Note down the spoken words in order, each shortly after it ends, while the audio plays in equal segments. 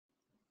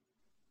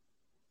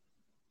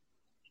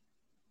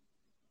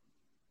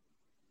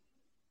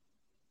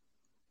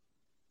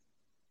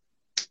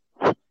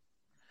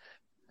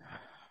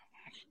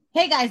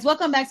Hey guys,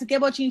 welcome back to Que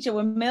Bochinche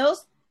with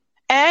Mills.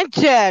 And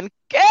Jen,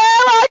 ¡qué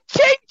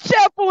chinche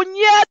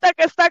puñeta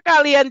que está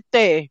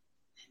caliente!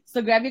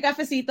 So grab your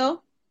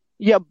cafecito.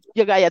 Your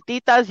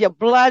galletitas, your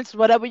blunts,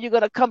 whatever you're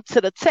going to come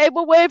to the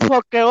table with,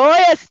 porque hoy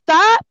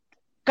está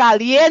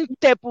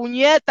caliente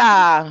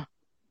puñeta.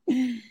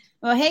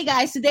 Well, hey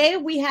guys, today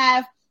we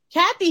have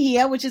Kathy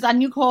here, which is our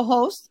new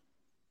co-host.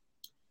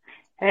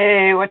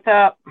 Hey, what's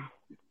up?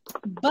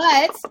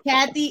 But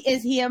Kathy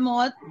is here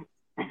more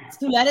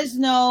to let us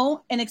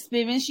know an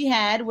experience she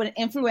had with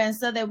an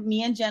influencer that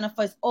me and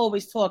Jennifer is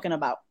always talking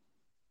about.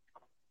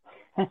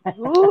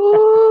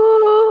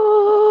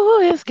 Ooh,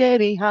 it's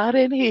getting hot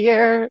in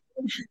here.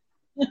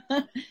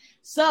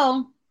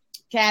 So,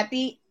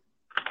 Kathy,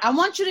 I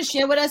want you to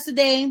share with us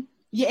today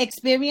your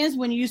experience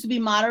when you used to be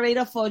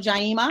moderator for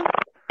Jaima.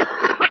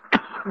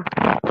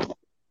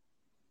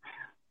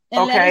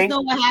 And let us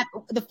know what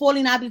happened, the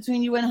falling out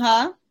between you and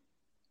her.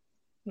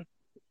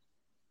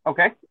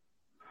 Okay.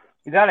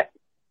 You got it.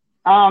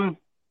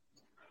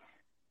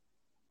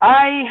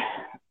 I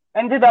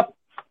ended up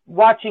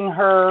watching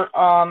her,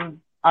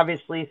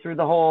 obviously through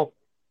the whole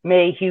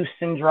Mae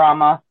Houston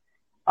drama.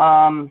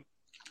 And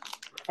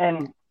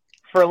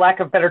for lack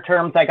of better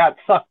terms, I got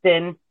sucked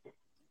in,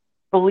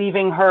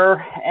 believing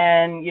her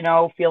and,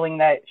 feeling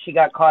that she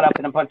got caught up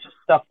in a bunch of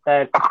stuff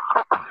that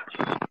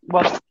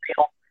wasn't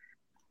real.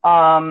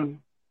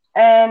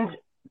 And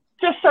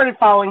just started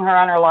following her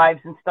on her lives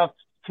and stuff,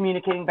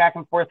 communicating back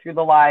and forth through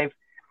the live.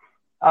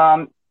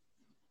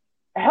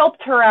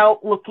 Helped her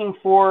out looking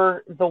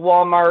for the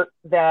Walmart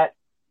that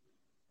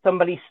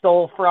somebody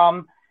stole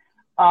from.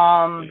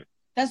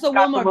 That's a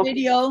Walmart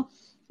video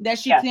that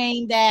she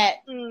claimed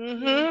that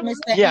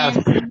Mr.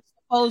 Anderson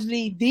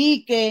supposedly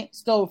Dike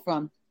stole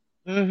from.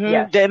 Mm-hmm.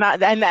 Yes.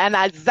 And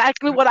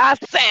exactly what I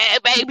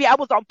said, baby. I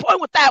was on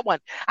point with that one.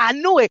 I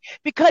knew it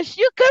because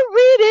you could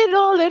read it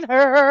all in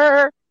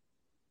her.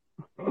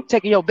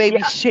 Taking your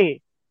baby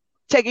shit.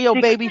 Taking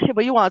your baby shit,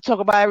 but you want to talk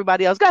about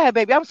everybody else. Go ahead,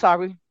 baby. I'm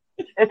sorry.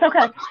 It's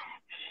okay.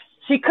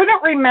 She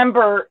couldn't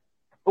remember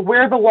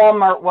where the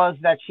Walmart was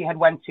that she had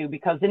went to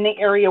because in the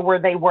area where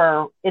they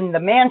were in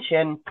the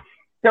mansion,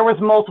 there was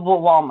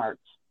multiple Walmarts.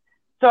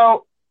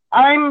 So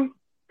I'm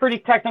pretty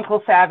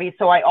technical savvy,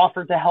 so I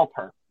offered to help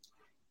her.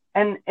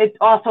 And it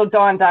also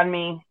dawned on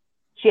me,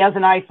 she has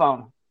an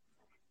iPhone.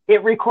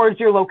 It records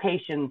your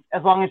locations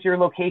as long as your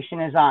location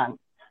is on.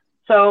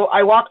 So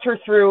I walked her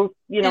through,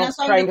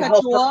 trying to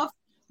help her. Off,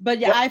 but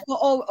your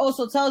iPhone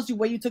also tells you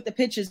where you took the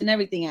pictures and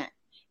everything at.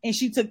 And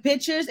she took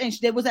pictures and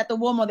they was at the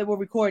Walmart they were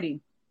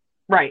recording.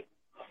 Right.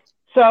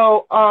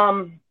 So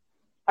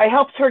I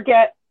helped her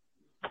get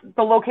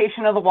the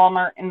location of the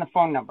Walmart and the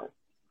phone number,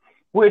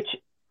 which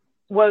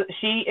was,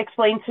 she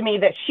explained to me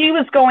that she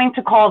was going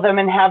to call them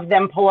and have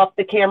them pull up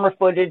the camera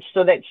footage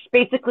so that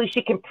basically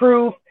she can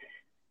prove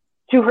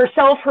to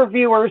herself, her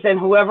viewers, and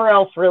whoever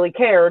else really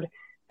cared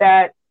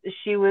that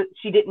she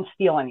didn't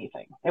steal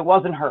anything. It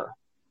wasn't her.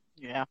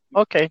 Yeah.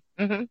 Okay.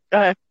 Mm-hmm. Go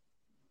ahead.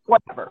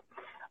 Whatever.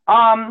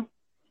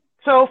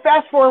 So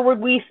fast forward,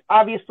 we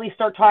obviously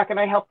start talking.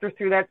 I helped her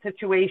through that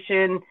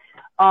situation.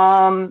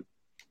 Time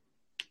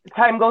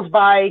goes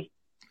by.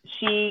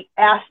 She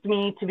asked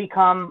me to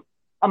become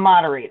a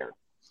moderator.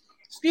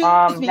 Excuse me,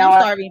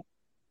 I'm sorry.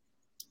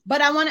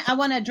 But I want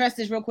to address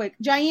this real quick.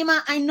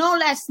 Jaima, I know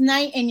last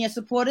night in your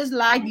supporters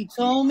live, you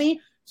told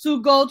me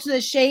to go to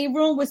the shade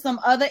room with some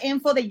other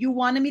info that you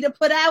wanted me to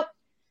put out.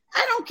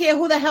 I don't care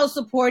who the hell's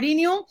supporting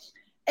you.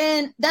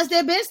 And that's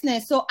their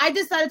business. So I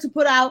decided to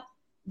put out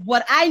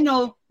what I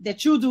know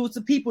that you do to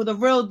people, the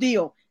real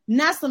deal,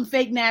 not some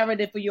fake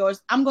narrative for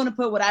yours. I'm going to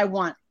put what I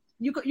want.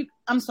 You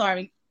I'm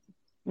sorry.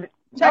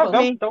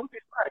 Don't be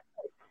sorry.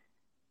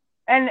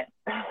 And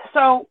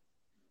so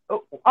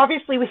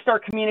obviously we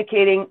start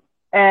communicating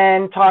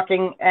and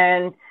talking,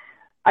 and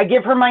I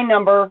give her my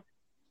number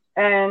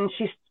and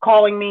she's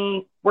calling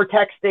me, we're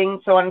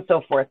texting, so on and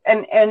so forth.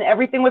 And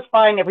everything was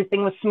fine.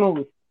 Everything was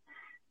smooth.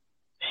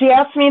 She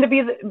asked me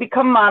to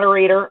become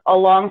moderator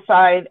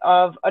alongside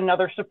of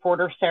another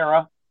supporter,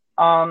 Sarah.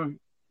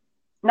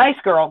 Nice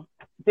girl.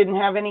 Didn't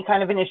have any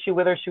kind of an issue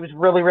with her. She was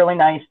really, really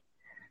nice.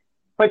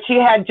 But she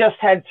had just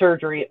had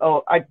surgery.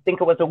 Oh, I think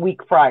it was a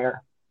week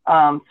prior.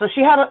 So she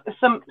had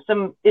some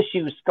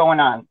issues going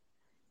on.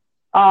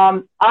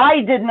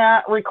 I did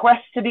not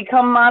request to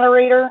become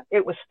moderator.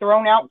 It was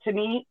thrown out to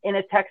me in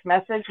a text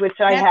message,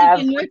 which I have.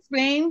 Can you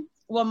explain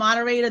what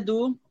moderator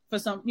do? For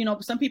some,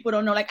 some people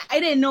don't know. Like, I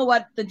didn't know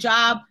what the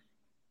job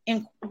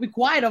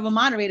required of a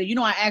moderator.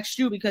 I asked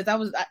you because I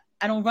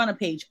don't run a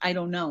page. I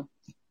don't know.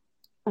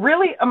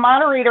 Really, a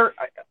moderator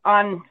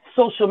on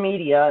social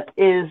media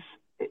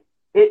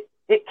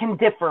it can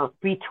differ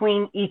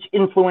between each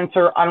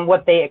influencer on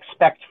what they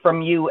expect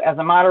from you as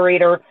a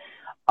moderator.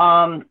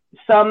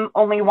 Some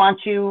only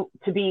want you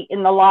to be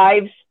in the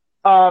lives,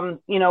 kind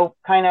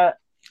of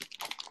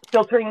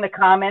filtering the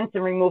comments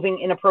and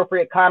removing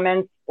inappropriate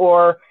comments,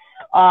 or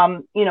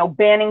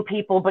banning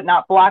people but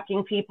not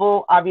blocking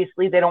people.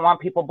 Obviously, they don't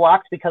want people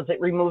blocked because it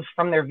removes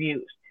from their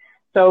views.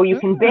 So you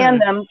can ban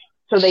them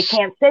So they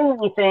can't say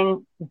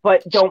anything,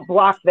 but don't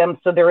block them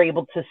so they're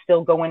able to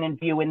still go in and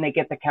view and they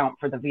get the count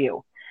for the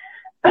view.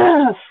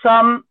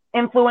 Some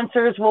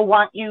influencers will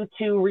want you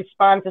to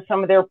respond to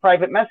some of their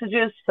private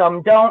messages,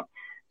 some don't.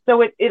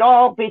 So it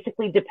all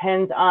basically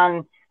depends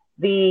on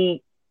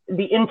the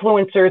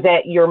influencer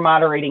that you're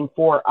moderating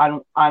for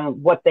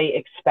on what they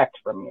expect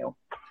from you.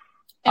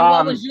 And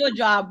what was your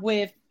job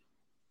with?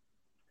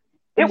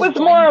 It was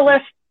more or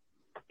less.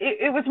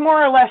 It was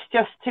more or less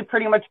just to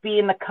pretty much be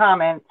in the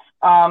comments,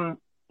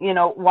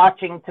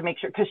 watching to make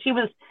sure, because she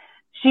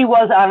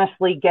was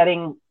honestly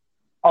getting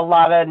a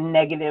lot of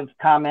negative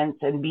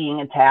comments and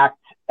being attacked.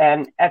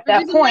 And at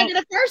that point, a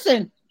negative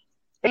person.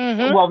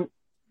 Well,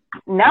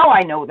 now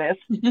I know this.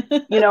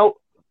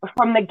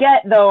 From the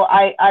get though,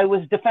 I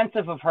was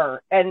defensive of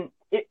her, and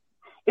it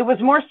was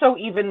more so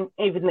even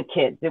the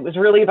kids. It was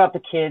really about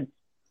the kids.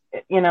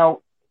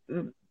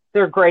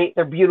 They're great,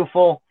 they're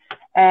beautiful,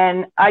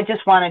 and I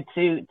just wanted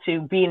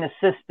to be an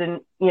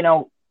assistant,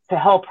 to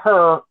help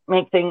her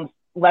make things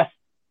less,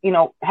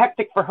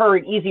 hectic for her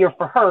and easier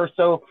for her,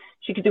 so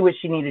she could do what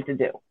she needed to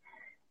do.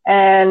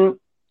 And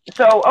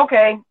so,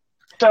 okay,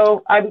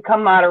 so I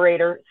become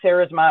moderator.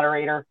 Sarah's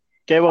moderator.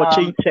 Sarah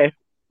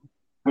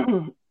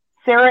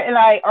and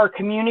I are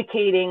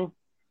communicating,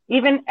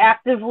 even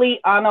actively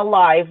on a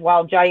live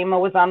while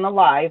Jaima was on the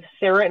live.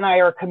 Sarah and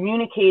I are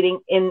communicating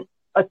in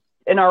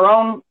our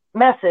own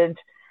message,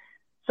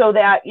 so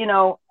that,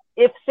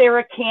 if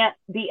Sarah can't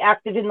be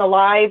active in the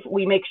live,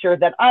 we make sure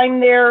that I'm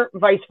there,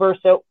 vice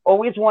versa.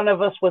 Always one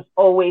of us was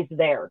always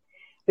there.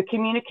 The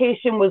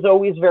communication was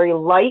always very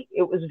light.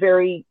 It was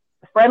very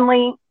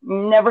friendly.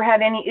 Never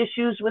had any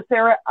issues with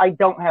Sarah. I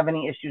don't have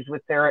any issues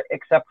with Sarah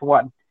except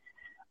one.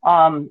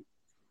 And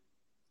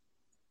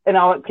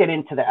I'll get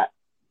into that.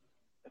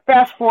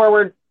 Fast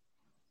forward,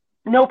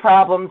 no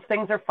problems.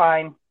 Things are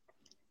fine.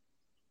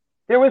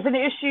 There was an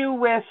issue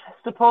with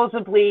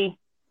supposedly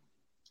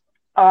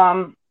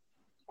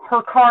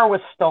her car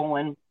was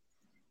stolen.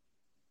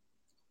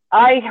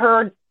 I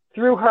heard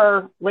through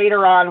her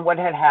later on what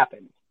had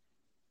happened.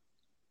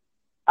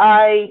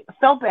 I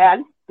felt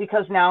bad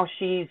because now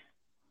she's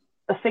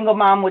a single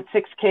mom with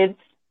 6 kids,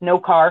 no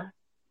car.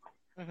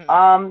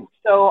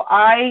 So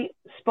I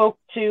spoke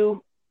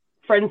to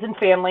friends and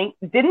family.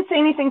 Didn't say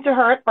anything to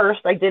her at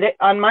first. I did it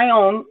on my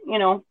own,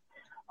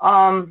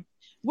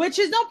 Which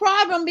is no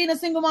problem being a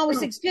single mom with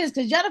 6 kids,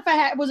 because Jennifer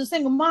was a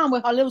single mom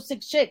with her little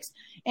 6 chicks,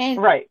 and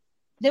right.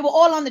 They were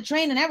all on the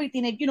train and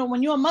everything. Like,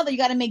 when you're a mother, you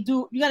got to make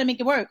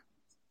it work.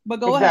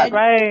 But go ahead.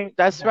 Right.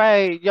 That's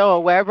right.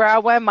 Yo, wherever I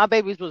went, my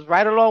babies was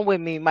right along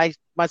with me. My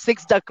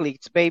 6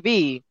 ducklings,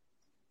 baby.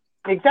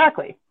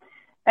 Exactly.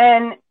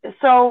 And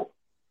so,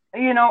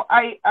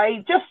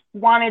 I just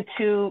wanted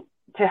to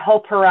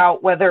help her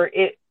out, whether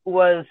it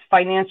was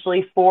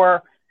financially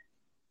for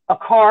a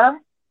car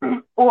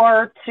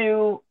or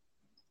she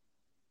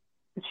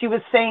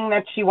was saying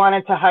that she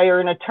wanted to hire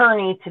an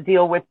attorney to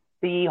deal with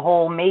the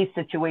whole Maze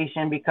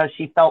situation because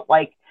she felt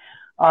like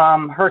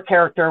her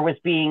character was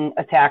being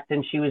attacked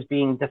and she was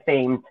being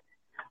defamed.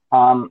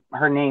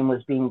 Her name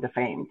was being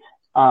defamed,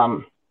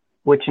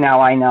 which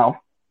now I know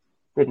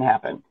didn't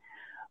happen.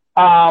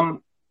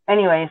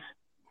 Anyways,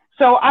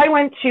 so I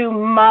went to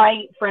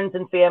my friends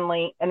and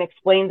family and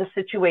explained the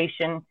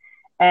situation,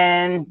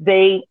 and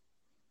they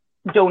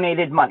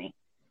donated money.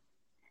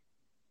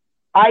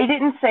 I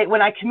didn't say,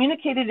 when I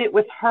communicated it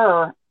with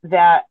her,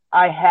 that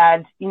I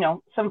had,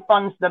 some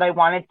funds that I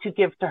wanted to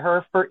give to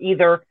her for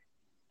either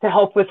to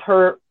help with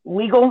her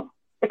legal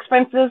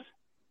expenses,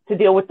 to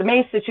deal with the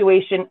Maze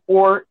situation,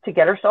 or to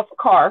get herself a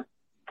car.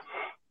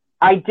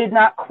 I did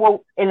not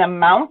quote an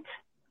amount.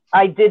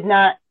 I did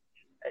not,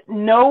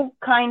 no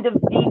kind of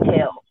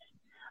details.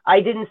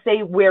 I didn't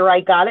say where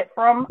I got it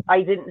from.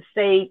 I didn't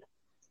say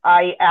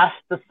I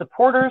asked the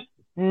supporters,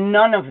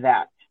 none of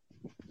that.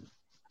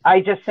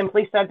 I just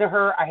simply said to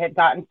her, I had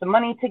gotten some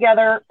money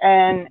together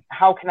and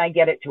how can I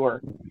get it to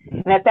her?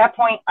 And at that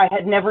point, I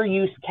had never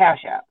used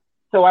Cash App.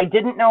 So I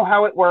didn't know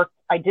how it worked.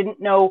 I didn't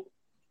know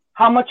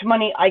how much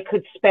money I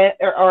could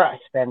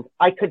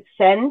I could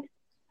send.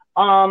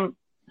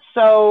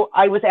 So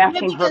I was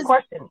asking her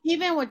questions.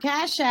 Even with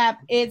Cash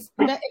App, it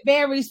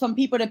varies from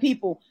people to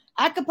people.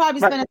 I could probably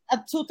spend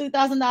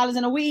 $2,000-$3,000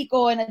 in a week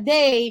or in a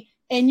day,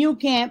 and you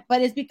can't,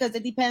 but it's because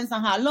it depends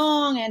on how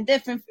long and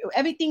different.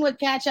 Everything with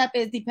Cash App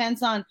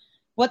depends on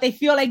what they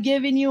feel like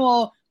giving you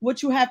or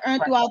what you have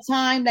earned throughout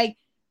time. Like,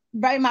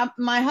 right,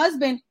 my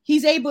husband,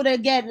 he's able to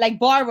get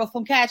borrow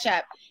from Cash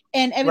App,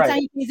 and every time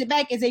he pays it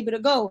back, is able to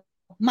go.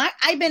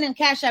 I've been in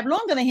Cash App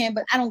longer than him,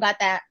 but I don't got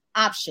that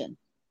option.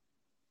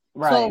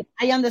 Right. So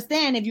I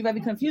understand if you're ever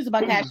confused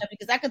about Cash App,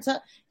 because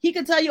he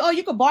could tell you, oh,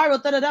 you could borrow,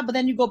 but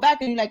then you go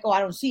back and you're like, oh, I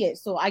don't see it.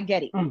 So I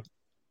get it.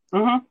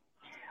 Mm-hmm.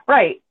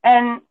 Right.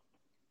 And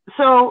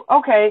so,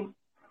 okay.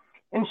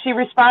 And she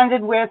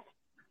responded with,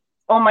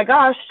 oh my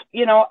gosh,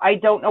 I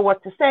don't know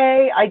what to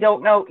say. I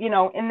don't know,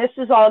 and this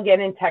is all again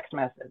in text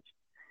message.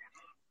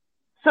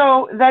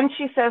 So then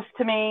she says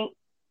to me,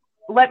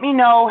 let me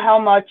know how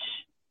much,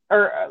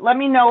 or let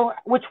me know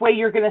which way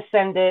you're going to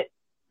send it,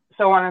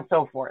 so on and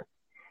so forth.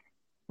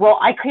 well,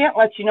 I can't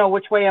let you know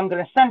which way I'm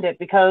going to send it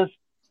because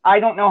I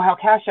don't know how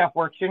Cash App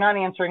works. You're not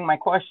answering my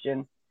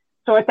question.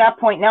 So at that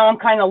point, now I'm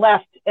kind of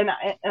left. And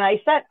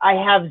I said, I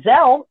have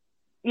Zelle,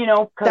 you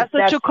know. That's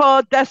what you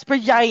call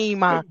desperate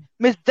Yaima.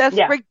 Miss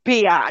Desperate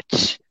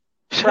Biatch.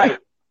 Right.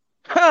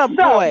 Oh, so,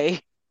 boy.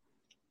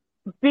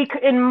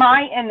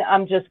 And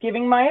I'm just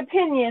giving my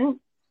opinion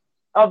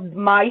of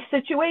my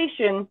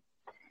situation.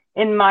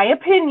 In my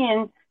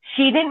opinion,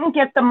 she didn't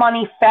get the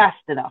money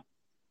fast enough.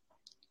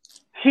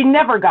 She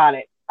never got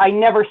it. I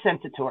never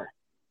sent it to her.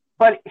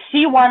 But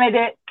she wanted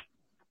it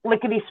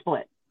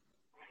lickety-split.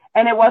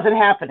 And it wasn't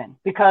happening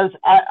because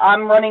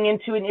I'm running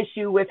into an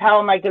issue with how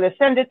am I going to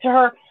send it to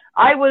her.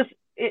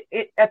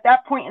 At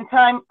that point in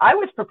time, I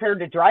was prepared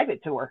to drive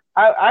it to her.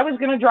 I was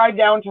going to drive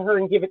down to her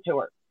and give it to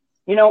her,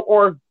 you know,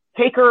 or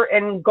take her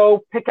and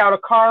go pick out a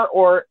car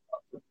or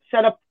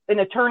set up an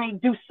attorney,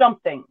 do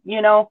something,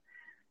 you know.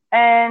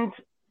 And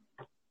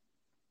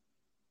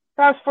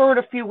fast forward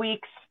a few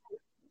weeks,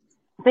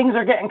 things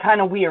are getting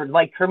kind of weird.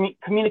 Like her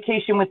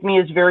communication with me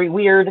is very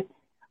weird.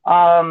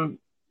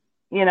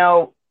 You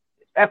know,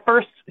 at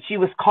first she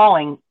was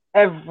calling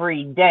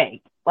every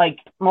day, like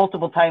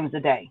multiple times a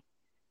day.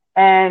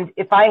 And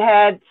if I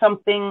had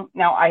something,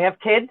 now I have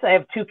kids, I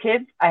have 2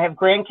 kids, I have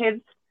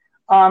grandkids.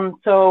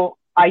 So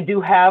I do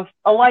have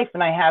a life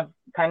and I have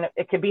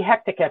it could be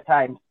hectic at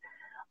times.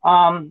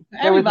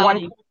 There was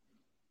one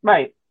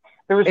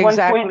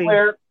point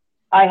where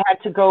I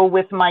had to go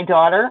with my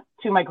daughter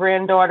to my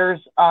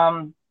granddaughter's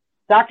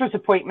doctor's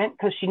appointment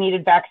because she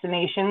needed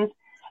vaccinations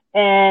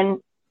and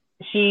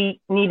she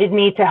needed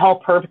me to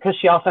help her because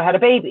she also had a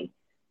baby.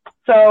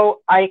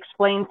 So I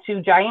explained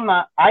to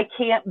Jaima, I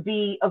can't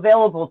be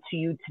available to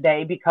you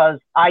today because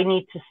I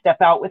need to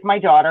step out with my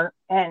daughter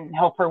and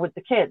help her with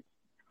the kids.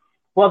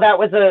 Well, that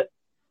was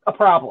a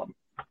problem.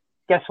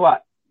 Guess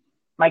what?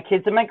 My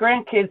kids and my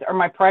grandkids are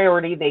my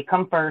priority. They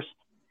come first.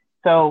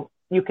 So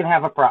you can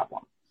have a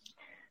problem.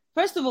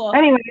 First of all,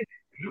 anyway,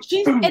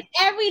 she's in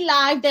every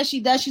live that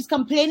she does, she's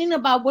complaining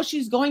about what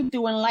she's going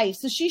through in life.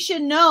 So she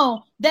should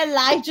know that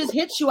life just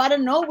hits you out of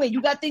nowhere.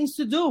 You got things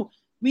to do.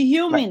 We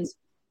humans. Right.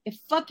 It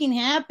fucking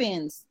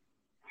happens.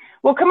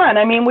 Well, come on.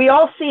 I mean, we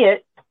all see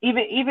it,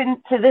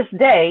 even to this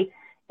day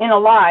in a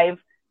live.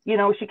 You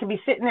know, she could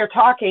be sitting there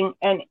talking,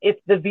 and if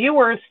the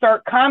viewers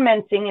start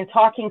commenting and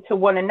talking to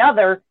one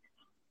another,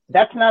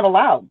 that's not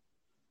allowed.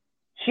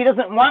 She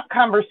doesn't want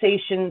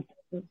conversations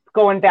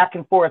going back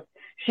and forth.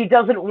 She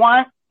doesn't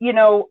want, you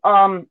know,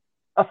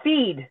 a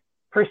feed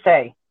per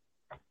se,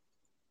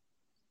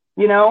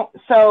 you know,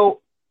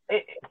 so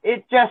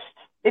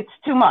it's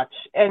too much.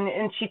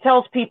 And she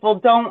tells people,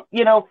 don't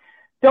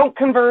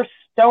converse.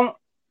 Don't,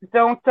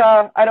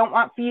 I don't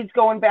want feeds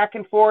going back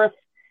and forth.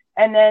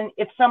 And then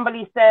if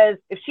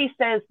she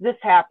says this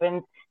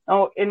happened,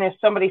 and if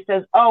somebody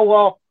says, oh,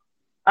 well,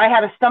 I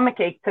had a stomach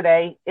ache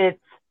today,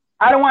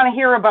 I don't want to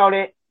hear about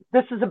it.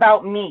 This is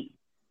about me.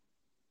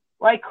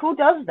 Like, who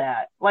does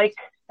that? Like,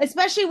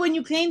 especially when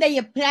you claim that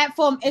your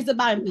platform is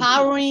about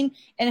empowering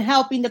and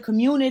helping the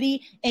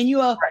community, and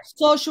you're a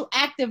social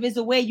activist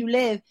the way you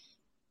live,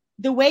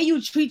 the way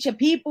you treat your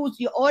people,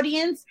 your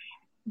audience,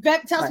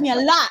 that tells me a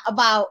lot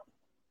about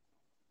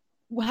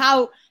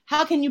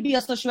how can you be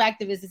a social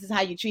activist? This is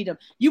how you treat them.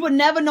 You would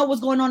never know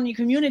what's going on in your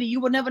community. You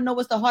would never know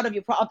what's the heart of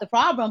the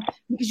problem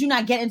because you're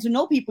not getting to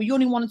know people. You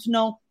only wanted to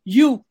know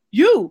you.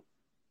 You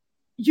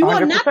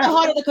 100%. Are not the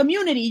heart of the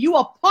community. You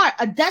are part,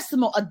 a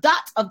decimal, a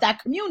dot of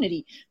that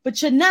community.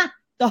 But you're not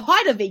the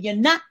heart of it. You're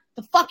not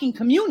the fucking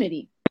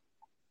community.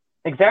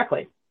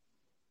 Exactly.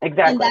 And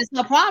that's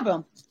the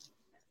problem.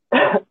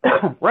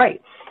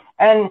 Right.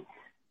 And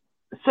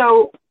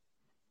so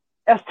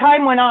as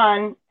time went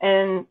on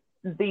and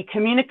the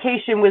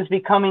communication was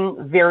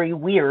becoming very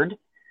weird,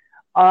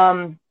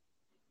 I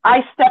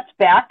stepped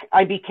back.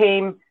 I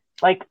became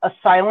like a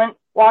silent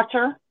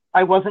watcher.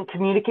 I wasn't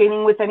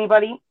communicating with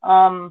anybody.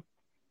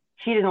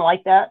 She didn't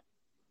like that,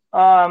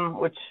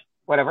 which,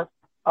 whatever.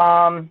 But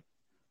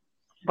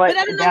I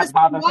don't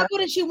understand. Why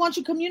wouldn't she want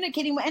you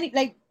communicating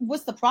with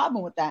what's the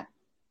problem with that?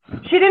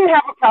 She didn't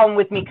have a problem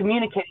with me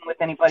communicating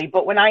with anybody.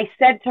 But when I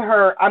said to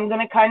her, I'm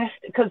going to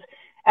because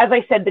as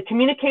I said, the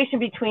communication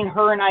between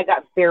her and I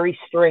got very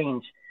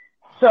strange.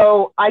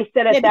 So I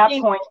said at that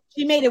point,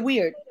 she made it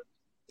weird.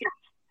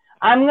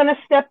 I'm going to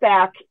step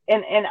back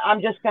and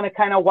I'm just going to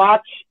kind of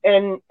watch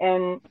and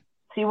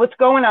see what's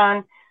going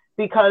on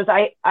because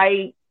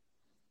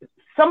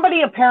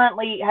somebody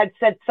apparently had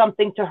said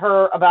something to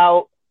her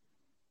about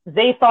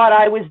they thought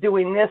I was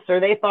doing this or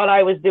they thought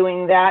I was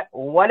doing that,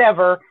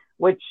 whatever,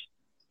 which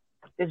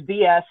is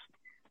BS.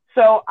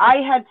 So I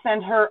had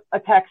sent her a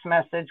text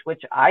message,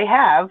 which I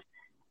have,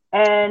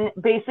 and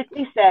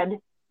basically said,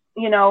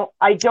 you know,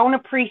 I don't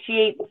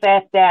appreciate the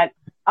fact that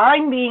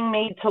I'm being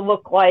made to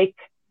look like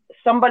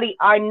somebody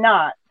I'm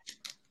not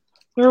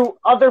through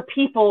other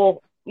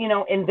people, you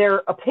know, in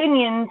their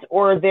opinions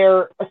or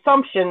their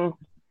assumptions.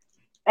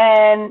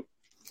 And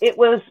it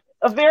was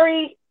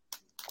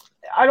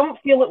I don't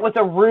feel it was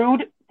a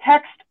rude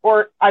text,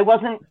 or I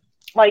wasn't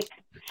like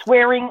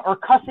swearing or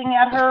cussing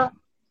at her.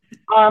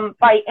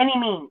 by any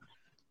means.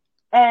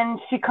 And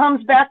she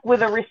comes back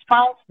with a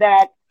response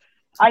that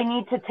I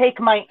need to take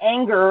my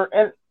anger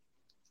as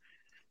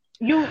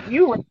you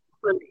remember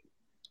me,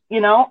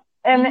 you know?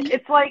 And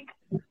it's like,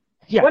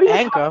 yeah, what are you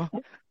anger.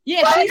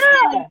 Yeah, she's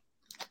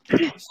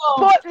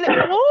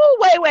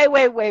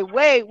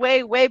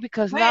wait,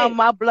 because now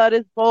my blood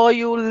is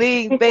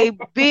boiling,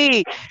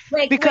 baby.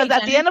 Because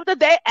at the end of the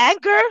day,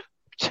 anger.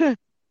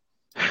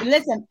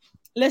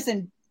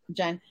 Listen,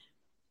 Jen.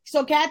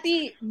 So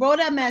Kathy wrote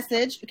a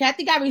message.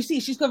 Kathy got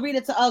receipts. She's gonna read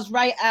it to us,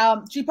 right?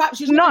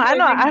 She's no, I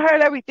know. I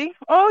heard everything.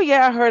 Oh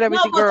yeah, I heard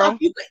everything, girl.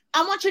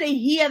 I want you to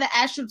hear the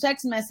actual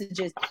text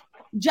messages.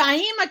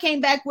 Jaima came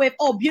back with,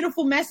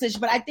 beautiful message,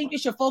 but I think you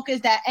should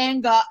focus that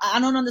anger. I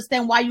don't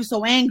understand why you're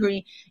so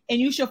angry, and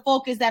you should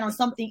focus that on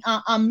something,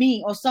 on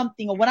me or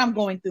something, or what I'm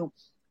going through.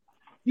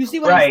 You see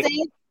what I'm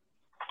saying?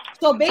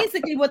 So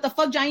basically what the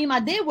fuck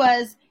Jaima did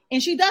was,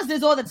 and she does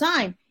this all the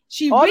time,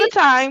 she all the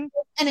time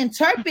and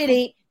interpret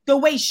it the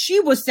way she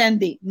was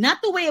sending,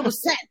 not the way it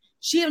was sent.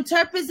 She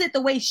interprets it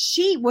the way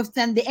she was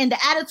sending and the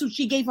attitude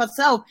she gave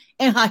herself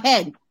in her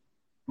head.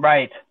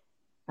 Right.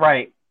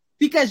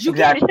 Because you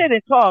can't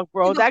talk,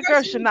 bro. That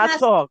girl should not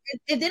talk.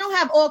 If they don't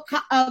have all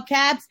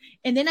caps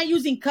and they're not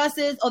using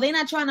cusses, or they're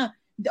not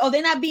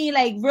they're not being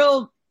like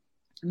real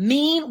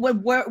mean with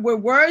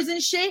words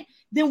and shit,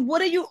 then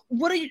what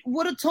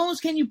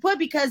tones can you put?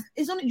 Because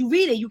it's only you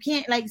read it. You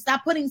can't like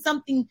stop putting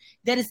something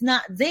that is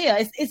not there.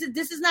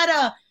 This is not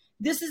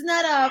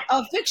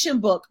a fiction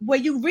book where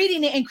you're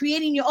reading it and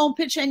creating your own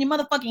picture in your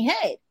motherfucking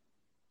head.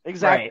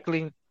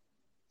 Exactly. Right.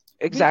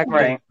 Exactly.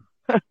 Right.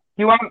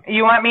 You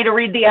want me to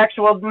read the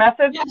actual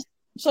message? Yes.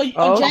 So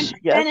Jen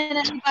and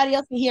everybody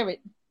else can hear it.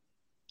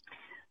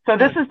 So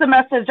this is the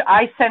message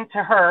I sent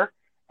to her,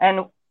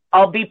 and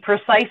I'll be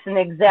precise and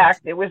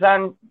exact. It was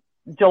on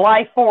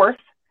July 4th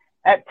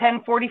at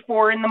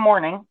 10:44 in the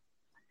morning.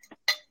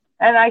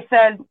 And I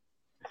said,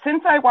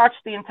 since I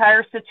watched the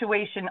entire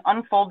situation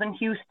unfold in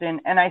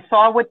Houston and I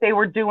saw what they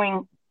were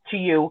doing to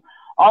you,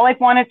 all I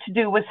wanted to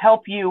do was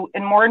help you,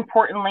 and more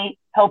importantly,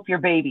 help your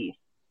babies.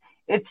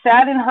 It's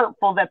sad and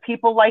hurtful that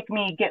people like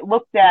me get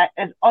looked at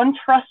as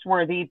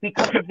untrustworthy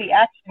because of the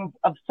actions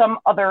of some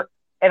other,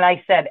 and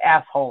I said,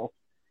 assholes.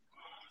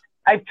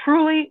 I've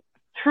truly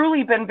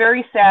been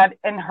very sad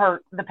and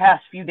hurt the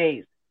past few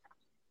days.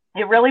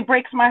 It really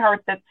breaks my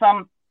heart that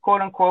some,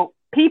 quote unquote,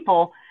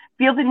 people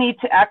feel the need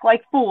to act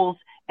like fools,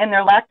 and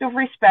their lack of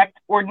respect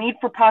or need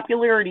for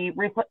popularity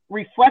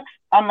reflects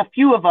on the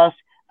few of us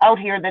out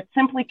here that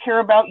simply care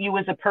about you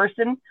as a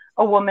person,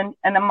 a woman,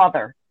 and a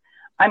mother.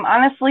 I'm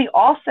honestly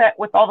all set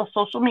with all the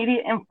social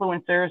media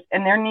influencers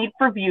and their need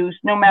for views,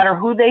 no matter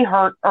who they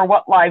hurt or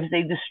what lives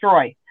they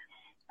destroy.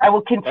 I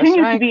will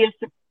continue to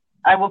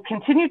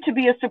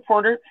be a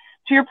supporter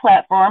to your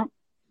platform,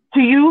 to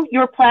you,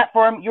 your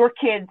platform, your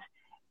kids,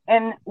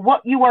 and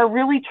what you are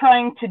really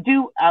trying to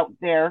do out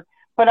there.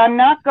 But I'm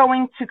not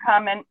going to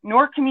comment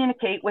nor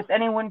communicate with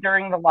anyone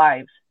during the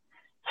lives.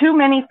 Too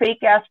many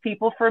fake ass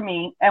people for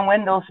me. And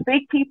when those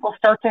fake people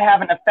start to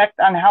have an effect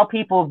on how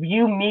people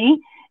view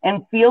me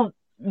and feel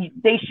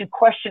they should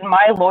question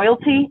my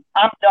loyalty,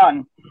 I'm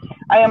done.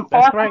 I am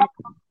far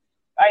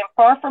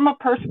from a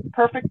perfect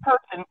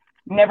person,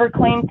 never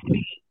claimed to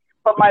be,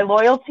 but my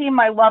loyalty,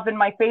 my love, and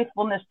my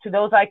faithfulness to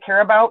those I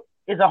care about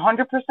is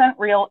 100%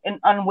 real and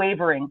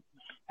unwavering.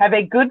 Have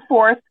a good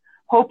 4th.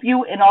 Hope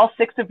you and all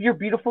 6 of your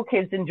beautiful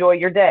kids enjoy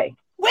your day.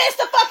 Where's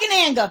the fucking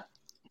anger?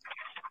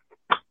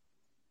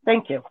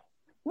 Thank you.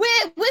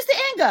 Where's the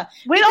anger?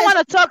 We don't want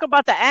to talk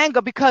about the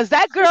anger because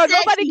that girl,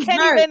 nobody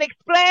can even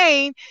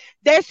explain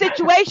their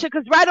situation,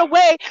 because right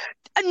away,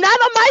 not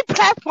on my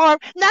platform.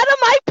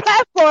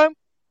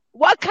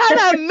 What kind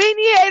of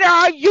mediator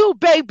are you,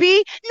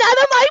 baby? Not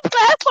on my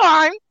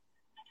platform.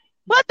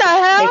 What the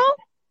hell?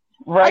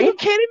 Right? Are you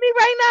kidding me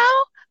right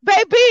now?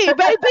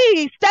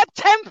 Baby, step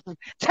 10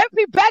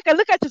 feet back and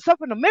look at yourself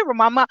in the mirror,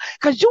 mama,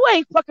 because you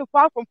ain't fucking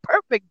far from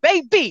perfect,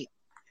 baby.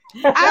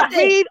 I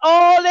read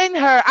all in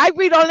her.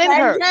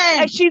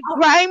 And she's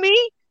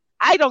grimy.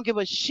 I don't give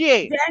a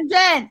shit.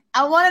 Jen,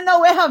 I want to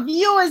know where her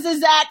viewers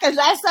is at, because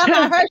last time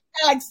I heard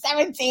she like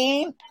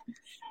 17.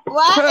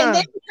 What? And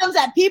then it comes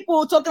at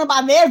people talking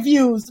about their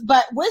views.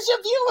 But where's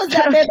your viewers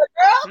at, baby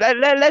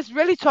girl? Let's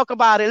really talk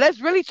about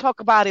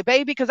it.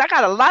 Baby, because I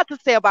got a lot to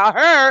say about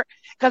her,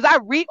 because I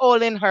read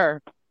all in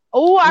her.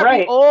 Oh, I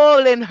read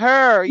all in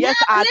her. Yes,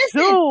 I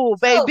do,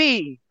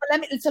 baby.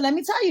 So let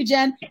me tell you,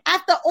 Jen,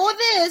 after all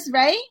this,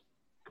 right?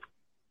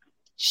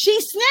 She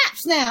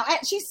snaps now.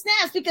 She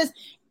snaps because,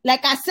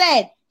 like I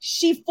said,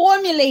 she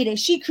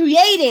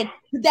created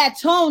that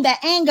tone,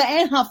 that anger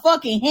in her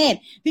fucking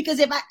head. Because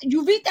if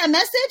you read that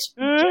message,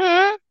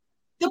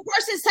 the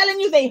person's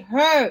telling you they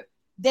hurt.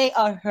 They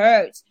are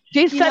hurt.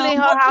 She's telling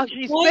her how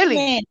she's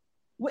feeling.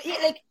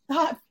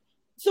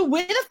 So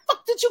where the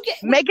fuck did you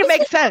get? Make it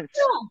make sense.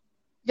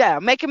 Yeah,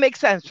 make it make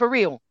sense for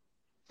real.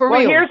 Well,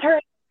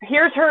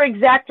 here's her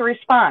exact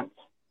response.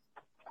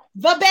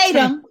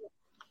 Verbatim.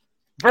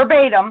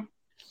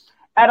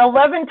 At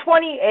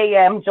 11:20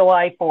 a.m.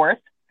 July 4th,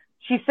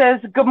 she says,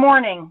 "Good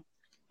morning.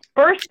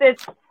 First,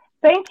 it's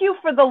thank you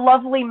for the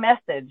lovely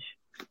message.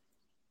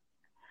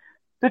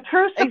 The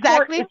true support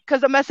exactly,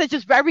 because the message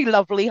is very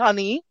lovely,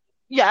 honey.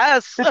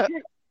 Yes.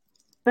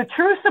 The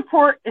true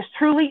support is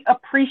truly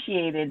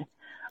appreciated.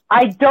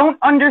 I don't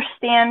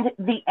understand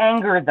the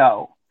anger,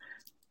 though.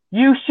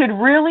 You should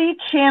really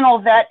channel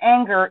that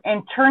anger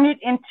and turn it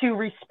into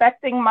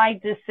respecting my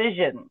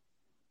decision.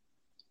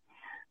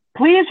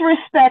 Please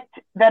respect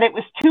that it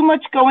was too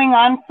much going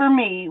on for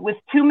me with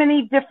too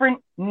many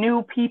different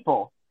new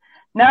people.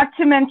 Not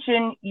to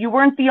mention, you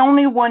weren't the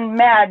only one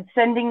mad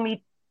sending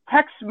me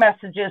text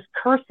messages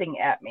cursing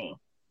at me.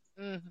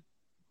 Mm-hmm.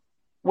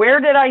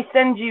 Where did I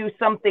send you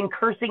something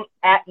cursing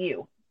at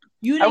you?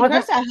 You didn't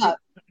curse at her.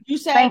 You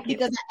said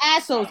because of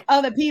assholes,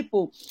 other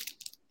people.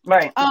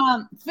 Right.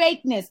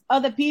 Fakeness,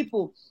 other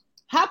people.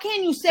 How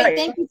can you say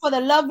thank you for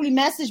the lovely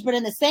message, but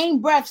in the same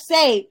breath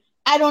say,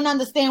 I don't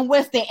understand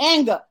where's the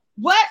anger?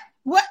 What?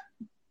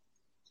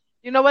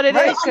 You know what it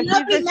is?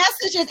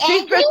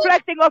 She's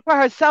reflecting off of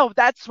herself.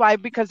 That's why,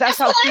 because that's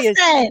how she is.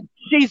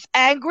 She's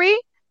angry.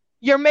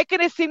 You're making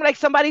it seem like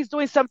somebody's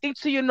doing something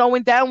to you,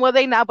 knowing damn well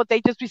they not, but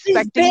they just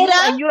respecting you,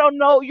 and you don't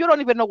know. You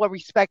don't even know what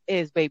respect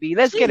is, baby.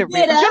 Let's get it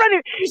real.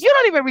 You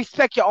don't even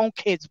respect your own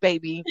kids,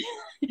 baby.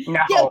 No.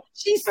 Yo,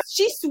 she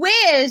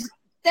swears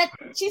that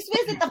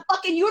the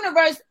fucking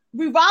universe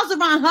revolves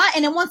around her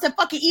and it wants to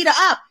fucking eat her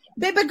up,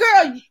 baby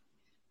girl.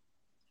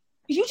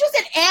 You just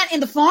an ant in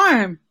the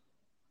farm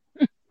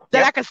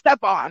that I can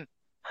step on.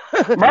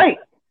 Right.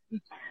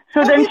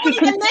 So then she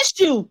even missed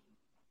you.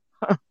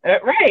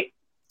 Right.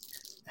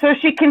 So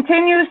she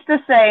continues to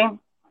say,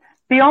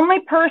 the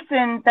only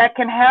person that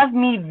can have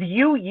me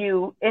view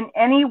you in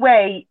any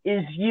way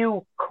is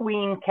you,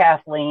 Queen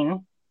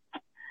Kathleen.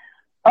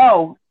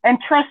 Oh, and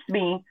trust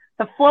me,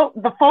 the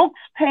folks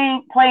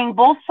playing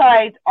both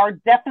sides are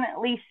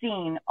definitely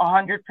seen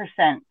 100%.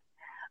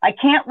 I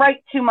can't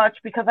write too much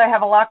because I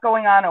have a lot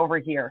going on over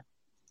here.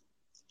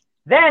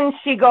 Then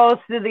she goes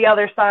to the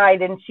other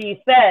side and she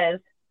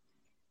says,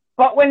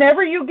 but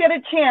whenever you get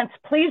a chance,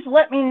 please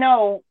let me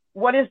know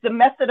what is the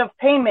method of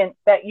payment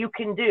that you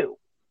can do.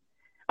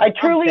 I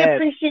truly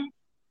appreciate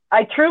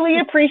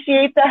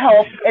the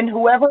help and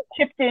whoever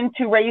chipped in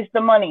to raise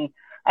the money.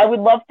 I would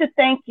love to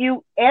thank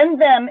you and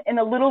them in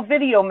a little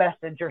video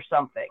message or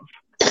something.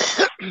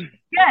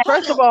 Yeah.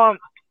 First of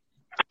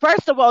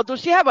all,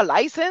 does she have a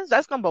license?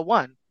 That's number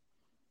one.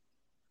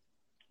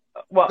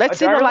 Well, let's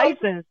see the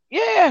license.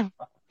 Yeah.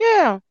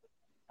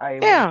 I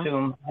would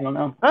assume. I don't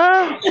know.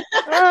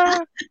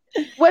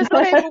 Where's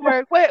the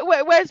paperwork?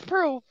 Where's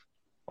proof?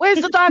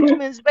 Where's the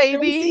documents,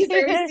 baby?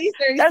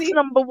 That's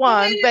number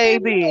one,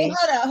 baby.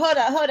 Hold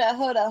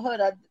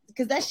up.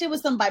 Because that shit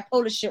was some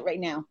bipolar shit right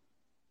now.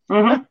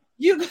 Mm-hmm.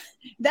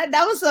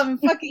 That was some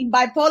fucking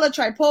bipolar,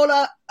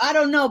 tripolar. I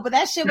don't know, but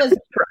that shit was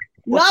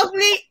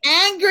lovely,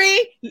 angry,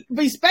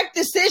 respect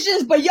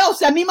decisions. But yo,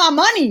 send me my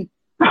money.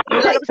 You know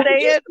what I'm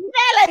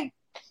saying?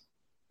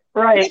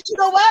 Right. You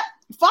know what?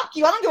 Fuck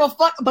you. I don't give a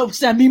fuck about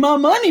send me my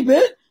money,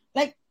 bitch.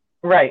 Like.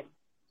 Right.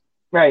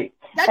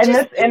 That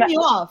just threw me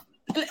off.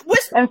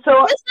 Where's my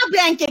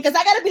blanket? Because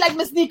I gotta be like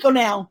Miss Nico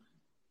now.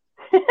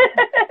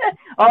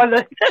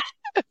 Or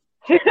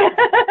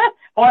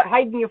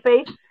hiding your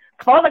face.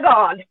 Father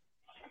God.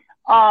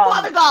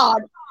 Father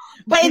God.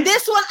 But in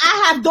this one,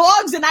 I have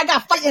dogs and I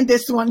got fight in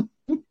this one.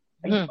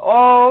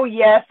 Oh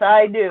yes,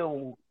 I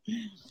do.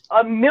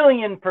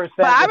 1,000,000%.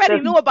 But I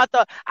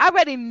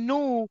already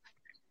knew.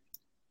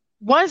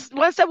 Once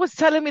that was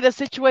telling me the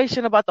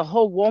situation about the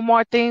whole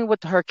Walmart thing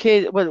with her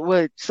kid,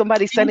 with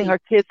somebody sending her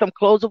kids some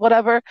clothes or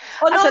whatever.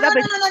 Oh no!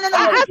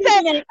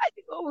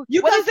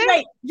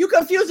 You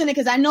confusing it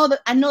because I know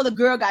the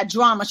girl got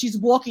drama. She's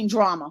walking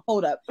drama.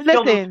 Hold up.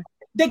 Listen,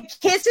 the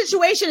kid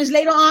situation is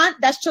later on.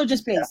 That's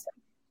Children's Place.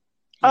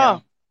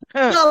 Yeah.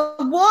 So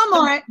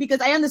Walmart, because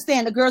I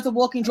understand the girl's a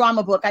walking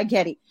drama book. I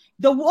get it.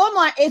 The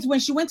Walmart is when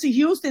she went to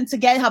Houston to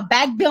get her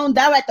back billed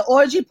out at the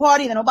orgy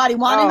party that nobody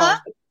wanted her.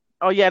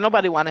 Oh yeah,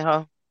 nobody wanted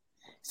her.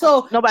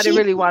 So nobody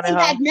really wanted her.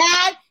 Back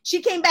mad.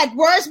 She came back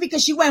worse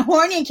because she went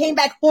horny and came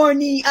back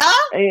horny.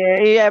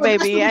 Yeah,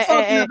 baby.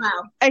 And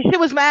she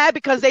was mad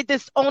because they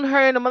disowned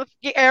her in the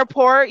motherfucking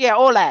airport. Yeah,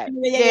 all that.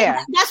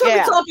 Yeah. That's what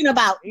we're talking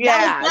about.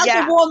 That's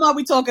the Walmart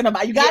we're talking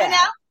about. You got it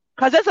now?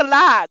 Because there's a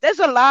lot. There's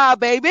a lot,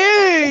 baby.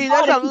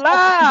 There's a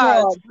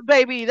lot,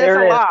 baby. There's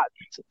a lot.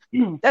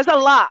 There's a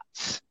lot.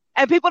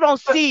 And people don't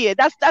see it.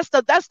 That's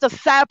the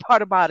sad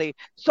part about it.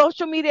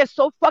 Social media is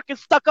so fucking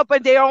stuck up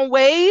in their own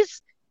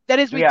ways that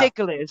is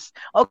ridiculous.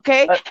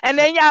 Okay? And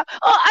then I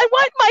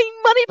want my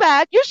money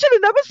back. You should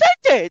have never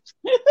sent it.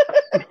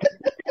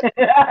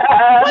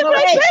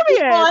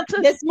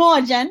 There's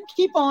more, Jen.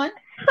 Keep on.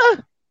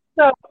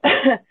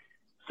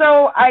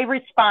 So I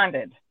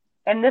responded,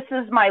 and this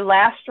is my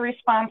last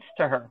response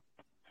to her.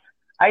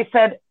 I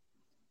said,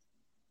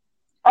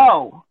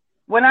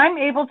 when I'm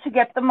able to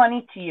get the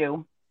money to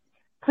you,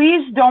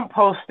 please don't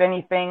post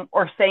anything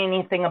or say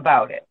anything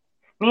about it.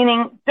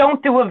 Meaning,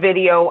 don't do a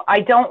video. I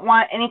don't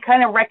want any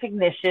kind of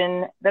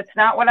recognition. That's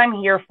not what I'm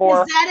here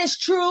for. That is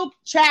true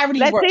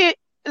charity work.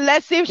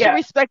 Let's see if she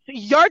respects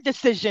your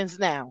decisions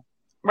now.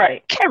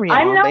 Right. Carry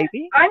on,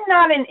 baby. I'm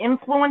not an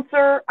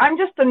influencer. I'm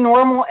just a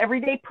normal,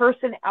 everyday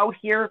person out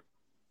here.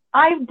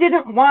 I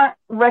didn't want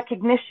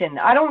recognition.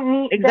 I don't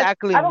need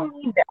exactly. I don't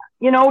need that.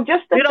 You know,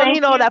 just you don't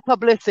need all that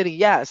publicity.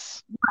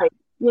 Yes. Right.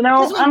 You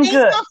know, I'm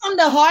good. Come from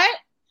the heart.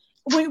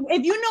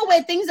 If you know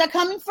where things are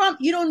coming from,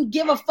 you don't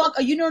give a fuck,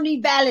 or you don't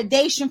need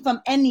validation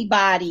from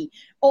anybody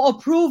or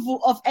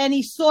approval of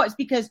any sorts,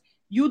 because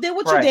you did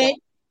what you did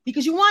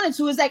because you wanted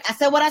to. It's like, I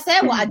said what I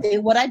said. Well, I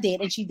did what I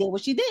did, and she did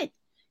what she did.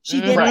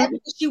 She did it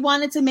because she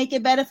wanted to make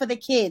it better for the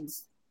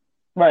kids.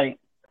 Right.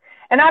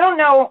 And I don't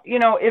know, you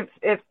know,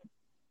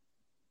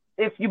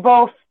 if you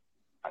both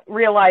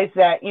realize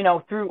that, you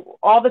know, through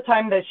all the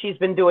time that she's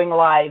been doing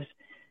lives,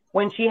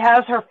 when she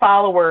has her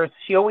followers,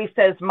 she always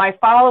says, my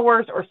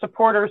followers or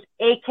supporters,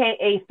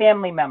 AKA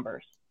family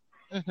members.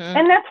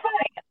 And that's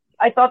fine.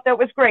 I thought that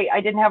was great.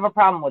 I didn't have a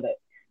problem with it.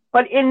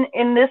 But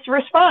in this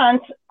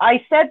response,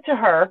 I said to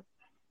her,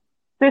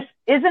 this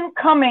isn't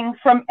coming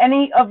from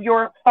any of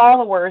your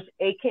followers,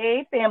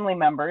 AKA family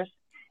members.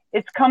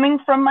 It's coming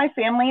from my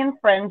family and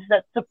friends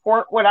that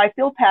support what I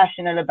feel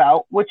passionate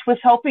about, which was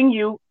helping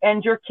you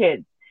and your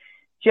kids.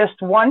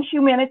 Just one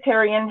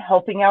humanitarian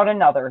helping out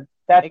another.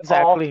 That's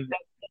exactly all.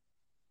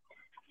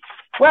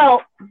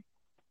 Well,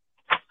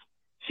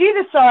 she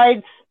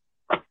decides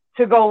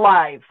to go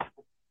live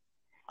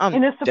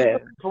in a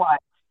supporter's live.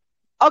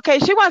 Okay,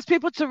 she wants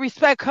people to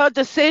respect her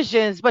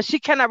decisions, but she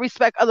cannot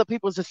respect other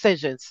people's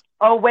decisions.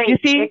 Oh, wait. You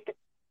see?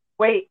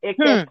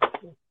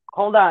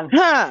 Hold on.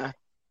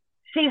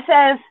 She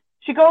says,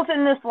 she goes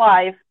in this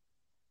live.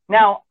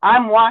 Now,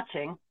 I'm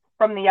watching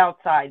from the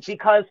outside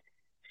because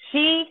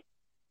she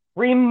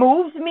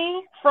removes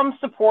me from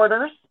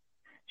supporters.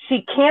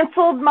 She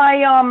canceled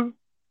my,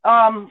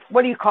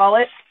 what do you call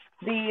it?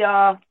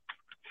 The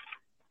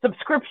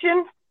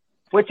subscription,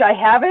 which I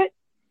have it.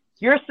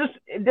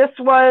 This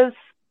was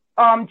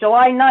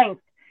July 9th.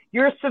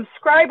 Your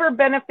subscriber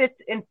benefits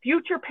and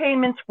future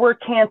payments were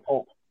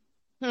canceled.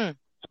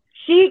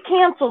 She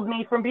canceled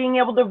me from being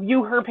able to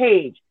view her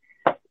page.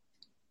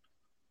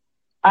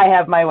 I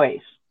have my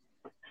ways.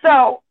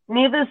 So,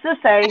 needless to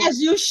say, as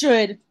you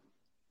should.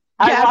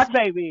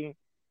 Baby.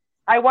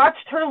 I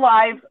watched her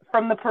live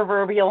from the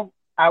proverbial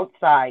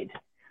outside.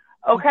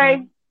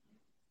 Okay?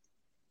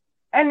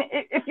 And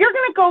if you're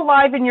going to go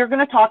live and you're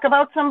going to talk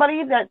about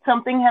somebody, that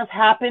something has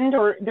happened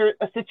or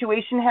a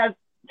situation has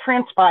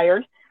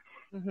transpired,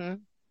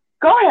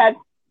 go ahead.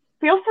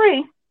 Feel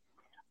free.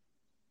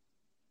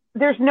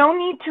 There's no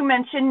need to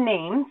mention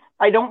names.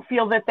 I don't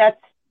feel that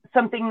that's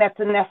something that's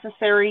a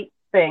necessary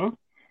thing.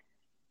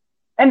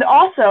 And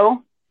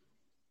also,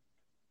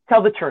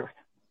 tell the truth.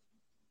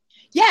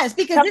 Yes,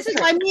 because this is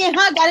why me and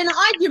her got in an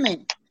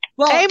argument.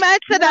 Well, amen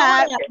to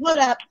that. Hold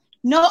up.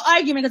 No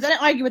argument, because I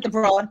didn't argue with the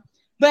broad.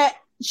 But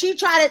she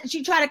tried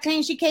to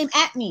claim she came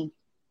at me.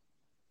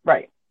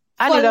 Right.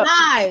 For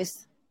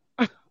lies.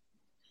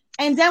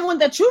 And then when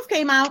the truth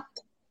came out,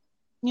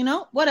 you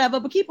know, whatever,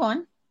 but keep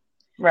on.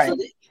 Right.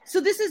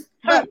 So this is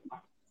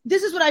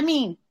what I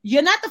mean.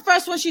 You're not the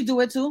first one she do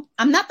it to.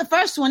 I'm not the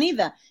first one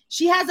either.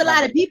 She has a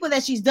lot of people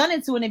that she's done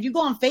it to. And if you go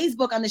on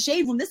Facebook on the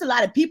Shade Room, there's a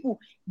lot of people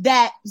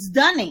that's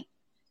done it,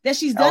 that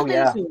she's done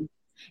it to.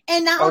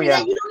 And not only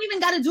that, you don't even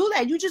got to do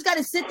that. You just got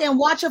to sit there and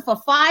watch her for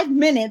 5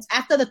 minutes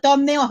after the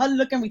thumbnail, her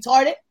looking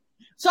retarded.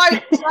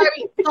 Sorry.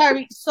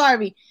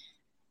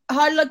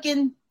 Her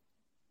looking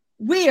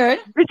weird.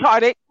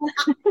 Retarded.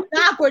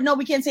 Awkward. No,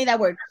 we can't say that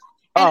word.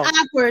 And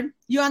awkward.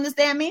 You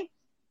understand me?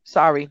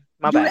 Sorry.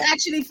 My bad.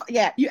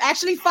 You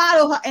actually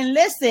follow her and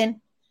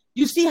listen.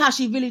 You see how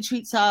she really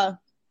treats her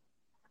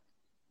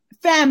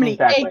family,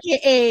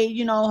 AKA,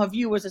 you know, her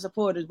viewers and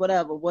supporters,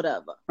 whatever.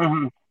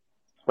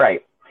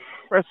 Right.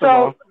 First of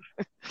all.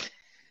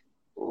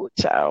 Ooh,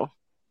 ciao.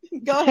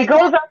 Go ahead.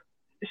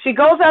 She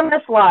goes on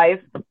this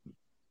live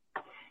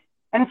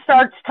and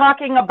starts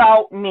talking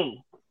about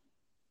me.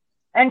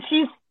 And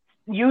she's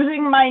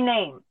using my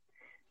name.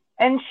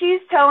 And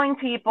she's telling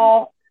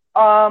people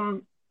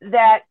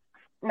that,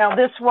 now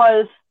this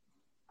was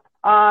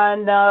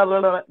on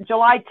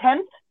July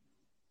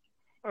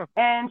 10th.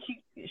 And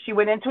she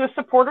went into a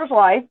supporter's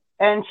live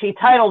and she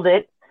titled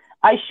it,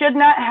 I should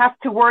not have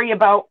to worry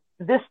about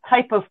this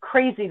type of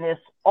craziness,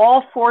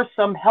 all for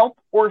some help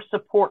or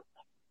support.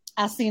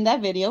 I've seen that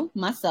video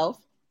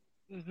myself.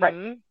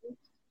 Right.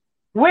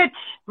 Which,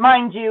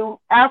 mind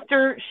you,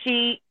 after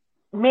she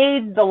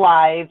made the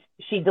live,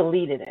 she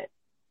deleted it.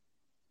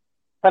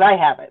 But I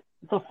have it.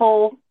 It's a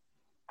full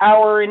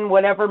hour and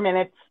whatever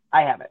minutes.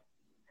 I have it.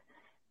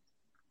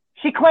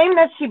 She claimed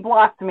that she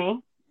blocked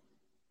me.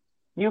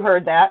 You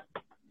heard that.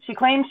 She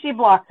claimed she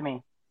blocked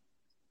me.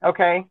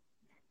 Okay.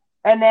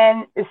 And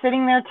then is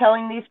sitting there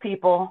telling these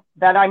people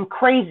that I'm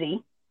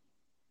crazy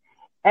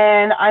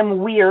and I'm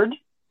weird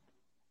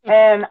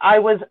and I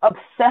was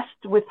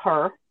obsessed with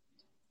her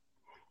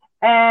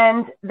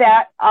and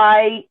that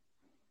I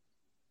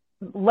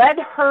led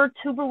her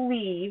to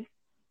believe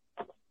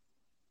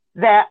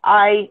that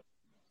I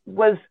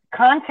was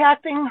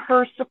contacting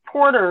her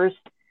supporters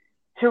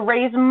to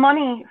raise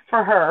money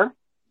for her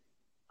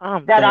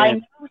that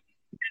I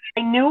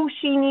knew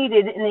she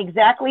needed and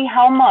exactly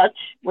how much,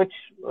 which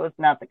was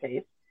not the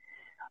case,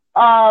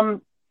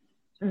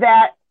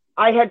 that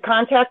I had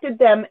contacted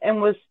them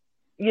and was,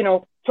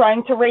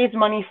 trying to raise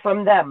money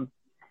from them.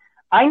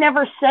 I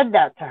never said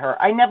that to her.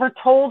 I never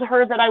told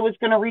her that I was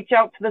going to reach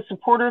out to the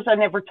supporters. I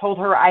never told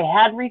her I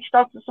had reached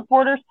out to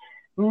supporters.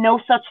 No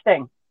such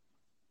thing.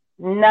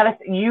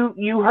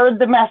 You heard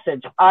the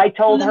message. I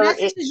told her.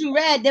 The messages you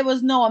read, there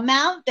was no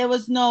amount. There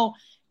was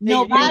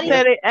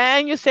nobody.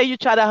 And you say you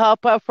try to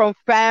help her from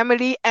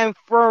family and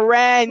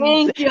friends.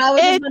 Thank you.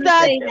 It's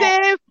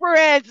a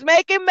difference.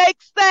 Make it make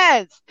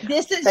sense.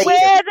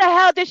 Where the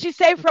hell did she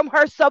say from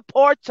her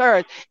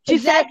supporters? She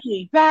said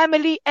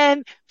family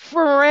and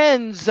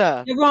friends.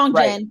 You're wrong,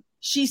 Jen.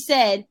 She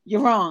said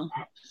you're wrong.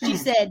 She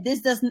said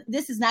this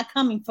is not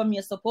coming from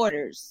your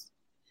supporters.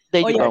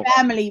 Your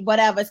family,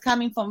 whatever. It's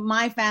coming from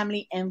my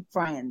family and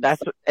friends.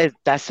 That's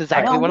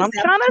exactly what I'm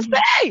trying to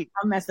say.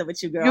 I'm messing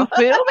with you, girl. You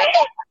feel me?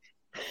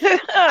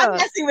 I'm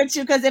messing with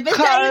you because if it's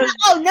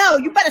oh no,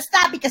 you better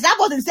stop because I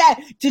wasn't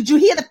sad. Did you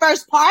hear the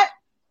first part?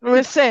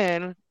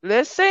 Listen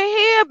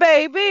here,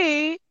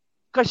 baby.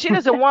 Because she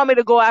doesn't want me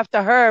to go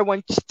after her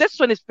when this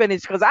one is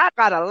finished because I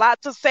got a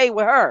lot to say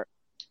with her.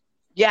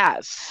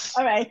 Yes.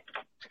 All right.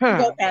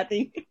 Go,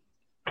 Kathy.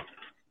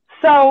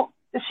 So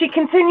she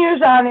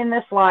continues on in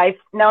this live.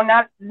 Now,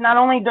 not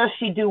only does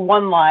she do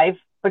one live,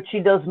 but she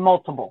does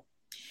multiple.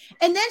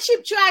 And then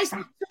she tries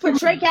to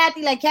portray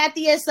Kathy like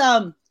Kathy is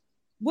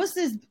what's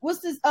this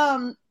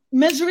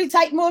Misery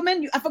type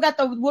woman? I forgot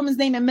the woman's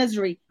name in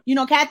Misery.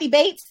 Kathy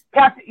Bates?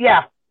 Kathy,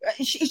 yeah.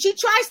 She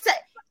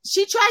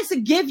tries to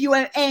give you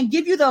and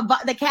give you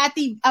the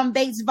Kathy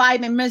Bates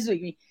vibe in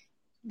Misery.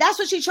 That's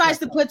what she tries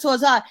to put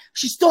towards her.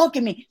 She's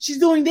stalking me. She's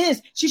doing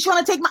this. She's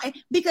trying to take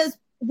because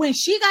when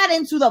she got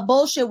into the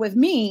bullshit with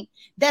me,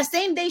 that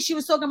same day she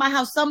was talking about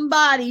how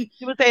somebody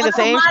she was saying the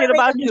same shit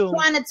about you,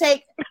 trying to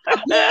take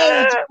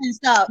age and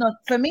stuff. No,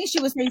 for me, she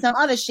was saying some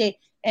other shit.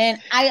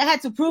 And I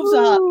had to prove to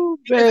her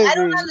because I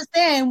don't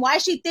understand why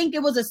she think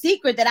it was a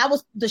secret that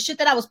the shit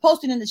that I was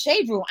posting in the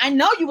shade room. I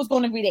know you was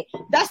going to read it.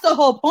 That's the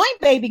whole point,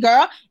 baby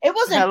girl. It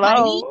wasn't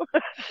funny.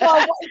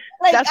 So,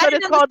 that's what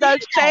it's called, the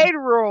shade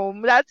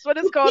room. That's what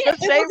it's called, the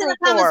shade room. It wasn't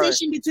a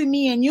conversation between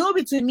me and you,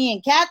 between me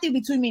and Kathy,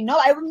 between me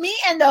me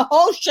and the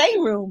whole shade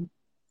room.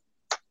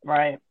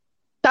 Right.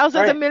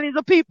 Thousands of millions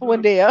of people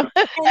in there. And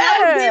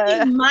I was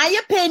giving my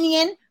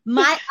opinion,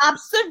 my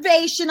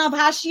observation of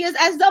how she is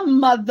as the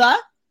mother.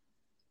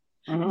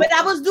 Mm-hmm. But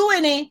I was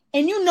doing it,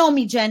 and you know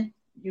me, Jen.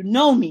 You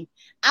know me.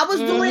 I was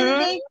doing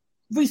it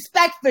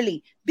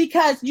respectfully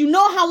because you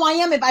know how I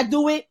am if I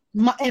do it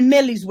in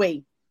Millie's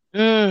way.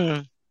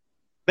 Baby,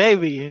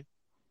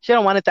 she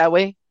don't want it that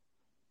way.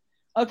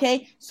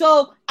 Okay,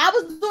 so I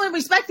was doing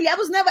respectfully. I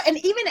was never, and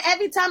even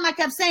every time I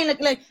kept saying,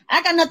 like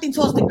I got nothing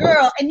towards the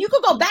girl, and you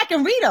could go back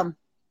and read them.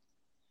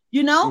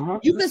 You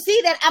can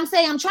see that I'm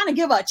saying I'm trying to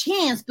give her a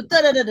chance, but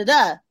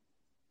da.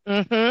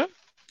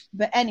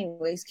 But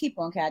anyways, keep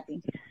on,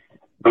 Kathy.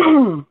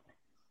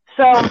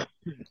 So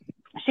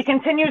she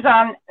continues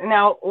on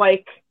now,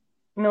 like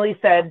Millie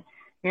said,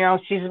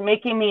 she's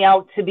making me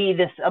out to be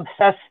this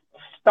obsessed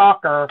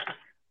stalker,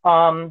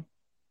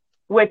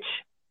 which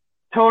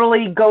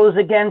totally goes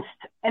against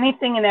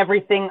anything and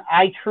everything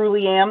I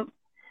truly am.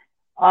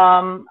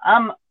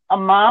 I'm a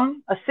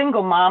mom, a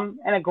single mom,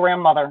 and a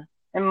grandmother,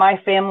 and my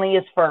family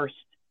is first,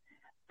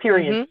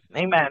 period.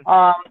 Amen.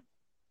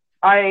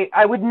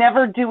 I would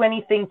never do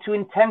anything to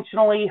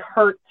intentionally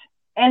hurt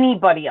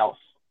anybody else.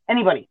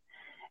 Anybody.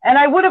 And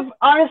I would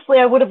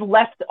have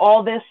left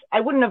all this. I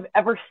wouldn't have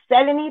ever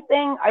said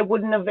anything. I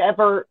wouldn't have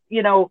ever,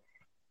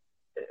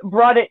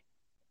 brought it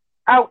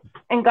out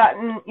and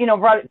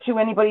brought it to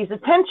anybody's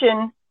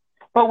attention.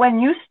 But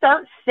when you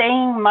start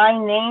saying my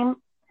name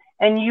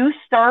and you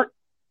start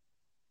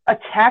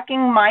attacking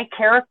my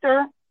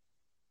character,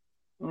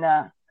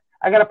 nah,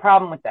 I got a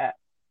problem with that.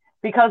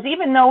 Because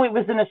even though it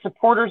was in a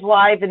supporters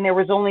live and there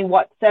was only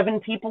 7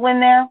 people in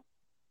there,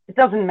 it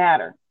doesn't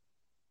matter.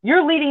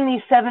 You're leading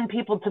these 7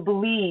 people to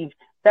believe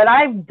that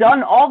I've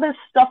done all this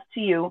stuff to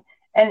you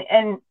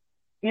and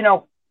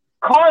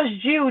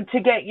caused you to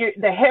get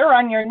the hair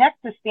on your neck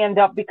to stand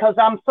up because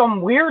I'm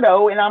some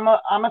weirdo and I'm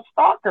a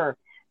stalker.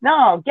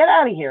 No, get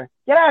out of here.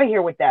 Get out of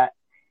here with that.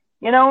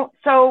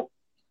 So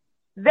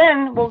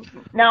then,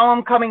 now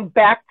I'm coming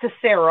back to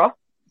Sarah.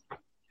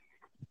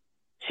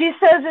 She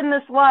says in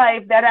this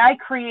live that I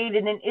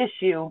created an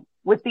issue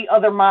with the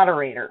other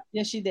moderator.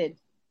 Yes, she did.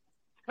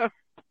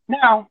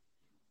 Now,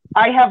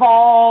 I have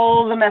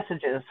all the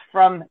messages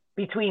from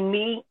between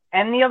me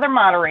and the other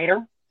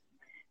moderator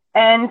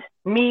and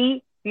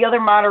me, the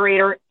other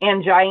moderator,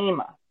 and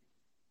Jaima.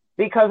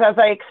 Because as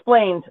I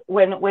explained,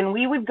 when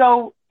we would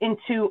go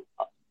into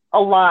a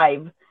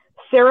live,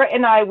 Sarah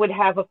and I would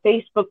have a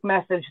Facebook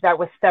message that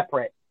was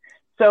separate.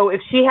 So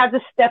if she had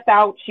to step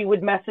out, she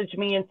would message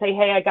me and say,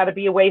 hey, I got to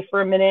be away for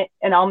a minute,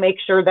 and I'll make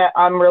sure that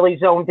I'm really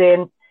zoned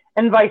in,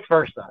 and vice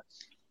versa.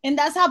 And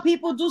that's how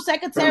people do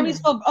secretaries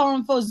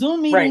for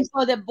Zoom meetings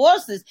for their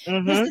bosses.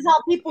 This is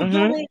how people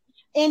do it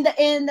in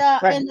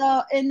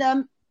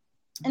the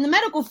in the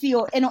medical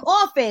field, in an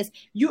office,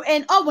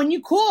 when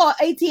you call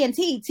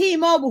AT&T,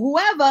 T-Mobile,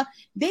 whoever,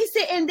 they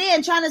sitting there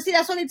and trying to see.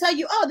 That's when they tell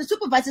you, the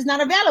supervisor's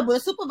not available. The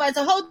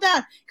supervisor, hold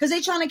on, because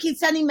they trying to keep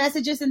sending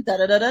messages and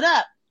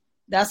da-da-da-da-da.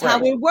 That's how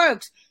it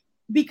works.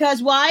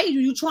 Because why?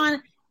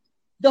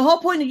 The whole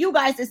point of you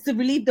guys is to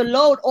relieve the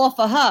load off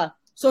of her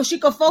so she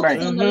can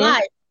focus on the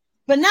life.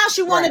 But now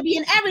she want to be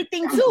in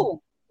everything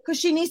too, because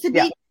she needs to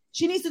be.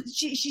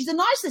 She's a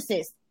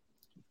narcissist.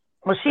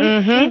 Well, she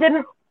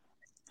didn't.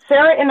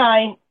 Sarah and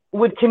I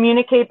would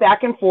communicate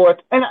back and forth,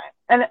 and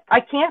I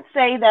can't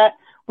say that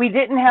we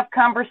didn't have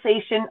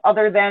conversation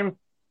other than,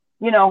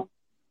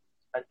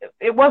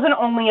 it wasn't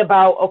only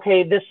about,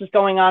 okay, this is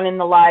going on in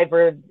the live,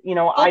 or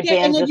I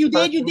banned and if you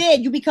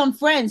did, you become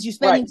friends. You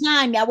spending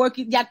time. Y'all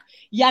working.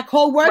 Y'all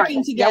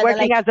co-working together. Y'all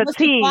working as a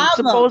team.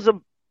 Supposed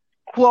to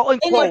quote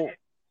unquote.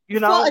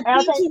 For a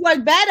team to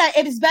work better,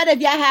 it is better if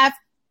y'all have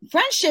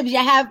friendships.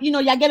 Y'all have,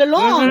 y'all get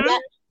along,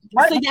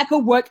 so y'all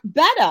could work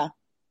better.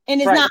 And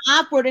it's not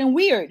awkward and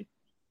weird.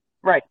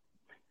 Right.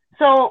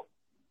 So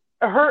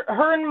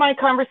her and my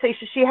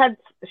conversation, she had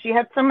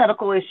some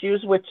medical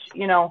issues, which,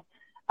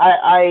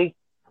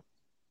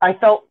 I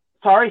felt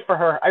sorry for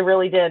her. I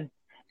really did.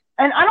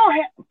 And I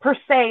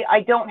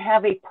don't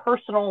have a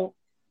personal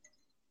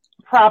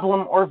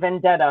problem or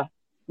vendetta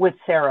with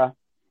Sarah.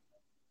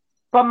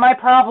 But my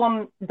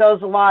problem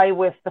does lie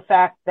with the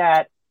fact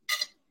that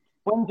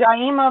when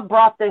Jaima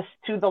brought this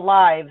to the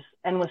lives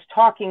and was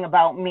talking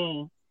about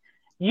me,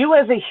 you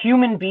as a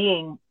human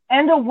being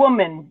and a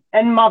woman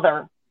and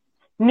mother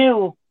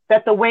knew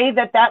that the way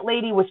that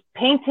lady was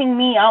painting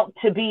me out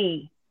to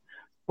be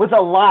was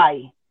a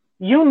lie.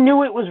 You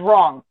knew it was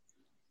wrong.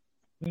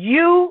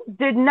 You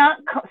did not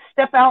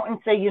step out and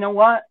say, you know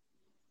what,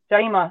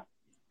 Jaima,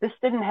 this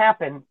didn't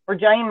happen. Or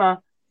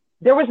Jaima,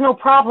 there was no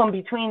problem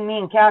between me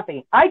and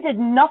Kathy. I did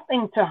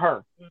nothing to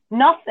her.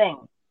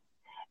 Nothing.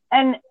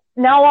 And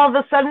now all of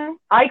a sudden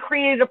I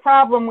created a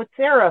problem with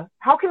Sarah.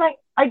 How can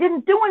I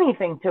didn't do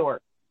anything to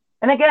her.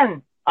 And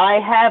again, I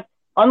have,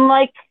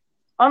 unlike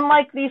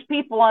these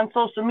people on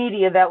social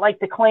media that like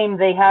to claim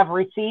they have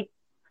receipts,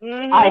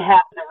 I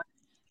have the receipts.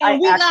 And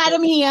we got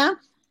them here.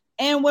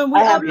 And when we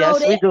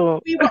upload it,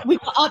 we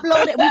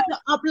upload it. We can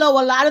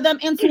upload a lot of them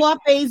into our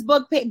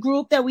Facebook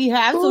group that we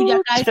have, so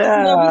you guys can see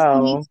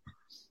the receipts.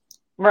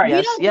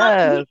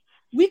 Right.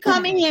 We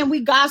come in here and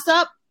we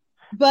gossip,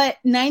 but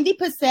 90%,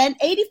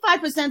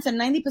 85% to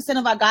 90%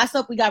 of our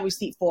gossip we got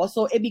receipt for,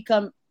 so it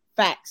become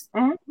facts.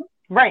 Mm-hmm.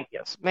 Right.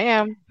 Yes,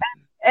 ma'am.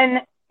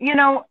 And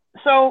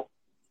so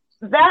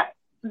that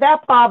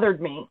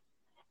bothered me.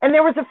 And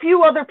there was a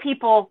few other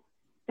people.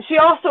 She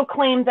also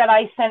claimed that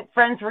I sent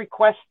friends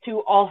requests to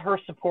all her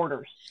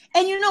supporters.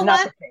 And you know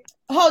what?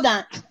 Hold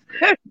on.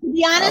 To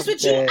be honest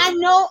with you, I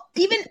know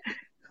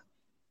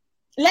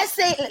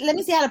let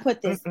me see how to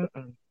put this.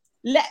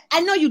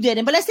 I know you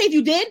didn't, but let's say if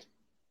you did,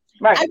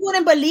 I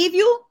wouldn't believe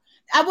you.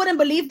 I wouldn't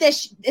believe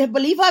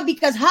believe her,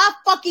 because her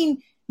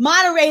fucking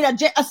moderator,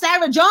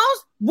 Sarah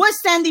Jones, was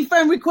sending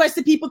friend requests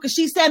to people, because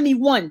she sent me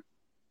one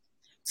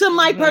to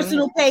my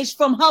personal page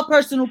from her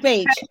personal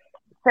page.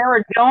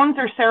 Sarah Jones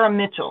or Sarah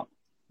Mitchell?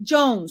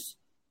 Jones.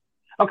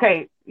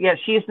 Okay, yeah,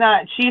 she's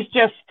not. She's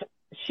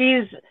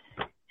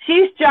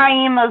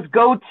Jaima's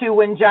go-to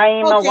when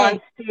Jaima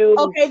wants to.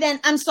 Okay, then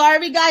I'm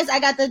sorry, guys. I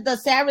got the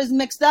Sarahs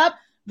mixed up,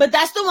 but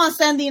that's the one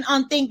sending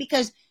on thing,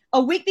 because a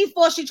week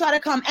before she tried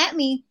to come at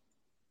me,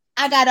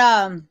 I got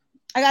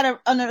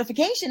a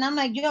notification. I'm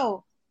like,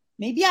 yo,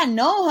 maybe I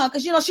know her,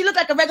 because she looked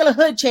like a regular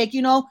hood chick,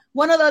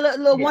 one of the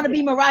little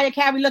wannabe Mariah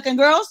Carey looking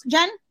girls,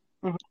 Jen.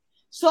 Mm-hmm.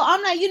 So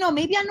I'm like,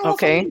 maybe I know her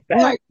from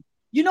before.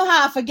 You know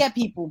how I forget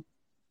people.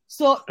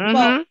 So,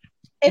 well,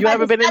 you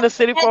haven't been in the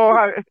city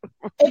for.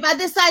 If I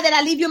decide that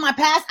I leave you in my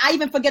past, I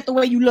even forget the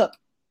way you look.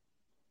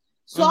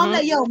 So I'm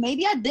like, yo,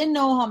 maybe I didn't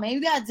know her,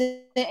 maybe I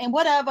did, and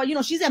whatever.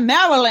 She's in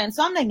Maryland,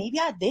 so I'm like,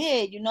 maybe I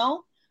did,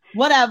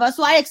 whatever.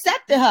 So I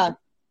accepted her.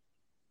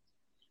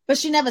 But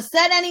she never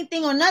said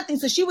anything or nothing.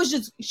 So she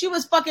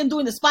was fucking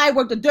doing the spy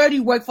work, the dirty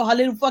work for her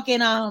little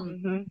fucking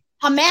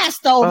her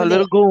master over there.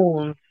 Little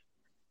goon.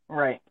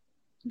 Right.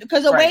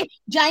 Because the way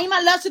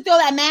Jaima loves to throw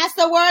that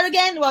master word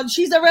again, well,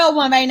 she's the real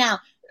one right now.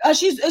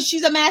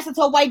 She's a master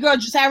to a white girl,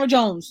 Sarah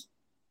Jones.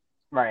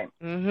 Right.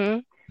 Mm-hmm.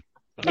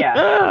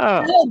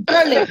 Yeah. Hello,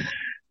 girly.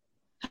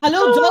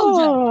 Hello,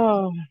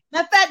 Doja.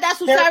 Matter of fact, that's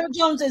who Sarah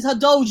Jones is, her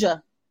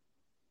Doja.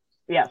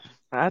 Yes.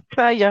 I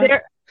tell you.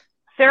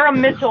 Sarah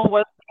Mitchell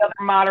was the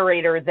other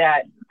moderator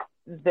that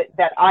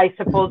I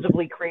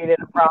supposedly created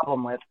a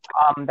problem with.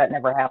 That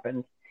never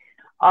happened.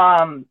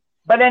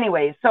 But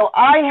anyway, so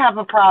I have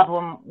a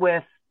problem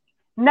with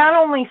not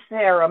only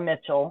Sarah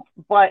Mitchell,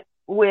 but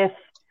with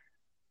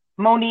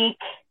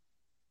Monique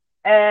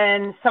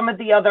and some of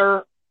the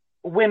other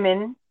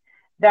women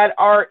that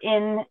are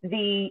in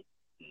the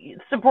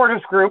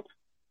supporters group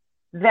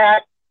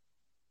that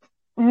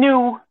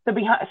knew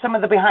some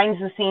of the behind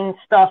the scenes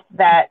stuff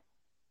that,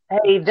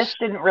 hey, this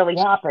didn't really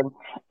happen.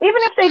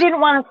 Even if they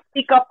didn't want to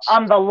speak up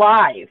on the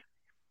live,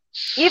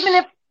 even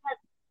if they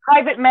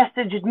private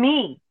messaged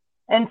me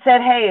and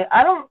said, hey,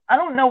 I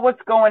don't know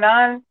what's going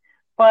on,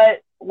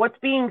 but what's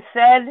being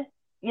said,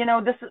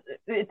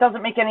 it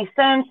doesn't make any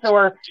sense,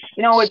 or,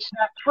 it's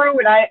not true,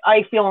 and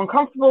I feel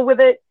uncomfortable with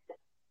it.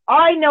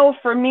 I know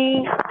for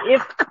me,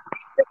 if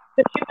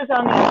she was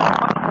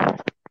on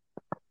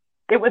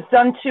it was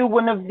done to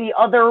one of the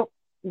other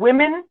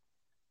women,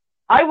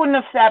 I wouldn't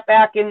have sat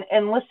back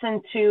and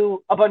listened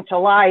to a bunch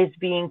of lies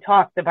being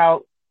talked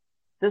about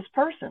this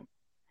person.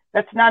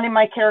 That's not in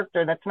my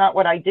character. That's not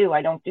what I do.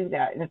 I don't do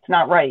that, and it's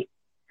not right.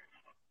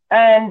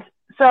 And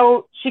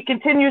so she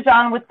continues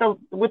on with the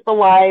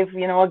live.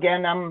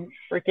 Again, I'm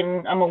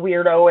a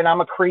weirdo, and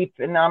I'm a creep,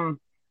 and I'm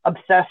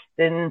obsessed,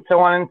 and so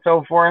on and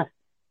so forth.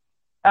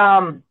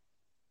 And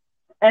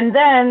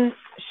then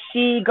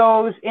she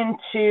goes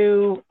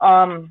into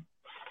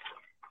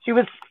she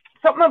was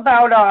something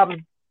about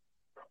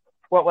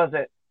what was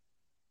it?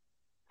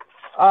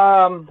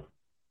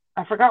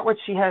 I forgot what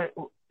she had.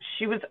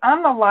 She was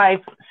on the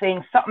live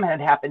saying something had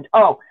happened.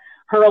 Oh,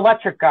 her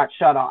electric got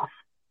shut off.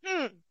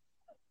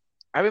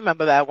 I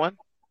remember that one.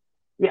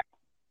 Yeah.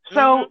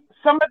 So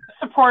some of the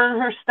supporters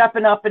are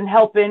stepping up and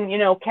helping,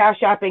 cash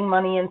apping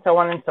money and so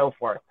on and so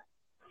forth.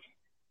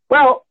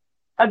 Well,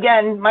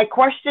 again, my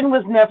question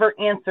was never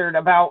answered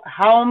about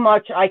how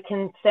much I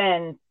can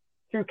send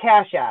through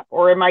Cash App,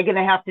 or am I going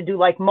to have to do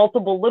like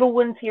multiple little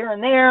ones here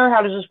and there?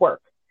 How does this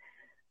work?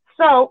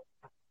 So,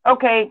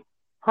 okay,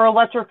 her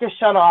electric is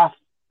shut off.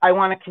 I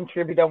want to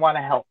contribute. I want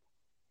to help.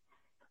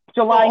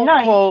 July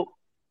 9th.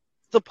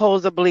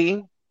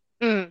 Supposedly.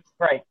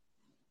 Right.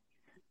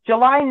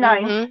 July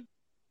 9th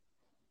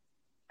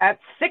at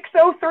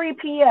 6:03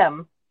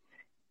 p.m.,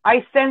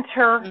 I sent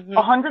her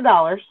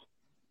 $100.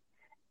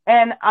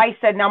 And I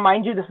said, now,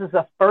 mind you, this is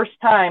the first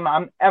time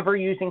I'm ever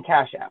using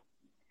Cash App.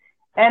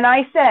 And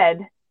I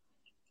said,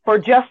 for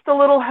just a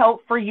little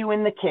help for you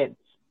and the kids.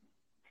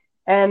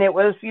 And it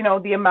was,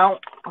 the amount,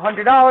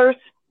 $100.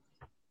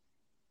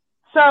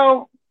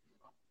 So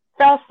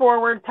fast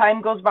forward,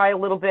 time goes by a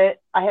little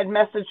bit. I had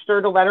messaged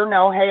her to let her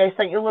know, hey, I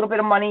sent you a little bit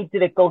of money.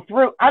 Did it go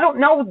through? I don't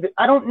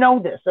know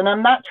this, and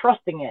I'm not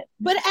trusting it.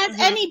 But as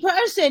any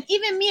person,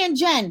 even me and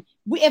Jen,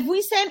 if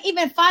we send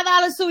even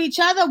 $5 to each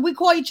other, we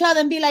call each other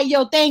and be like,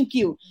 yo, thank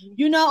you.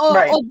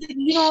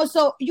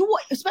 So you,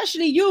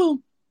 especially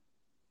you.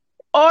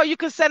 Or you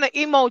can send an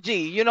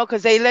emoji,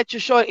 because they let you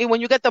show it. When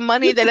you get the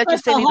money, they let you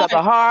send either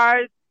the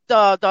heart,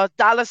 the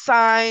dollar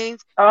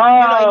signs.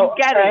 Oh,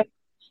 you get it.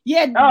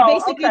 Yeah,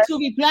 basically to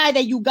reply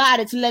that you got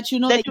it, to let you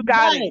know that you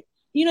got it.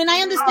 And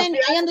I understand.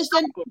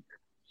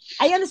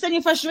 I understand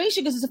your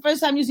frustration because it's the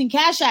first time using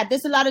Cash App.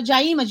 There's a lot of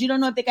Jaimas. You don't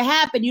know if they can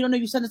happen. You don't know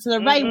if you send it to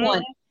the right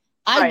one.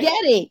 I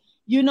get it.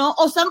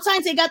 Or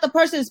sometimes they got the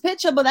person's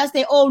picture, but that's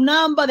their old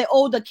number, their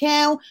old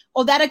account,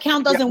 or that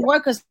account doesn't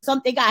work because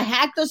they got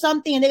hacked or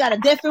something, and they got a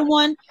different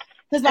one.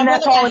 Because my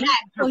brother got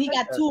hacked, so he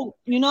got two.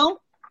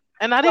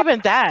 And not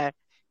even that.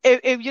 If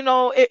I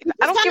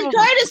don't give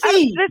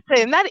courtesy.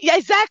 Listen,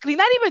 exactly.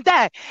 Not even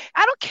that.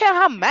 I don't care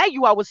how mad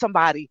you are with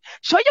somebody.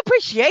 Show your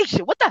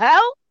appreciation. What the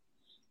hell?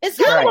 You're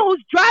the one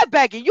who's dry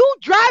bagging. You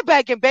dry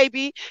bagging,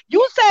 baby.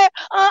 You said,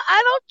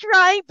 I don't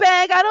dry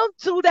bag. I don't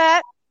do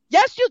that.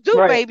 Yes, you do,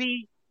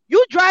 baby.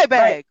 You dry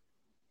bag.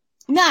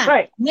 Nah.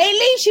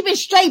 Lately, she been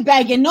straight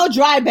bagging, no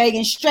dry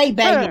bagging, straight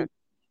bagging.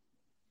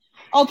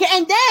 Okay,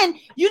 and then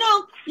you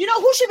know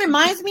who she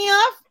reminds me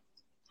of?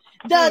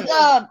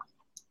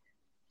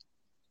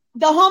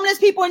 The homeless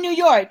people in New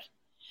York.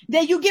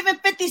 That you give them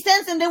 50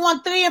 cents and they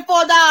want $3 and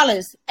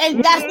 $4,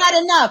 and that's not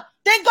enough.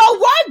 Then go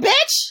work,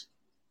 bitch.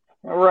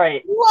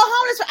 Right. You are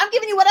homeless. I'm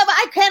giving you whatever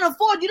I can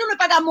afford. You don't know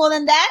if I got more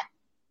than that.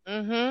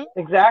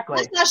 Exactly.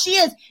 That's how she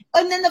is.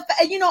 And then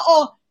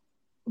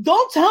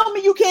don't tell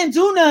me you can't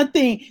do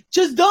nothing.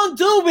 Just don't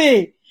do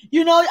it.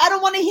 I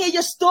don't want to hear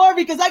your story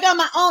because I got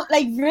my own.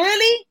 Like,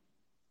 really?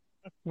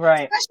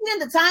 Right. Especially in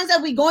the times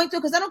that we're going through,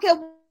 because I don't care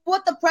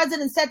what the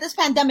president said. This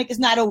pandemic is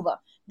not over.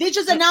 They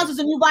just announced there's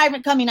a new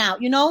variant coming out,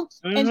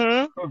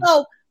 And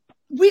so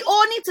we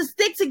all need to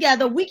stick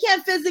together. We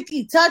can't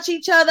physically touch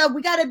each other.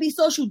 We got to be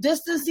social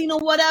distancing or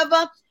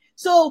whatever.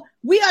 So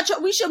we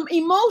should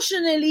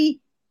emotionally,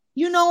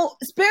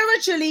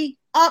 spiritually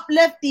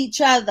uplift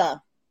each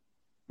other.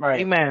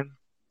 Right. Amen.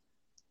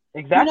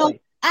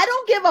 Exactly. I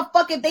don't give a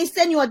fuck if they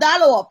send you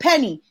 $1 or a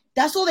penny.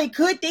 That's all they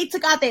could. They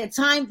took out their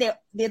time.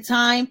 Their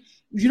time.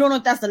 If you don't know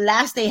if that's the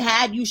last they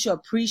had, you should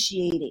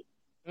appreciate it.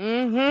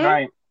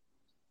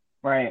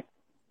 Right.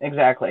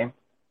 Exactly.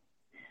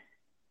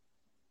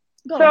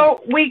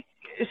 So we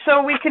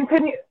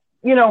continue.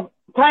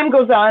 Time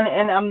goes on,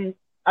 and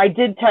I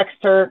did text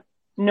her,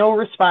 no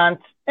response,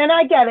 and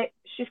I get it.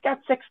 She's got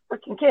 6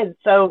 freaking kids,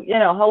 so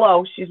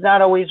hello. She's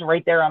not always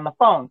right there on the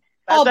phone.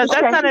 That's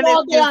not an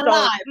excuse.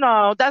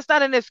 No, that's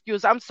not an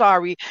excuse. I'm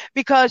sorry,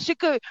 because she's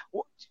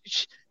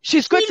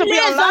good to be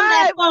on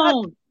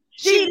live.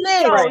 She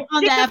lives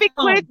on that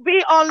phone. She could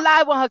be on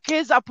live when her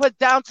kids are put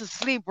down to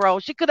sleep, bro.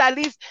 She could at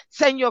least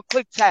send you a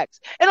quick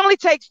text. It only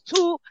takes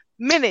 2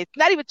 minutes,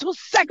 not even 2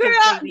 seconds.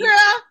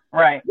 Girl,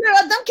 right?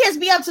 Girl, them kids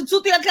be up to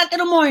 2-3 o'clock in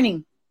the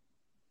morning.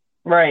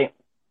 Right.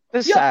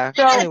 This time.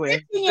 So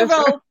anyway,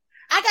 15-year-old.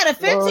 I I got a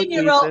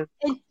 15-year-old,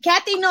 and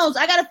Kathy knows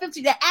I got a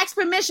 15 that asked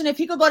permission if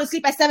he could go to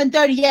sleep at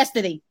 7:30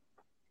 yesterday.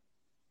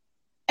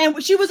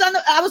 And she was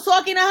I was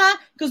talking to her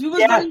because we was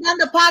running down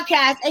the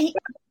podcast, and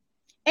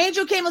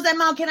Angel came and was like,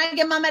 Mom, can I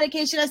get my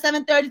medication at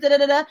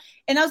 7:30?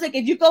 And I was like,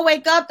 if you go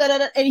wake up,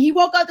 and he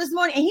woke up this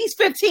morning, and he's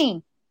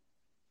 15.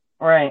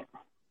 Right.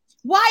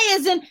 Why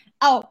isn't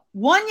a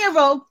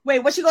 1-year-old, wait,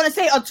 what's she going to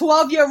say? A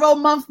 12-year-old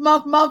month,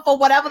 or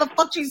whatever the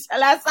fuck she said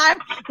last time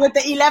with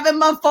the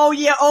 11-month,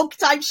 4-year-old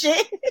type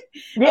shit?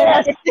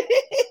 Yes.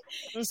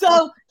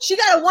 So she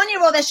got a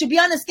 1-year-old that should be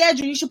on a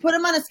schedule. You should put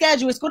him on a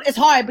schedule. It's good. It's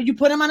hard, but you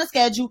put him on a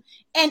schedule.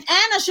 And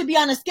Anna should be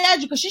on a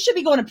schedule because she should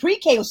be going to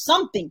pre-K or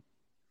something.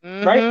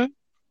 Mm-hmm. Right?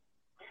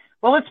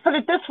 Well, let's put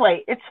it this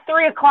way. It's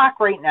 3:00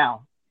 right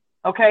now.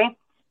 Okay?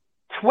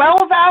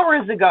 12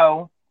 hours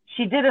ago,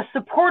 she did a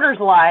supporters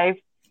live.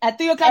 At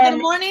 3:00 in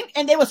the morning,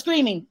 and they were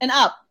screaming and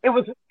up. It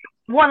was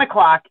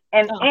 1:00,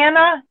 and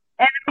Anna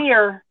and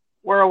Amir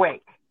were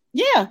awake.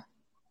 Yeah.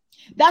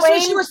 That's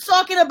when she was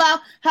talking about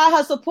how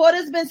her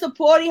supporters been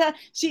supporting her.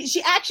 She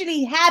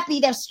actually happy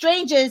that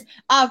strangers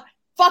are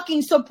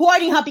fucking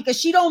supporting her because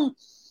she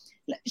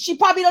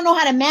probably don't know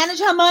how to manage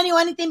her money or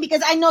anything,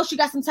 because I know she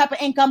got some type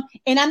of income,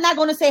 and I'm not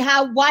going to say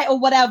how, why, or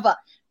whatever.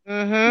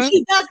 Mm-hmm.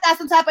 She does got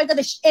some type of income,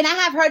 and I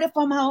have heard it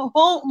from her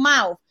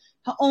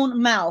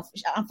own mouth.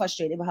 I'm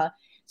frustrated with her.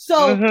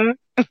 So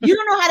you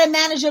don't know how to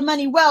manage your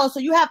money well.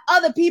 So you have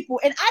other people,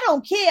 and I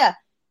don't care.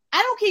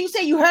 I don't care. You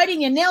say you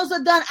hurting, your nails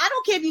are done. I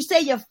don't care if you say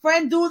your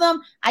friend do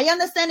them. I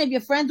understand if your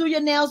friend do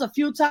your nails a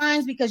few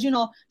times because,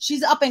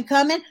 she's up and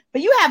coming,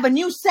 but you have a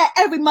new set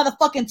every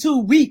motherfucking 2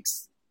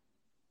 weeks.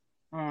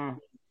 Yeah.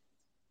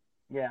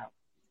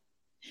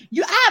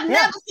 I have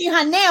never seen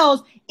her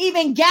nails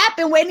even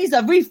gapping where it needs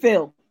a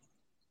refill.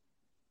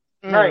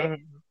 Right.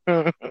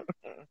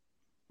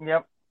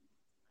 Yep.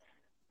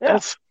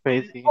 That's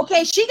crazy.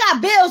 Okay, she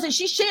got bills and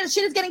shit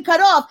is getting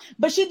cut off,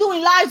 but she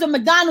doing lives of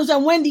McDonald's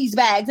and Wendy's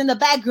bags in the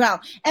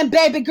background. And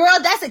baby girl,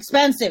 that's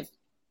expensive.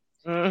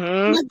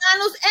 Mm-hmm.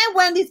 McDonald's and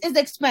Wendy's is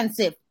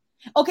expensive.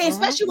 Okay,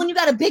 especially when you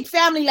got a big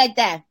family like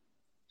that.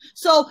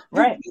 So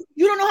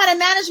you don't know how to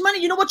manage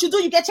money. You know what you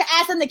do? You get your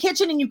ass in the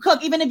kitchen and you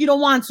cook, even if you don't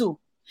want to,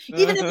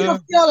 even if you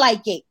don't feel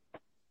like it.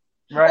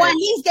 Right. Or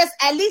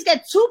at least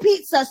get 2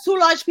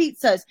 large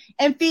pizzas,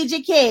 and feed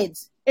your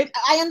kids.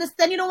 I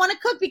understand you don't want to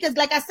cook because,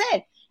 like I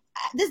said,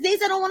 these days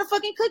I don't want to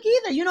fucking cook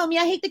either. You know me,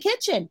 I hate the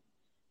kitchen.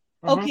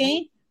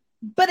 Okay?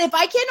 But if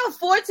I can't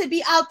afford to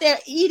be out there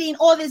eating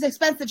all this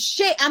expensive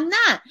shit, I'm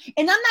not.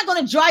 And I'm not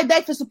going to drive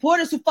back for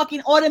supporters who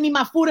fucking order me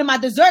my food and my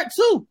dessert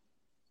too.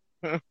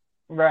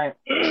 Right.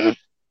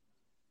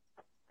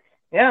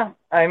 Yeah.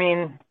 I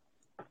mean,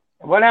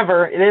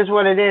 whatever. It is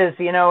what it is,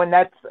 and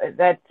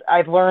that's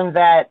I've learned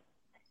that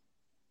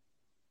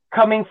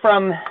coming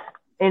from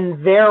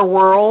in their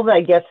world,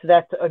 I guess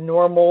that's a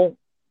normal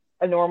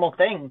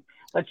thing.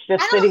 Let's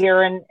just sit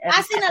here and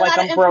I've seen a lot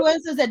of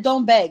influencers that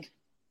don't beg.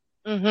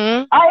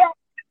 Mm-hmm.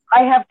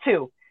 I have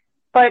too,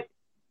 but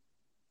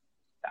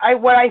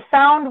what I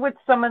found with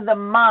some of the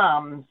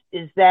moms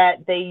is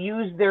that they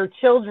use their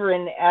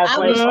children as I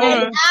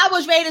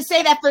was ready to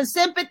say that for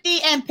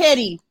sympathy and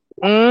pity.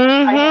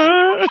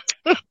 Mm-hmm.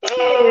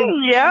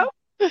 Yeah.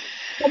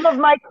 Some of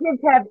my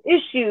kids have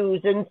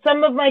issues, and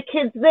some of my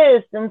kids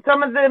this, and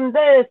some of them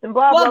this, and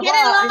blah, blah, blah.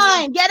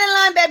 Well, get in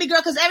line, baby girl,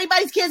 because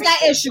everybody's kids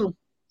got issues.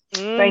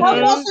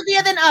 More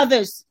severe than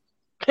others.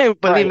 Can't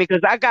believe me,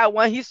 because I got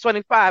one. He's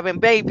 25, and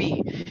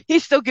baby,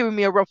 he's still giving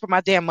me a run for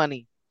my damn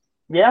money.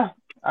 Yeah,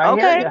 I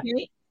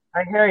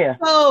hear you.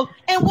 So,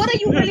 and what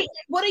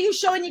are you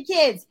showing your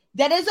kids?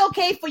 That it's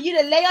okay for you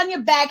to lay on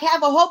your back,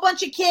 have a whole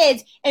bunch of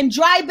kids, and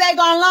dry beg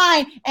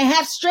online, and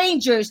have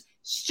strangers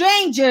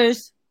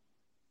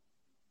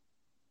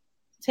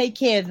take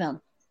care of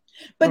them.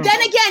 But then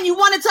again, you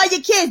want to tell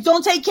your kids,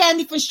 don't take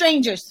candy from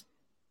strangers.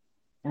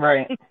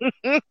 Right.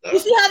 You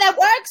see how that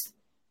works?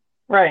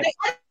 Right. Like,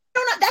 I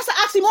don't know. That's an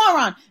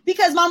oxymoron,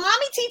 because my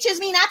mommy teaches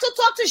me not to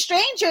talk to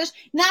strangers,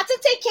 not to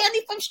take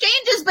candy from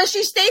strangers, but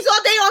she stays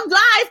all day on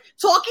live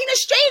talking to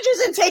strangers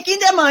and taking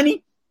their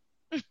money.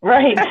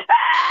 Right.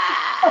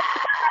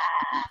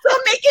 So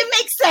make it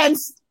make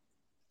sense.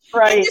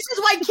 Right. And this is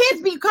why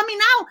kids be coming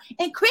out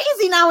and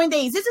crazy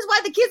nowadays. This is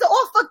why the kids are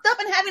all fucked up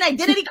and having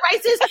identity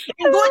crisis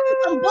and going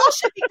through some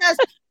bullshit, because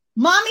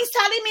mommy's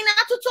telling me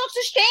not to talk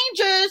to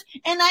strangers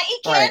and not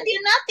eat candy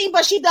or nothing,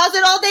 but she does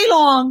it all day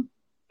long.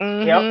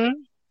 Mm-hmm. Yep.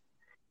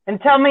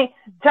 And tell me.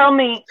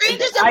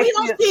 Strangers that we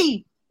don't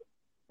see.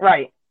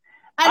 Right.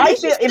 At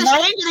least it's the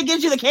stranger that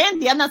gives you the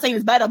candy. I'm not saying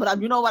it's better, but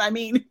you know what I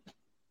mean.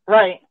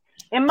 Right.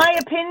 In my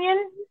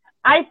opinion,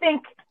 I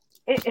think,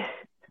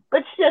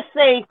 let's just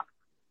say,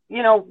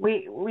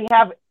 we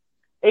have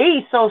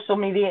a social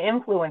media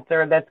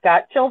influencer that's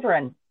got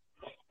children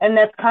and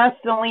that's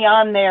constantly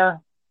on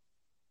there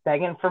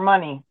begging for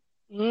money.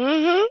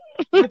 Mm-hmm.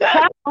 The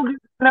child is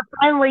going to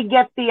finally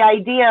get the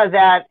idea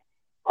that,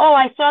 oh,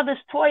 I saw this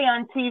toy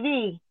on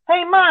TV.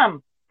 Hey,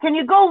 Mom, can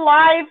you go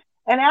live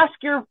and ask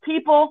your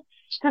people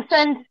to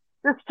send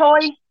this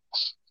toy?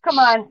 Come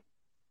on.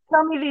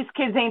 Tell me these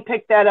kids ain't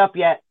picked that up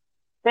yet.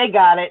 They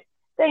got it.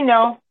 they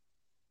know,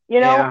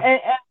 and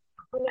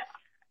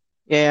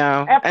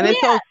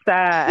it's so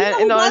sad.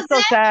 It's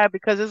so sad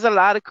because there's a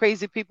lot of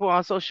crazy people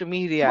on social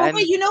media. And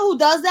you know who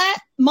does that?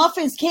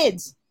 Muffin's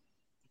kids.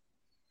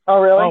 Oh,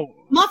 really?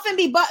 Muffin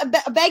be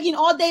begging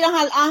all day on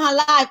her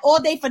live,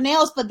 all day for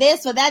nails, for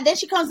this, for that. Then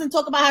she comes and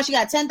talk about how she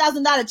got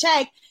 $10,000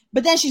 check,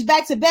 but then she's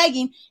back to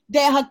begging.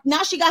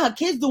 Now she got her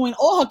kids doing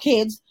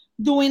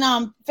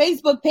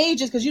Facebook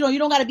pages, because you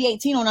don't got to be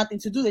 18 or nothing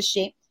to do this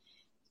shit.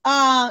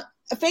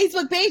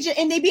 Facebook page,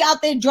 and they be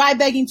out there dry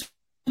begging to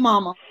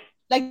mama,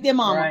 like their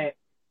mama. Right.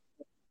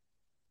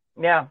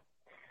 Yeah.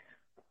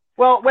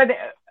 Well, when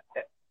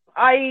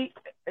I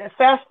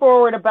fast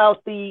forward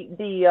about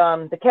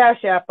the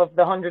Cash App of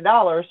the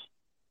 $100.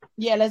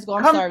 Yeah, let's go.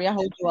 I'm sorry, I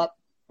hold you up.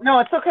 No,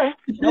 it's okay.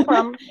 No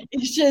problem.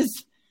 It's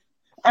just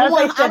I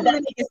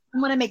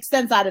want to make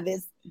sense out of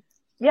this.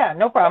 Yeah,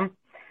 no problem.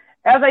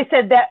 As I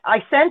said, that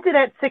I sent it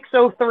at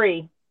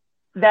 6:03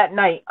 that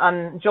night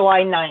on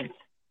July 9th.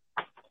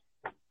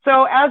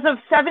 So as of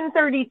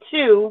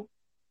 7:32,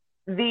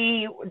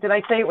 did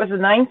I say it was the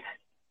 9th?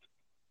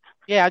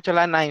 Yeah,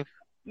 July 9th.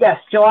 Yes,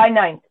 July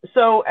 9th.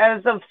 So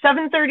as of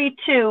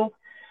 7:32,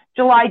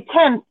 July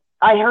 10th,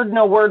 I heard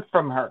no word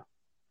from her.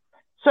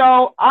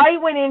 So I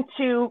went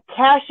into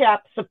Cash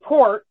App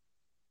support,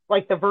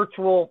 like the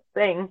virtual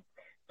thing,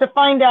 to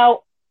find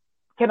out,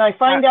 can I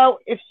find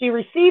out if she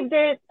received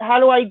it? How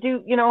do I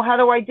do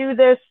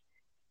this?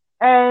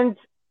 And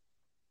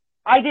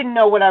I didn't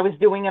know what I was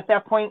doing at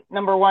that point.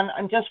 Number one,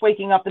 I'm just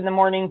waking up in the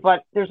morning,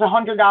 but there's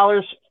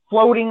 $100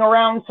 floating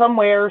around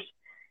somewhere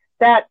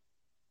that,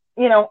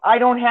 I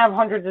don't have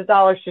hundreds of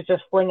dollars to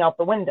just fling out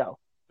the window.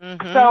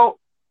 Mm-hmm. So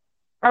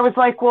I was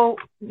like, well,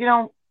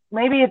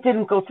 maybe it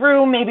didn't go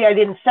through. Maybe I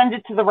didn't send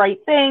it to the right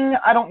thing.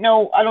 I don't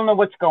know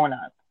what's going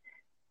on.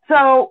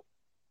 So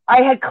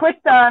I had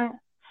clicked on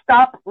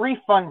stop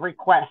refund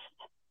request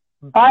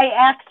by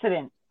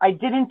accident. I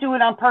didn't do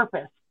it on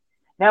purpose.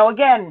 Now,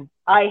 again,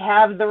 I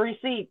have the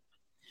receipt.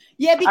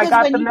 Yeah, because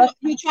when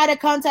you try to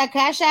contact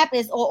Cash App,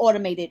 it's all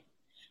automated.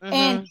 Mm-hmm.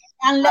 And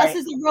unless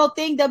it's a real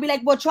thing, they'll be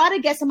like, well, try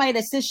to get somebody to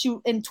assist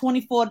you in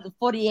 24 to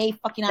 48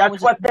 fucking hours.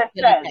 That's what this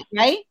says.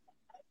 Right?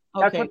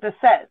 That's what this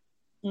says.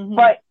 Mm-hmm.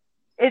 But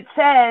it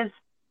says,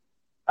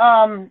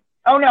 oh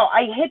no,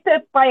 I hit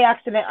that by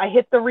accident. I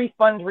hit the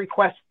refund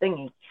request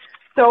thingy.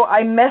 So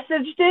I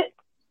messaged it,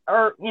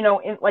 or,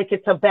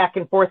 it's a back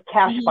and forth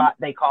cash bot,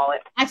 they call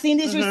it. I've seen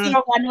these receipts.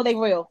 I know they're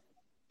real.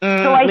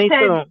 So I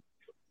said,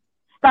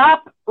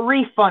 stop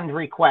refund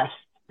request,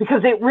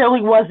 because it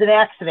really was an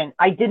accident.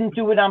 I didn't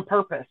do it on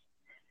purpose.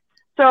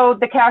 So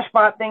the cash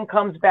bot thing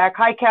comes back.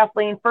 Hi,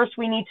 Kathleen. First,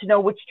 we need to know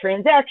which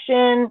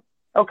transaction.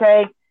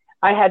 Okay.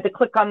 I had to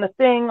click on the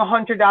thing,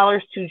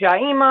 $100 to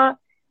Jaima.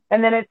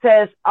 And then it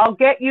says, I'll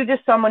get you to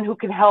someone who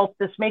can help.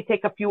 This may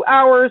take a few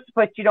hours,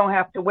 but you don't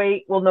have to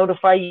wait. We'll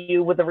notify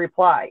you with a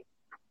reply.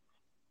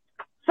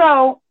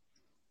 So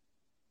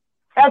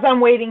as I'm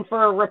waiting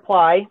for a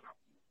reply,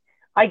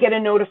 I get a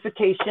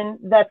notification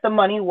that the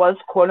money was,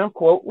 quote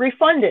unquote,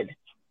 refunded.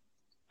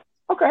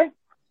 Okay.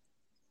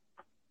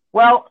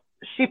 Well,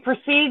 she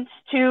proceeds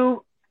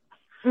to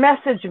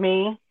message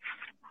me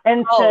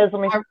and says,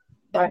 my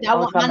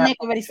neck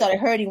already started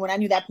hurting when I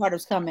knew that part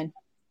was coming.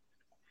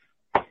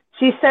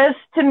 She says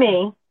to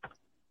me,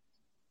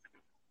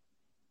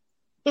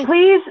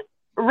 please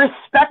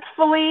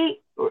respectfully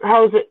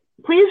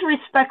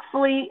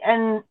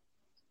and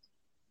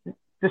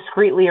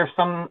discreetly, or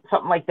something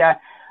like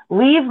that,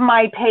 leave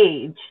my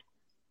page.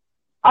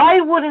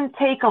 I wouldn't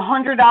take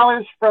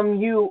 $100 from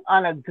you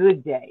on a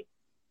good day.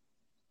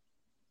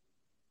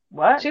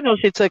 What? She knows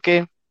she took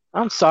it.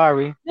 I'm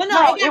sorry.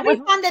 No, it was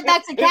refunded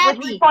back to Kathy. It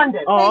was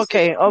refunded. Oh,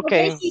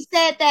 okay. She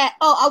said that,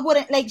 I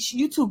wouldn't,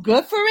 you too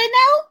good for it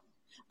now?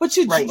 But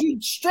you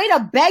straight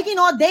up begging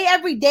all day,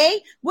 every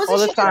day? Wasn't all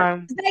the she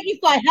time begging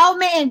for a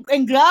helmet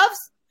and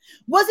gloves?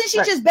 Wasn't she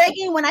just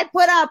begging when I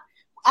put up,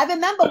 I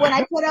remember when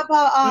I put up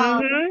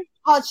her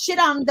shit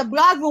on the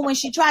blog room, when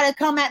she tried to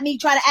come at me,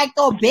 try to act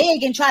all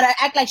big and try to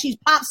act like she's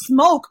Pop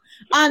Smoke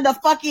on the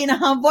fucking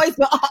voice.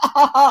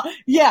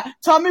 Yeah,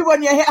 tell me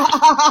when you're here.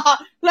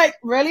 Like,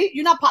 really?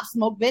 You're not Pop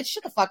Smoke, bitch.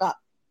 Shut the fuck up.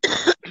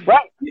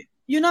 Right.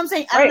 You know what I'm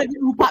saying? I don't know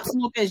who Pop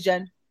Smoke is,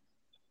 Jen.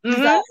 He's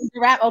a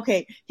rap.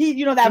 Okay.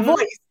 That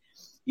voice.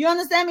 You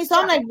understand me? So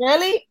I'm like,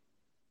 really?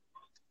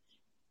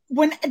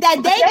 When that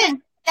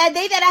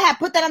day that I had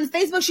put that on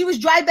Facebook, she was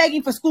dry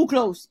begging for school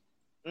clothes.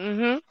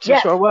 She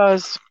sure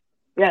was.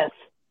 Yes.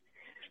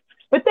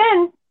 But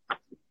then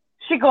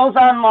she goes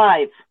on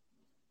live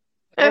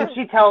and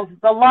she tells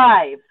the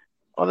live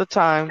all the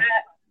time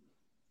that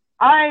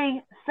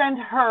I sent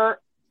her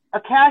a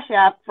Cash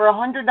App for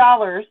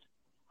 $100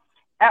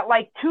 at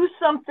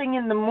 2-something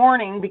in the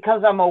morning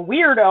because I'm a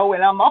weirdo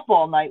and I'm up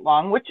all night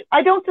long, which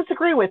I don't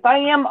disagree with. I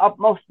am up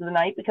most of the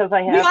night because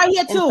I have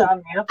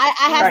insomnia.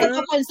 I have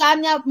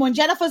insomnia. When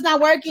Jennifer's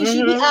not working,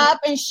 she be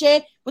up and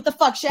shit. What the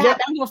fuck? Shit, I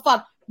don't give a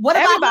fuck. What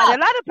about everybody? A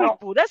lot of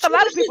people. There's a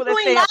lot of people that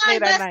stay up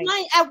late at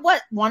night. At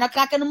what? 1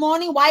 o'clock in the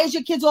morning? Why is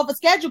your kids off a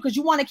schedule? Because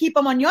you want to keep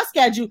them on your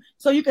schedule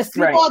so you can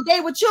sleep all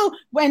day with you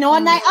and all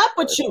night up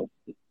with you.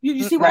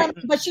 You see what I'm?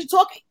 But she's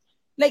talking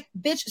like,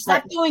 bitch.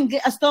 Stop throwing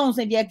stones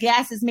if your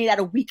glass is made out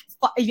of weak.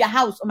 Your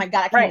house. Oh my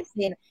god, I can't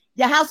stand it.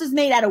 Your house is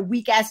made out of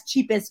weak ass,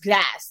 cheapest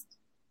glass.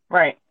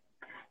 Right.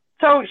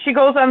 So she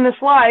goes on this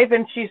live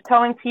and she's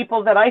telling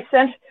people that I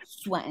sent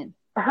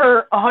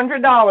her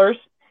 $100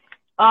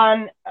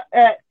 on,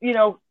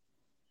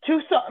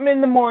 2-something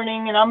in the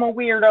morning, and I'm a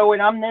weirdo,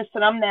 and I'm this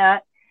and I'm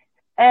that,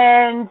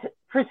 and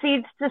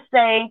proceeds to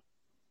say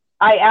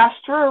I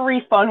asked for a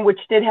refund, which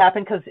did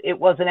happen because it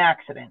was an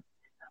accident,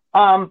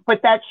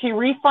 but that she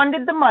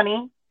refunded the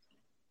money,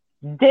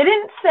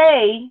 didn't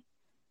say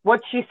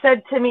what she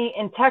said to me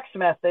in text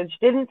message,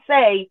 didn't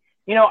say,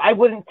 I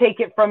wouldn't take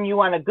it from you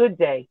on a good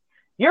day.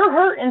 You're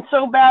hurting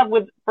so bad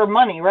for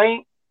money,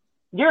 right?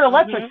 Your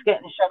electric's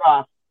getting shut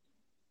off.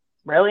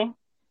 Really?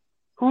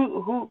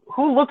 Who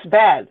looks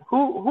bad?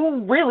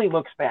 Who really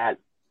looks bad?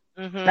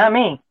 Not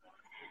me.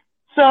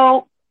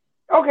 So,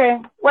 okay,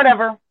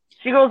 whatever.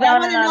 She goes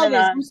on and on and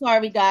on. I'm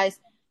sorry, guys.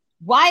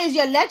 Why is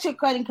your electric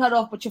getting cut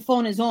off, but your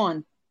phone is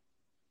on?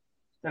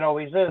 It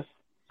always is.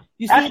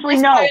 You see, actually,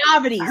 no.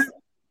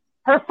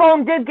 Her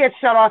phone did get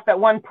shut off at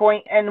one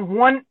point, and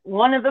one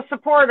of the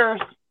supporters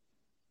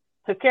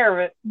took care of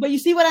it. But you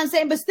see what I'm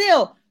saying? But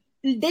still,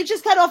 they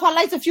just cut off her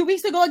lights a few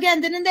weeks ago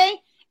again, didn't they?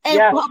 And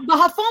but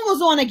her phone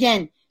was on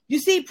again. You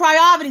see,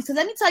 priorities. Because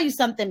let me tell you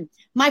something.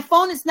 My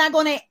phone is not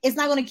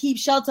gonna keep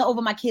shelter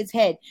over my kid's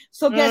head.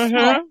 So guess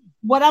what?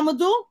 What I'm gonna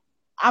do?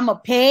 I'm gonna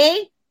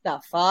pay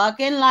the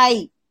fucking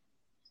light.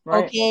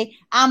 Right. Okay,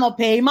 I'm gonna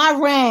pay my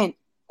rent.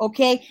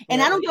 Okay,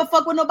 and I don't give a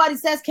fuck what nobody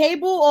says.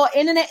 Cable or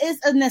internet is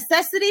a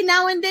necessity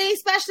nowadays,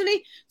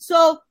 especially.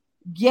 So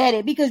get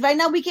it, because right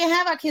now we can't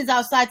have our kids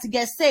outside to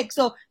get sick.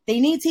 So they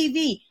need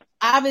TV.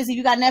 Obviously,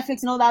 you got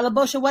Netflix and all that other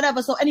bullshit,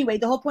 whatever. So anyway,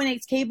 the whole point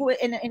is cable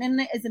and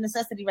internet is a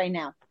necessity right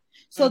now.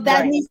 So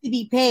that needs to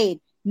be paid,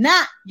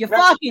 not your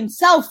fucking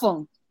cell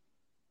phone.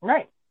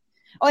 Right.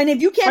 Oh, and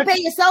if you can't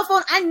pay your cell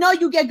phone, I know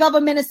you get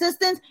government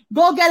assistance.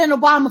 Go get an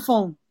Obama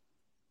phone.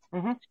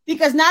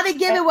 Because now they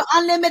give it with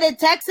unlimited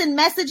text and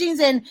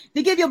messagings, and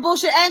they give you a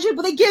bullshit Android,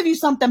 but they give you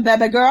something,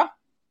 baby girl.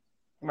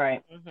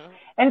 Right.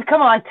 And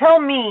come on, tell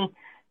me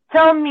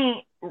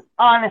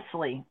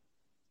honestly.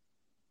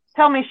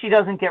 Tell me she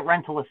doesn't get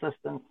rental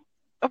assistance.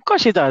 Of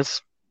course she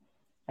does.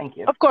 Thank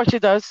you. Of course she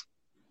does.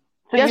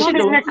 So yes, you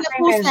do.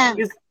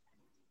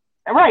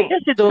 Right.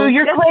 Yes, you do. So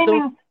you're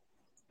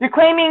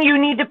claiming you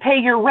need to pay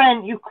your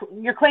rent.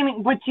 You're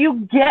claiming, but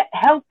you get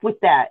help with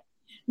that.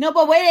 No,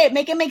 but wait,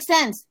 make it make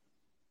sense.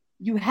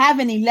 You have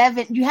an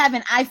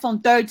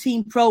iPhone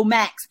 13 Pro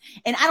Max,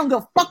 and I don't give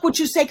a fuck what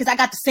you say because I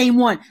got the same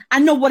one. I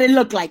know what it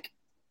looked like.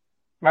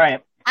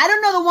 Right. I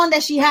don't know the one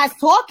that she has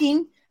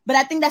talking, but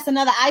I think that's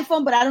another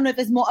iPhone, but I don't know if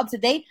it's more up to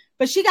date.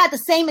 But she got the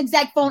same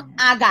exact phone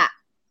I got.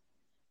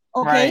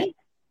 Okay? Right.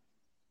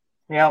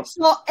 Yeah.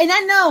 So, and I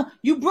know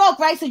you broke,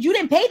 right? So you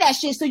didn't pay that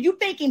shit. So you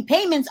making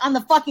payments on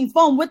the fucking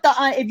phone with the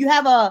if you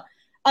have a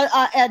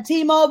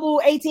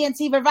T-Mobile,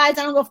 AT&T, Verizon, I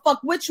don't give a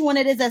fuck which one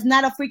it is. That's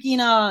not a freaking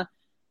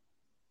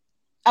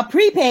a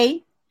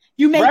prepaid.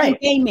 You making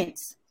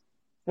payments.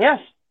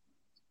 Yes.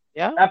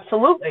 Yeah.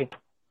 Absolutely.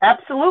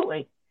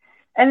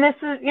 And this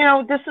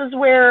is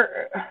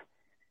where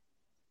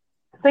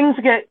things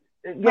get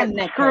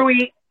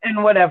screwy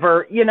and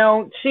whatever.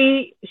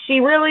 She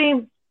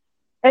really.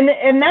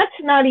 And that's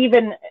not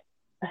even,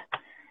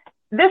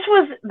 this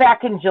was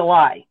back in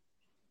July,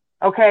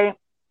 okay?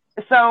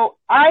 So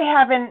I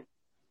haven't,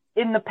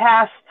 in the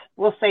past,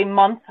 we'll say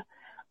month,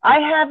 I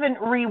haven't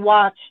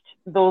rewatched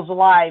those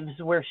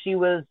lives where she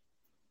was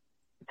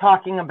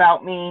talking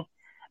about me.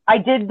 I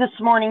did this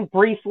morning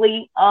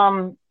briefly,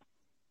 a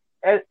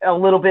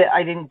little bit.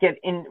 I didn't get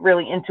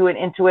really into it,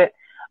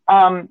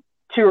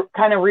 to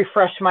kind of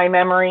refresh my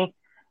memory.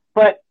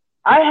 But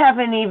I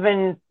haven't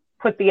even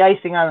put the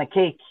icing on the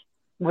cake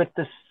with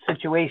this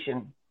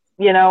situation,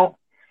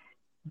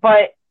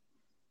 but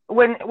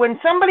when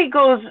somebody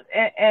goes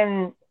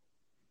and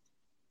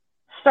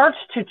starts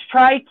to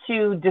try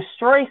to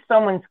destroy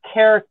someone's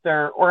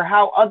character or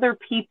how other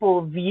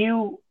people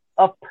view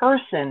a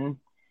person,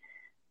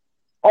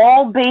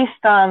 all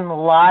based on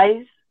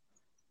lies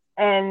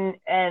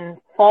and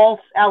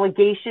false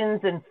allegations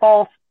and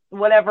false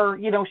whatever,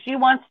 she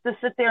wants to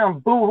sit there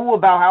and boo-hoo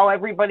about how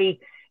everybody,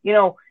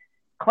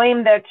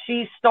 claim that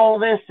she stole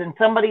this and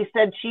somebody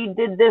said she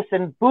did this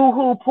and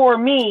boo-hoo, poor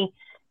me,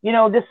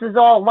 this is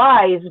all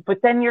lies.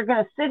 But then you're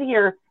going to sit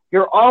here,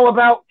 you're all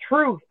about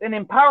truth and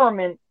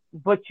empowerment,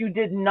 but you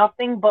did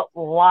nothing but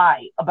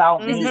lie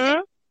about me.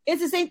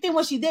 It's the same thing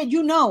what she did.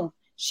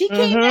 She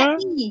came at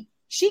me.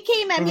 She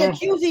came at me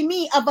accusing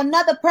me of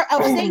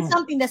of saying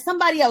something that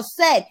somebody else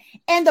said.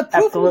 And the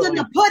proof was in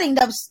the pudding.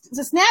 The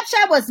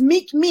Snapchat was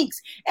Meeks.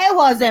 It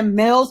wasn't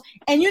Mills.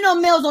 And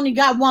Mills only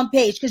got one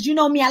page. Because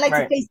me, I like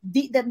to face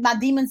my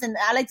demons, and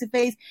I like to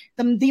face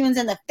them demons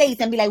in the face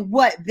and be like,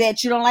 what,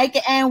 bitch? You don't like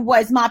it? And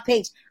what? It's my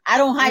page. I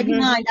don't hide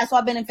behind. That's why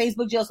I've been in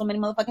Facebook jail so many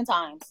motherfucking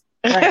times.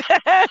 Right.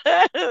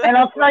 And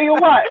I'll tell you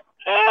what.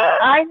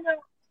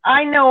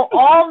 I know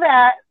all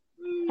that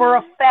for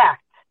a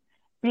fact,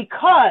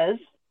 because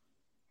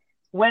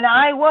when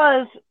I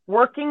was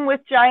working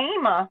with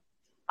Jaima,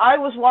 I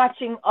was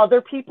watching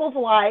other people's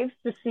lives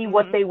to see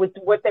what they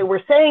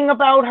were saying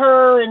about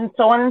her and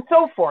so on and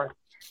so forth.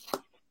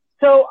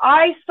 So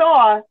I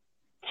saw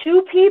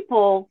two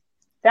people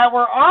that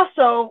were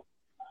also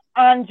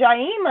on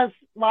Jaima's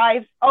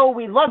lives. Oh,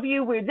 we love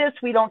you. We're this.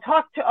 We don't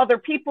talk to other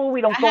people.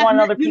 We don't go on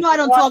other people. I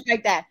don't talk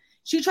like that.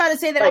 She tried to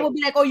say that I would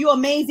be like, oh, you're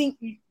amazing.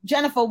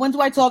 Jennifer, when do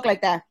I talk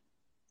like that?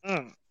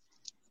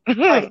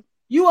 Right.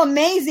 You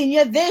amazing.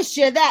 You're this,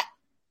 you're that.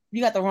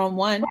 You got the wrong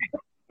one.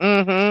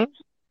 Mm-hmm.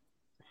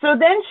 So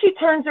then she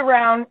turns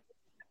around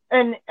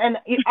and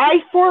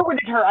I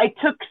forwarded her. I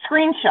took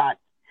screenshots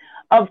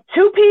of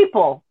two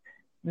people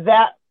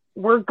that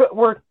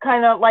were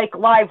kind of like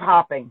live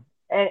hopping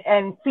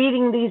and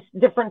feeding these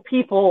different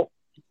people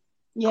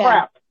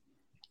crap.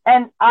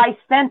 And I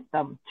sent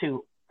them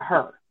to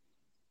her.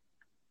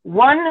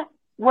 One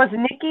was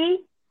Nikki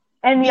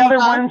and the other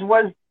one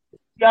was,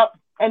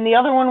 and the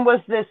other one was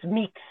this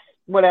Meeks,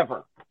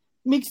 whatever.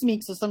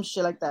 Meeks or some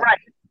shit like that. Right.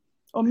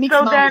 Or Meeks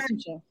so then,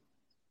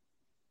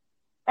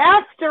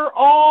 after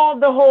all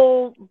the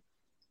whole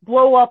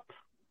blow up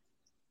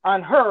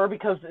on her,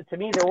 because to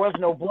me there was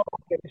no blow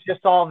up, it was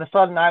just all of a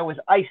sudden I was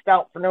iced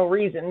out for no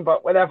reason,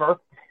 but whatever.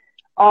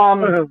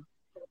 Because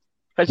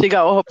she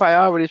got all her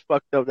priorities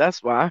fucked up,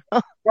 that's why.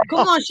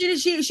 Come on,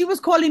 she was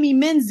calling me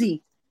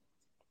Minzy.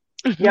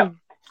 Yep.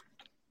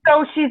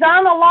 So she's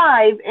on a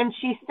live and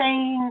she's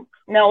saying,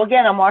 now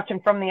again, I'm watching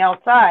from the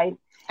outside.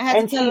 I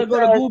had to tell her to go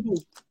to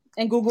Google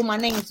and Google my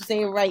name to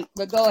say it right,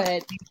 but go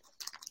ahead.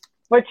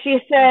 But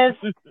she says,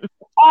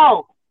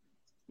 oh,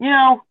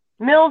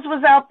 Mills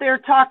was out there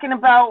talking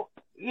about,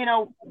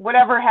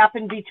 whatever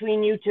happened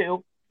between you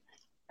two.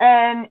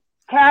 And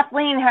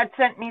Kathleen had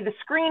sent me the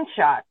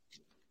screenshot.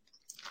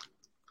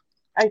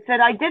 I said,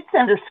 I did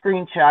send her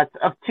screenshots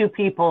of two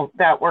people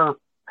that were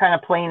kind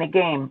of playing a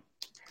game.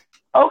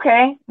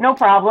 Okay, no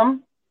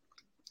problem.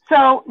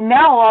 So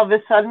now all of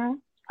a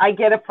sudden, I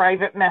get a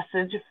private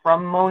message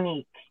from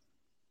Monique.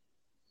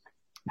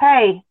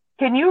 Hey,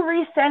 can you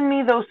resend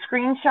me those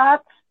screenshots?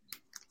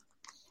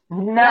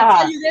 No. I'll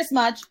tell you this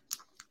much.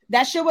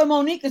 That shit with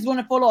Monique is going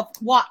to fall off.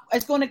 What?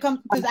 It's going to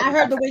come, because I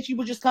heard the way she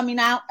was just coming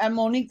out at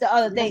Monique the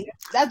other day.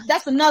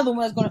 That's another one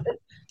that's going to,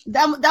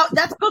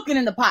 that's cooking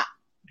in the pot.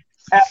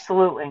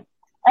 Absolutely.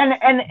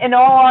 And in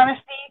all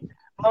honesty,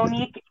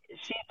 Monique,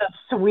 she's a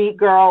sweet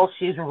girl.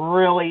 She's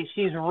really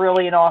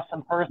an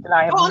awesome person.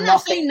 I'm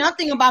not saying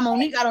nothing about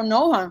Monique. I don't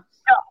know her.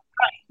 No,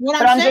 right.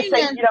 What I'm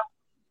saying is,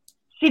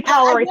 she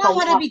tolerates I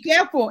want her to be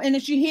careful. And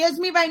if she hears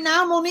me right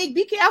now, Monique,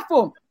 be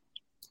careful.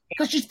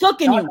 Because she's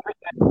cooking you.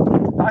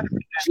 100%.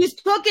 She's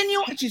cooking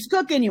you. She's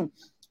cooking you.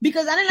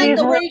 Because I didn't like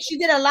the way she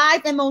did a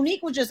live and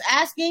Monique was just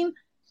asking,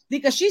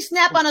 because she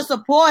snapped on a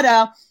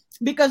supporter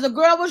because the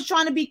girl was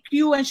trying to be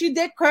cute and she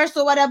did curse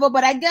or whatever,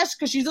 but I guess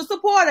because she's a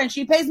supporter and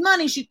she pays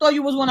money, she thought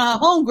you was one of her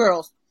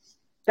homegirls.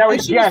 That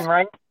was Jen,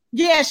 right?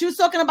 Yeah, she was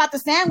talking about the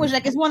sandwich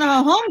like it's one of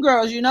her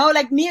homegirls,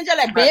 like me and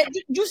Jennifer. Like, babe,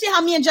 you see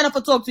how me and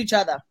Jennifer talk to each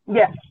other?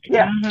 Yeah.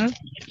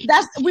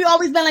 Mm-hmm. We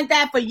always been like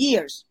that for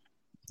years.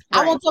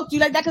 Right. I won't talk to you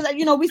like that because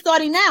we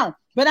starting now.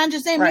 But I'm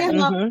just saying, man,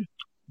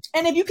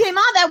 and if you came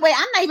out that way,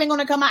 I'm not even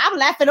gonna come out. I'll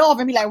laugh it off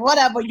and be like,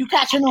 whatever, you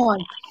catching on,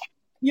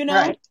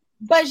 Right.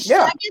 But I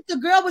guess the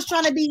girl was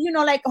trying to be,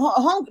 like,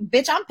 home,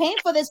 bitch, I'm paying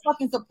for this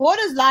fucking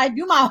supporters live.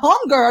 You my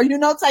home girl,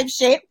 type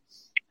shit.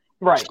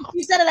 Right.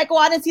 She said it like, oh,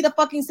 I didn't see the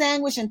fucking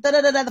sandwich and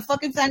da-da-da-da, the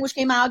fucking sandwich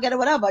came out, I'll get it,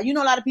 whatever. A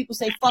lot of people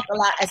say fuck a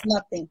lot as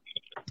nothing.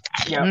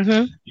 Yeah.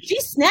 Mm-hmm.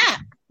 She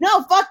snapped.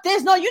 No, fuck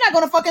this. No, you're not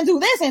going to fucking do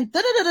this. And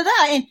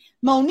da-da-da-da-da. And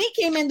Monique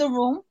came in the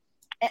room.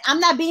 And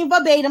I'm not being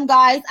verbatim,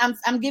 guys.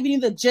 I'm giving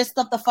you the gist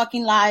of the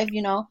fucking live,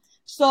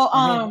 So,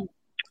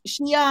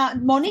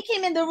 Monique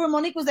came in the room.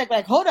 Monique was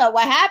like, hold up,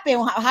 what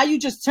happened? How you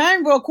just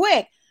turned real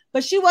quick?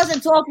 But she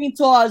wasn't talking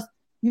towards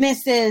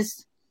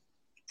Mrs.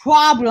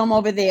 Problem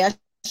over there.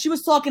 She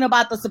was talking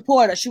about the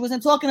supporter. She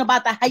wasn't talking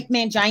about the hype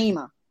man,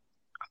 Jaima.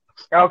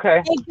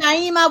 Okay. And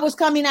Jaima was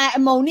coming at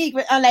Monique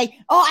like,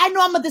 oh, I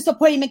know I'm a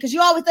disappointment because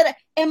you always did it.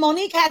 And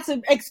Monique had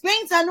to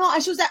explain to her, no,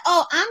 and she was like,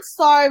 oh, I'm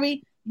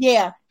sorry.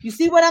 Yeah. You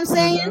see what I'm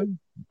saying?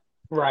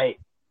 Right.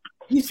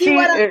 You see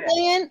what I'm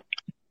saying?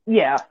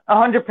 Yeah,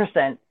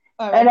 100%.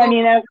 Right, and I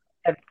mean,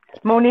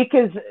 Monique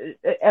is,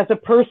 as a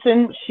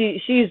person,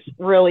 she's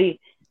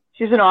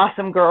an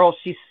awesome girl.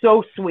 She's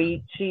so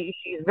sweet. She's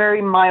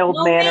very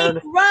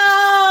mild-mannered.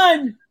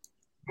 Run!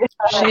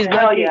 She's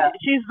lucky.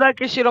 She's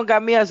lucky she don't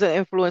got me as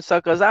an influencer,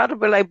 because I'd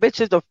be like,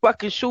 bitches, the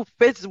fucking shoe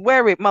fits,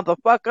 wear it,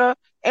 motherfucker.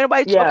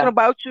 Anybody talking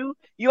about you?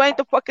 You ain't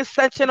the fucking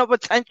section of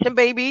attention,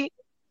 baby.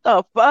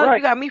 The fuck? Right.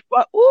 You got me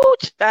ooh,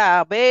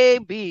 child,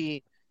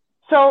 baby.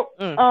 So,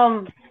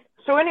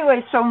 so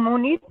anyway, so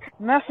Monique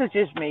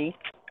messages me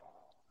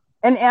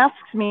and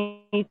asks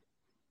me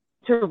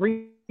to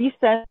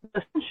resend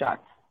the screenshots.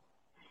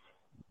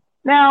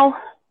 Now,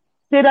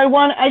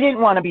 I didn't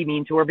want to be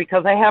mean to her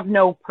because I have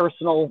nothing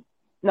personal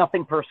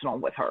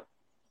with her.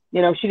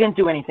 She didn't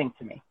do anything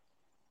to me.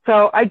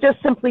 So I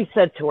just simply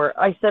said to her,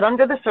 I said,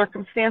 under the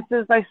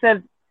circumstances, I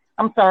said,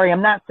 I'm sorry,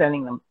 I'm not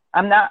sending them.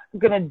 I'm not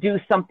going to do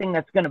something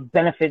that's going to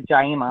benefit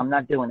Jaima. I'm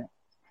not doing it.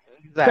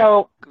 Exactly.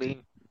 So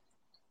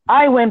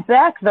I went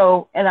back,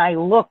 though, and I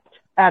looked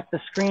at the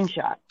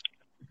screenshot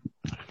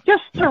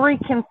just to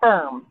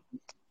reconfirm,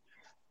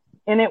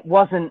 and it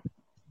wasn't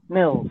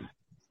Mills.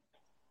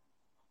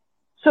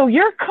 So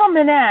you're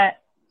coming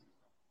at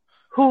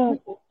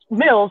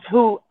Mills,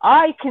 who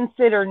I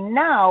consider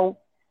now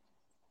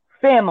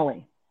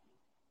family.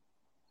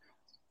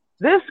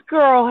 This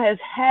girl has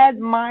had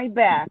my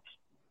back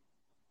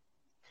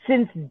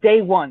since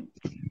day one,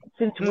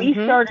 since we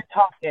started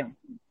talking.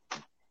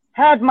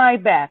 Had my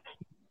back.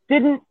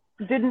 Didn't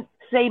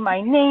say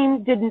my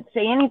name. Didn't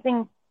say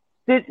anything.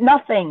 Did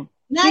nothing.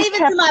 Not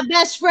even to my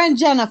best friend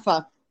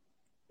Jennifer.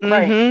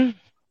 Right.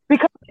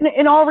 Because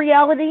in all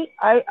reality,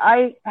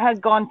 I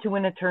had gone to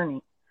an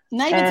attorney.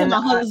 Not even to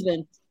my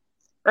husband.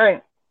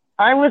 Right.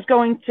 I was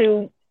going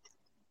to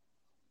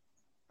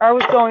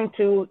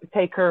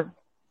take her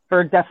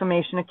for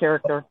defamation of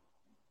character.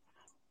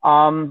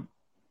 And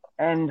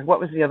what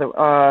was the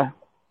other?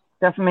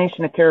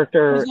 Defamation of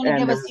character. I was going to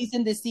give a cease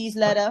and desist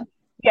letter.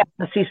 Yeah,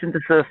 the cease and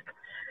desist.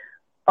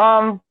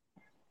 I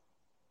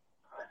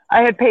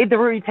had paid the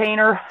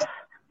retainer.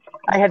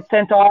 I had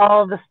sent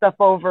all the stuff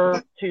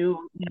over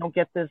to,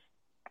 get this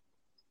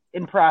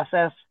in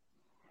process.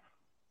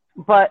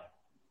 But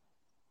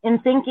in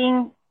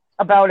thinking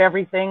about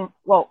everything,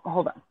 well,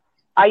 hold on.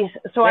 I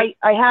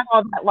had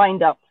all that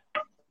lined up,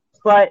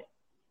 but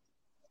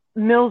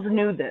Mills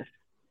knew this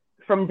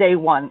from day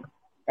one,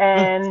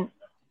 and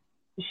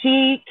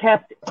she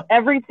kept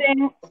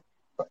everything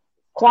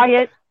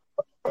quiet.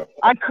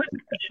 I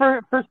couldn't,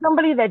 for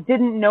somebody that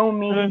didn't know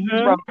me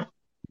from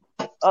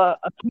a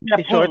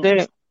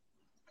campaign,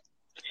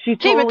 she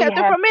even kept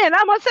it from me, and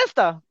I'm her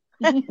sister.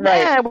 Right.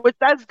 Yeah, which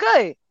that's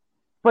good.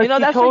 But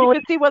that's when you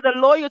can see where the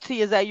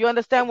loyalty is at. You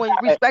understand when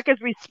respect is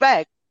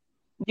respect.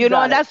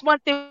 And that's one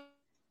thing.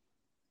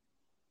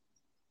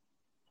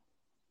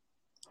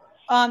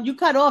 You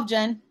cut off,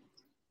 Jen.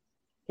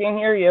 Can't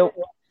hear you.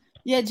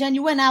 Yeah, Jen,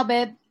 you went out,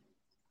 babe.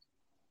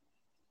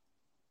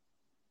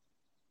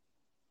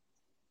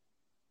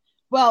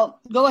 Well,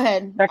 go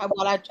ahead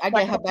while I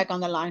get her back on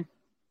the line.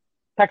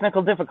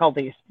 Technical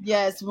difficulties.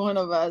 Yes, one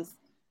of us.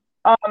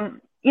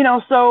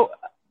 So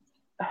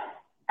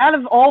out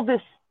of all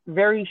this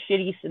very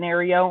shitty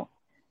scenario,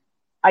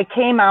 I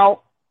came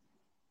out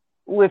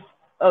with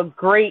a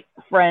great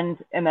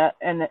friend and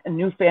a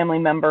new family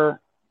member.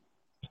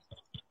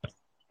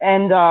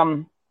 And,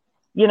 I'm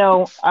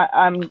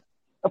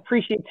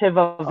appreciative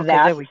of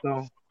that. There we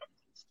go.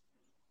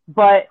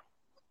 But.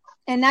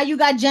 And now you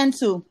got Jen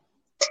too.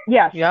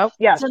 Yes. Yep.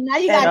 Yes. So now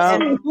you got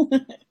two.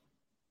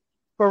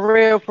 For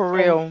real.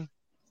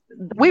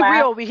 We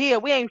real over here.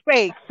 We ain't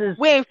fake.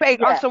 We ain't fake.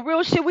 Yeah. On some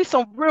real shit, we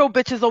some real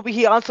bitches over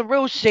here on some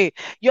real shit.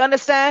 You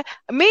understand?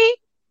 Me,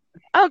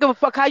 I don't give a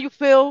fuck how you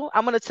feel.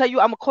 I'm going to tell you,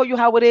 I'm going to call you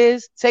how it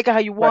is. Take it how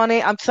you want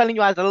it. I'm telling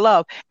you as a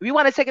love. If you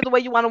want to take it the way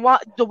you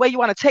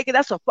want to take it,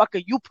 that's a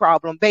fucking you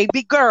problem,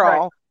 baby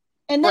girl. Right.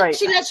 And then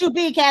she lets you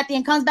be, Kathy,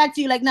 and comes back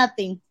to you like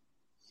nothing.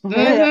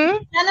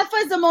 Mm-hmm.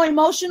 Jennifer's the more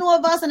emotional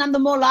of us, and I'm the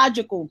more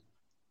logical.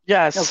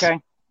 Yes. Okay.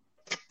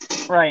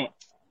 Right.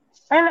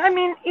 And I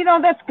mean,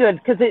 that's good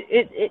because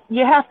it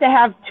you have to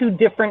have two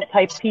different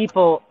type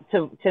people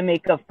to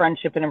make a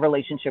friendship and a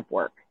relationship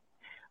work.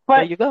 But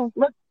there you go.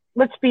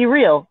 Let's be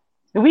real.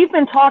 We've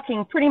been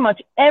talking pretty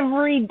much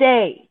every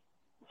day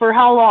for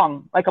how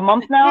long? Like a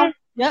month now?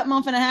 Yep,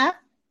 month and a half.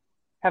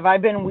 Have I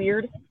been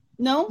weird?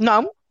 No.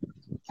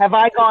 Have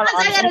I gone?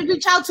 I gotta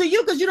reach out to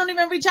you because you don't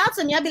even reach out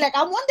to me. I'd be like,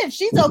 I wonder if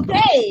she's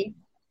okay.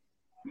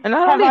 And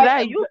not only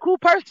that, you're a cool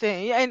person,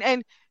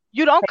 and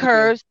you don't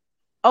curse.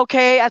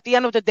 Okay, at the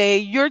end of the day,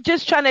 you're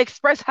just trying to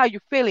express how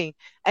you're feeling.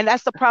 And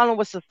that's the problem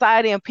with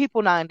society and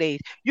people nowadays.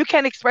 You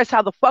can't express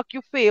how the fuck you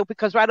feel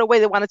because right away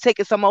they want to take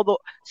it some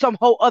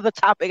whole other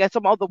topic and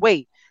some other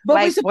way. But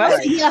we're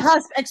supposed to hear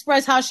her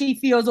express how she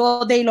feels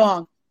all day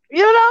long.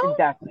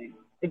 Exactly.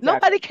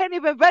 Nobody can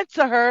even vent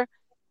to her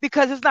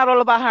because it's not all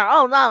about her.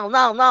 Oh,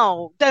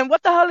 no. Then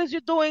what the hell is you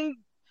doing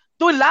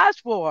lives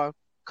for?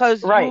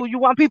 Because you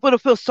want people to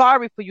feel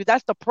sorry for you.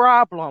 That's the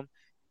problem.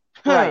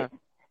 Right.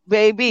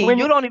 Baby,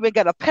 you don't even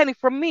get a penny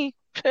from me.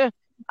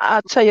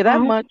 I'll tell you that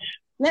much.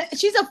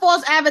 She's a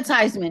false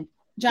advertisement,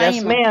 Jaima.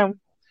 Yes, ma'am.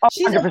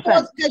 She's 100%. A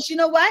false, because you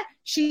know what?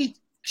 She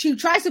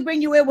tries to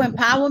bring you in with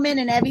empowerment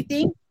and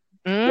everything.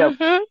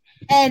 Mm-hmm.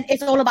 And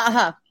it's all about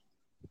her.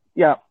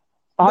 Yeah.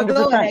 100%.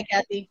 Go ahead,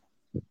 Kathy.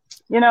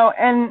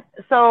 And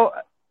so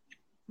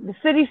the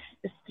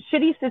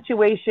shitty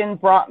situation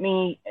brought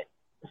me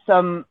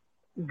some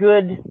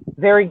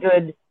very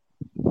good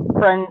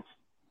friends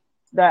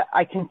that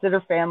I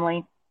consider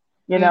family.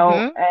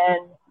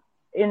 And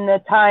in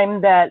the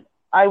time that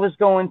I was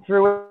going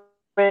through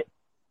it,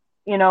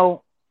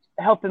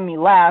 helping me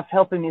laugh,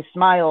 helping me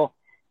smile,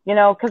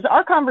 because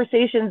our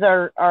conversations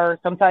are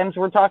sometimes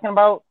we're talking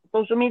about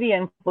social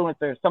media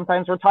influencers.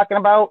 Sometimes we're talking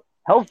about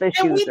health issues.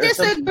 And we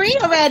disagree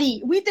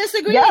already. We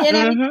disagree. Yeah.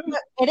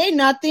 It ain't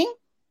nothing.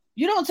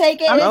 You don't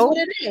take it. It's what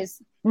it is.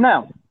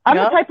 No. I'm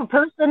the type of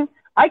person,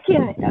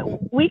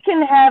 we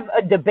can have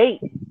a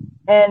debate,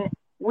 and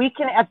we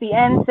can at the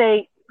end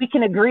say we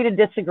can agree to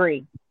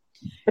disagree.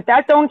 But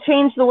that don't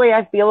change the way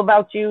I feel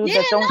about you.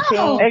 Yeah, that don't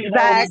change.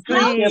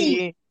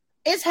 Exactly.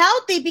 It's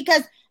healthy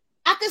because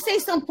I could say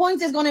some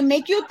points that's going to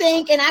make you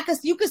think, and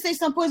you could say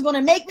some points going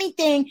to make me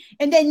think,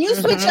 and then you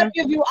switch up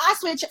your view, I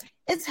switch.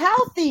 It's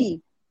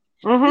healthy.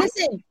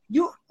 Listen,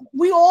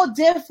 we all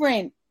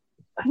different.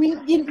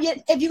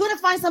 If you're going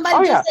to find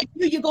somebody just like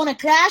you, you're going to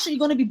clash or you're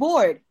going to be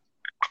bored.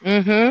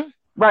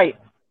 Right.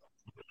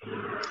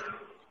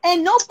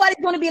 And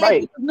nobody's going to be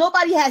like you.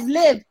 Nobody has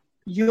lived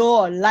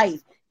your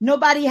life.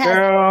 Nobody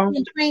has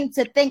been trained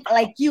to think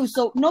like you,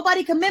 so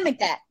nobody can mimic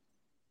that.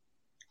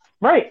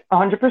 Right,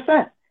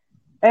 100%.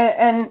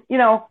 And you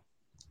know,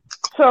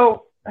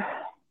 so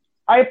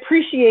I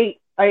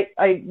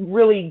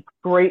really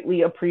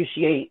greatly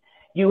appreciate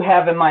you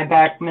having my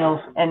back, Mills,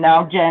 and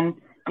now Jen.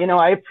 You know,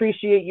 I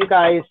appreciate you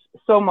guys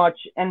so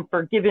much and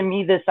for giving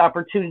me this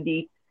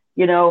opportunity.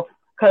 You know,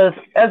 because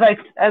as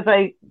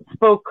I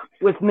spoke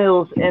with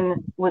Mills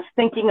and was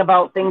thinking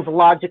about things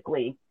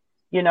logically,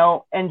 you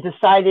know, and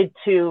decided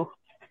to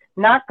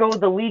not go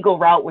the legal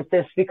route with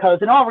this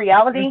because in all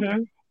reality,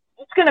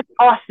 it's going to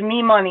cost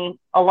me money,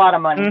 a lot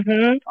of money.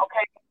 Okay.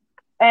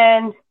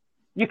 And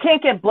you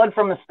can't get blood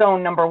from a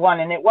stone, number one.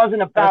 And it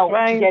wasn't about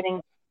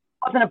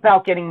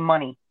getting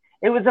money.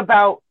 It was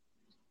about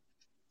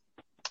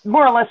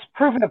more or less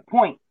proving a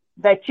point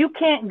that you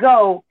can't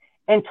go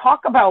and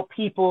talk about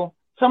people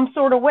some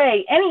sort of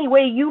way, any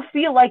way you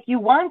feel like you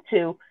want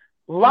to,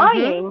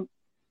 lying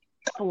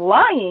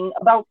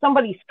about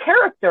somebody's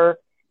character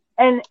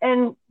and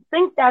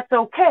think that's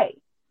okay.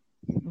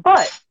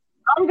 But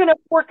I'm going to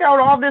fork out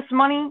all this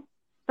money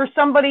for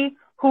somebody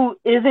who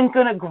isn't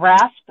going to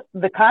grasp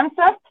the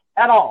concept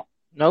at all.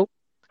 Nope.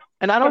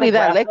 And not only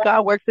that, let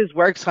God work his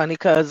works, honey,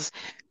 because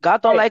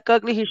God don't like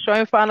ugly. He's sure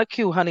and found a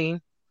cue,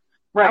 honey.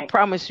 Right. I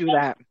promise you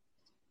that.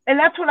 And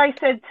that's what I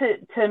said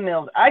to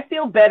Mills. I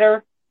feel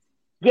better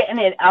getting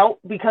it out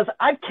because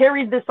I've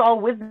carried this all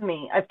with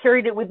me. I've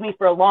carried it with me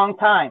for a long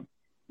time,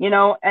 you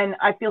know, and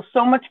I feel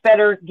so much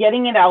better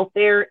getting it out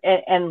there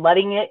and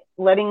letting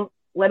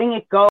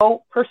it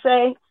go per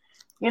se.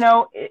 You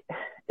know,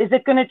 is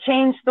it going to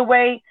change the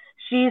way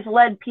she's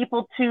led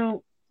people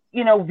to,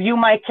 you know, view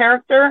my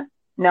character?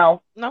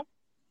 No.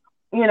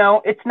 You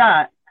know, it's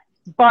not,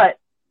 but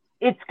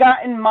it's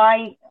gotten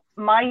my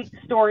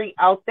story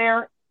out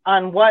there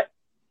on what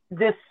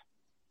this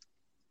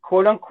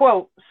quote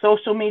unquote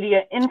social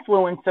media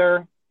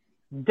influencer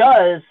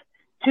does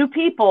to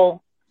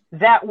people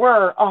that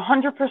were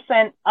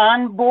 100%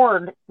 on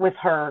board with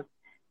her,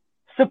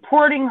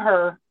 supporting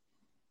her,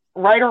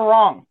 right or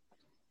wrong.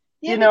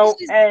 Yeah, you know,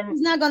 and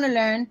she's not going to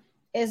learn.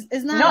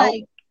 It's not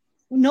like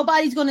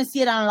nobody's going to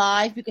see it on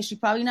live because she's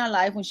probably not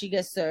live when she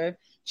gets served.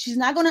 She's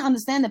not going to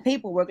understand the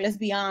paperwork. Let's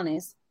be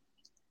honest.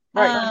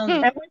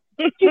 Right.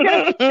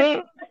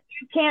 You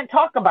can't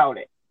talk about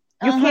it.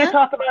 You can't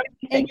talk about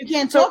it. And you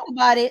can't talk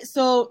about it.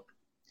 So,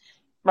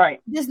 right.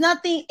 There's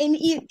nothing, and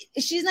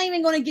she's not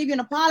even going to give you an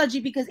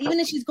apology because even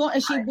if she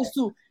was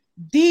to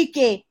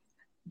DK,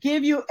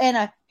 give you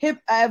a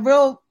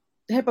real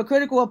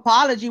hypocritical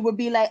apology would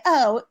be like,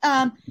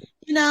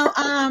 you know,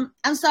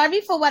 I'm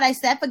sorry for what I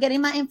said, for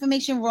getting my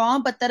information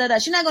wrong, but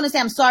She's not going to say,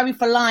 I'm sorry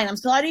for lying. I'm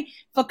sorry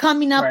for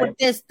coming up with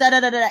this,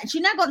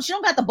 She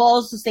don't got the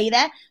balls to say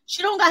that.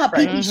 She don't got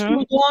her pee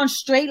screwed on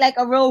straight like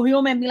a real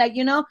human, be like,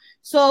 you know,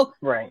 so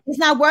it's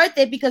not worth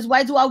it because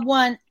why would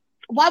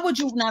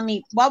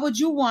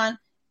you want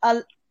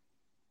an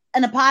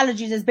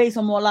apology that's based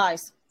on more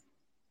lies?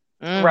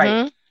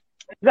 Right.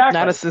 Exactly.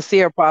 Not a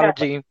sincere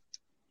apology.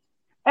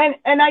 Exactly.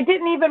 And I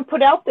didn't even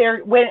put out there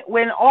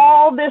when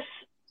all this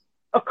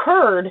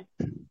occurred,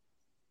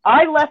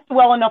 I left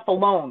well enough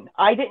alone.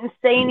 I didn't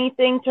say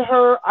anything to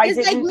her. Like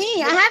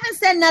me. I haven't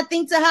said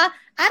nothing to her.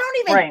 I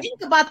don't even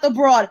think about the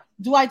broad.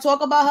 Do I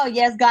talk about her?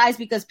 Yes, guys,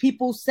 because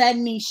people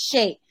send me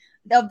shit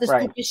of the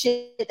stupid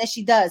shit that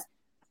she does.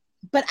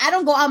 But I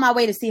don't go out my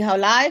way to see her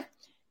live.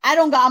 I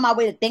don't go out my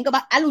way to think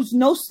about. I lose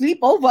no sleep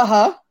over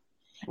her.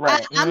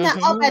 Right. I'm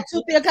not up at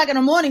 2-3 o'clock in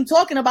the morning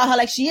talking about her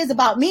like she is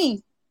about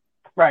me.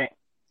 Right.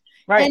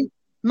 And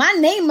my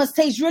name must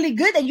taste really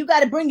good that you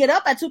got to bring it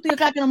up at 2-3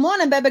 o'clock in the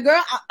morning, baby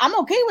girl. I'm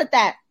okay with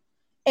that.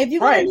 If you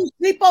want to lose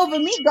sleep over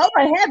me, go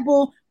ahead,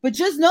 boo. But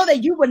just know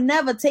that you would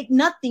never take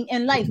nothing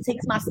in life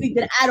takes my sleep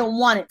that I don't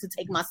want it to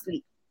take my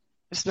sleep.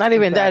 It's not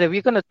even that. If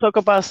you're gonna talk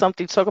about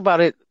something, talk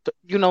about it.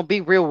 You know,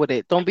 be real with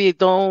it. Don't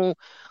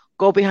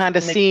go behind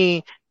the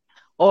scene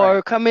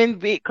or come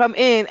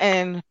in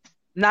and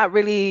not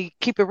really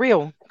keep it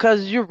real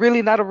because you're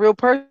really not a real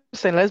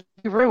person. Let's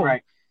be real.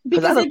 Right.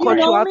 Because I don't caught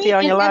you out there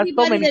on your live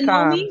so many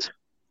times.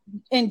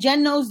 And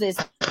Jen knows this.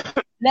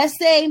 Let's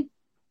say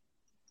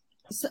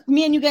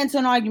me and you get into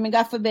an argument,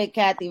 God forbid,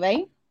 Kathy,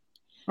 right?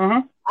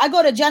 I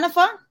go to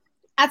Jennifer.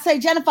 I say,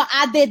 Jennifer,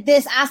 I did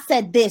this. I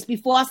said this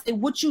before I say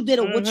what you did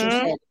or what you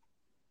said.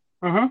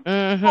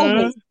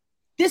 Always.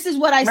 This is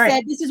what I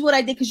said. This is what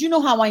I did. Because you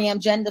know how I am,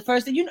 Jen. The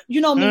first thing,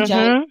 you know me,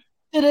 Jen.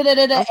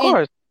 Of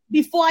course.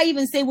 before I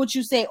even say what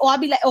you say. Or I'll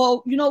be like,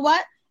 oh, you know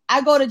what?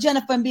 I go to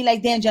Jennifer and be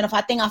like, damn, Jennifer,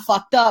 I think I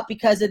fucked up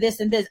because of this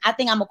and this. I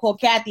think I'm going to call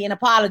Kathy and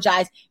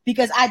apologize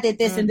because I did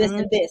this and this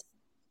and this.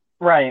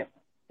 Right.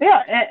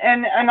 Yeah.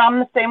 And I'm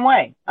the same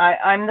way.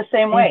 I'm the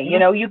same way. You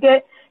know, you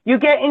get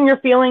in your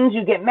feelings,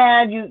 you get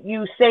mad,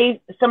 you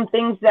say some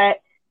things that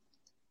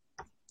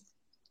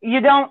you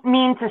don't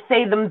mean to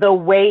say them the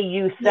way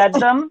you said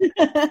them.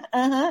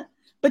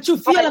 But you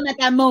feel them at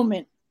that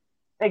moment.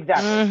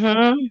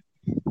 Exactly.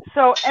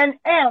 So, and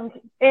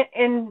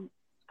in,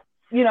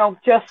 you know,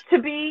 just to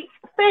be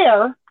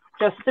fair,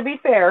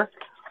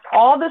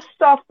 all the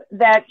stuff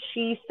that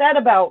she said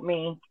about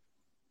me,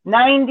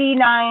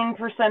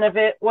 99% of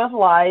it was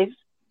lies,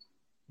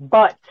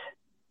 but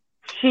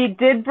she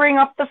did bring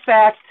up the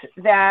fact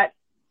that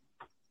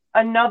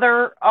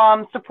another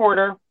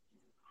supporter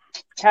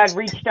had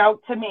reached out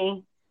to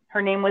me.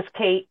 Her name was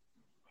Kate.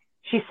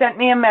 She sent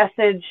me a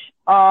message,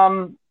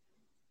 and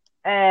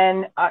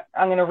I'm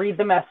going to read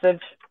the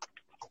message.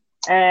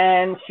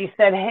 And she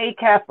said, hey,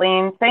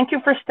 Kathleen, thank you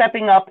for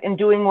stepping up and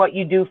doing what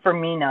you do for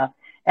Mina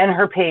and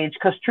her page,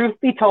 because truth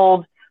be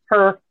told,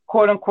 her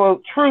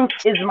quote-unquote truth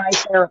is my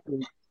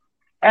therapy.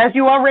 As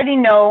you already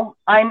know,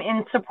 I'm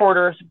in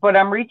supporters, but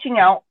I'm reaching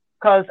out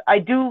because I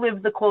do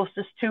live the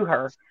closest to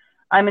her.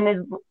 I'm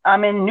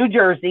in New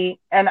Jersey,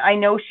 and I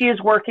know she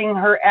is working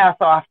her ass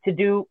off to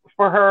do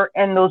for her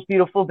and those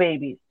beautiful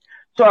babies.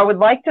 So I would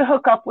like to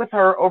hook up with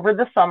her over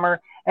the summer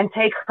and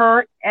take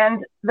her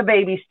and the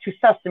babies to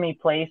Sesame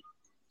Place.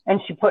 And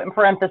she put in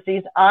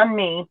parentheses, on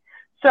me.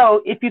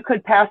 So if you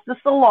could pass this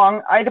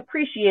along, I'd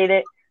appreciate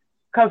it,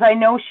 because I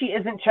know she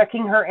isn't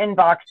checking her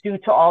inbox due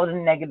to all the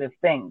negative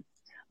things.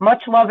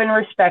 Much love and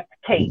respect,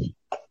 Kate.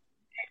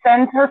 She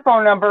sends her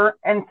phone number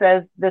and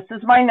says, this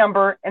is my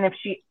number, and if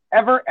she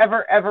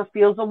ever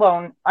feels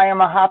alone, I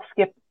am a hop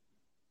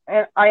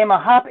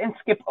and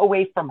skip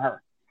away from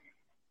her.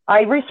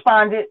 I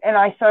responded and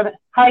I said,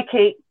 hi,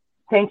 Kate.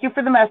 Thank you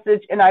for the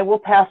message, and I will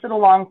pass it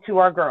along to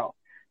our girl.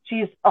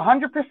 She's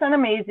 100%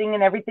 amazing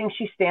in everything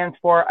she stands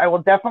for. I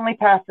will definitely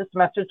pass this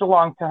message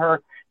along to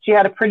her. She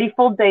had a pretty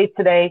full day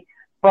today,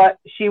 but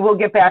she will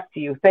get back to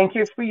you. Thank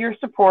you for your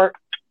support.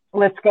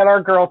 Let's get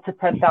our girl to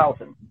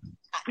 10,000.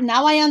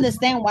 Now I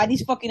understand why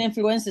these fucking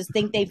influencers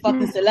think they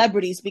fucking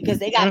celebrities, because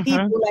they got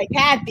people like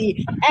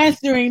Kathy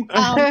answering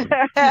assistant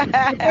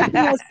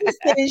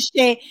and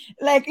shit.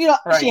 Like, you know,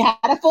 she had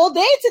a full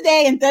day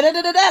today and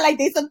da-da-da-da-da. Like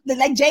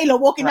like J-Lo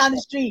walking down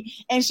the street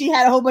and she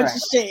had a whole bunch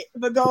of shit.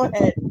 But go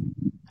ahead.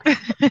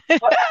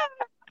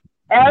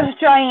 As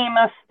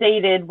Jaima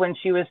stated when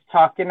she was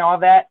talking all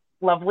that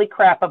lovely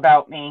crap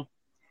about me,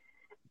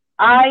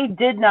 I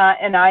did not,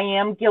 and I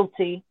am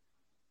guilty.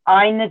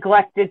 I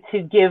neglected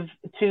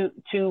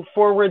to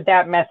forward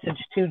that message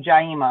to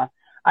Jaima.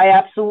 I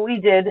absolutely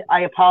did.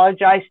 I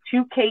apologize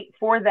to Kate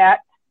for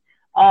that.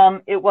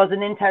 It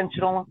wasn't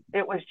intentional.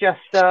 It was just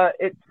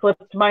it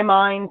slipped my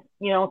mind.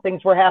 You know,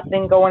 things were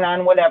happening, going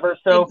on, whatever.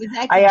 So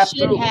exactly.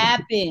 Shit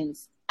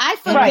happens. I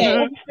forget.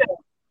 Right.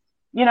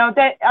 You know,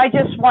 that I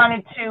just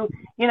wanted to,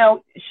 you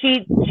know,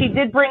 she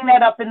did bring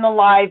that up in the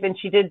live, and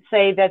she did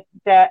say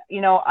that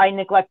you know, I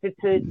neglected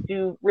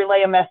to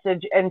relay a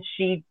message, and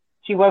she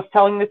was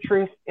telling the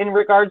truth in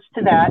regards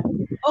to that.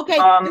 Okay,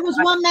 it was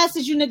one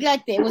message you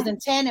neglected. It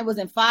wasn't 10, it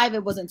wasn't 5,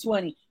 it wasn't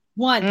 20.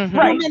 One.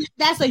 Right.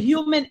 That's a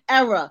human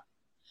error.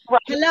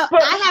 Right. Hello,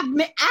 but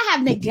I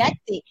have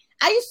neglected.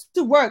 I used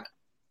to work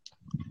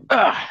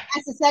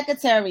as a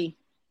secretary,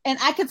 and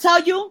I could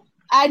tell you,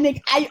 I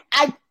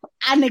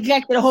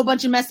neglected a whole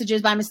bunch of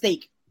messages by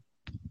mistake.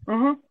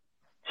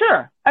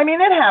 Sure. I mean,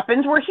 it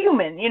happens. We're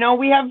human. You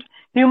know,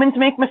 humans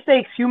make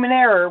mistakes, human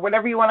error,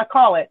 whatever you want to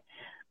call it.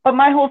 But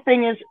my whole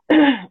thing is,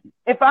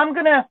 if I'm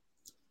gonna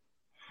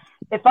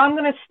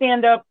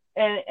stand up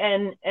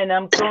and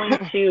I'm going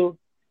to,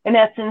 in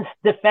essence,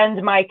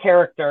 defend my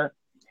character,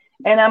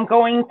 and I'm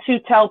going to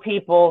tell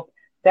people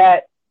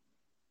that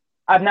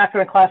I'm not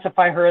going to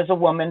classify her as a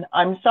woman,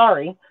 I'm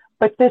sorry,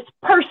 but this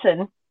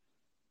person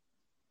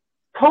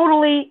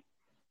totally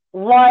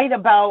lied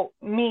about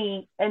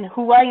me and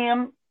who I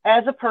am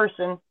as a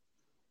person.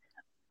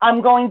 I'm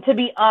going to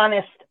be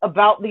honest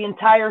about the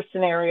entire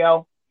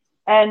scenario.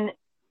 And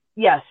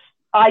yes,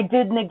 I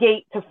did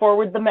negate to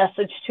forward the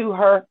message to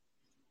her,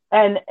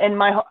 and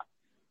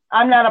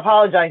I'm not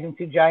apologizing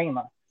to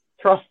Jaima,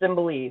 trust and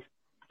believe,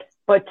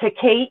 but to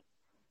Kate,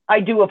 I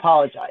do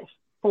apologize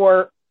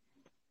for,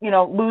 you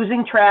know,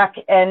 losing track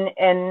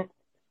and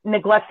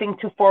neglecting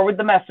to forward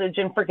the message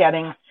and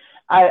forgetting.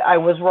 I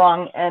was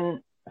wrong,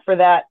 and for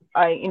that,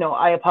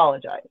 I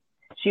apologize.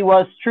 She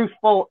was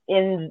truthful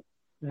in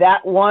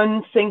that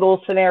one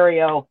single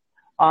scenario.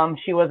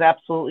 She was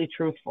absolutely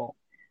truthful.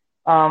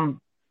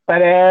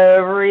 But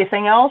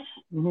everything else,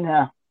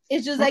 no.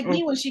 It's just like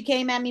me when she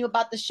came at me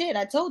about the shit.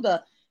 I told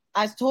her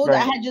I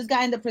had just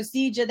gotten the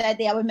procedure that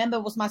day. I remember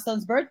it was my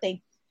son's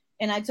birthday.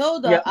 And I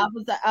told her I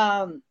was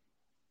I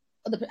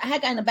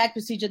had gotten a back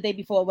procedure the day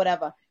before,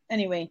 whatever.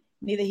 Anyway,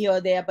 neither here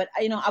or there. But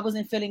I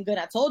wasn't feeling good.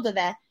 I told her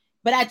that.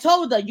 But I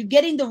told her, you're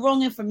getting the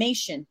wrong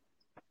information.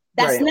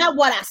 That's not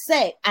what I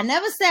said. I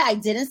never said I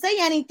didn't say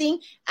anything.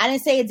 I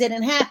didn't say it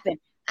didn't happen.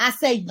 I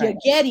said you're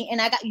getting,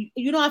 and I got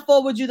you know, I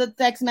forward you the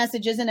text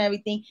messages and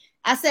everything.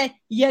 I said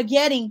you're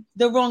getting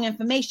the wrong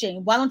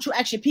information. Why don't you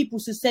ask your people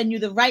to send you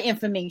the right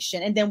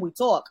information and then we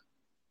talk?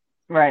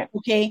 Right.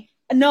 Okay.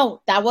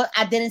 No,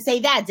 I didn't say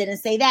that. Didn't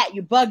say that.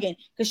 You're bugging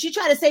because she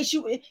tried to say she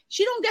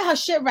don't get her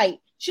shit right.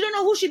 She don't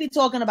know who she be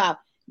talking about.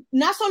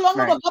 Not so long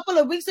ago, a couple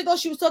of weeks ago,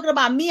 she was talking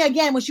about me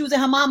again when she was in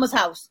her mama's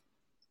house.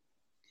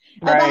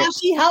 About how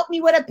she helped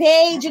me with a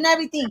page and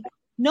everything.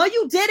 No,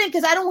 you didn't,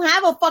 because I don't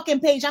have a fucking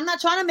page. I'm not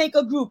trying to make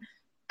a group.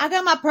 I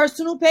got my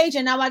personal page,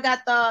 and now I got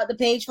the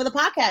page for the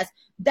podcast.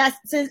 That's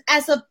since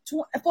as of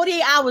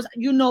 48 hours,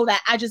 you know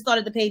that I just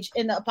started the page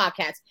in the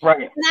podcast. Right.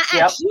 And I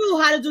asked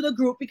you how to do the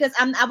group because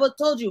I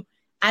told you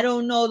I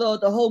don't know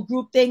the whole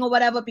group thing or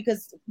whatever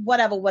because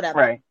whatever.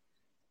 Right.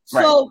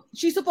 So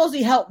she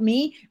supposedly helped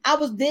me. I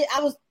was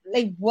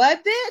like,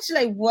 what, bitch?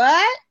 Like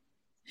what?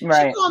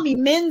 Right. She called me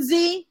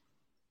Minzy.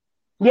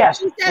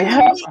 Yes.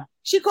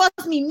 She calls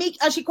me Meek.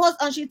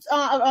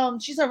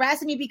 She's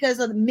harassing me because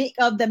of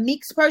the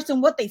Meeks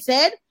person, what they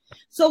said.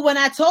 So when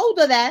I told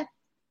her that,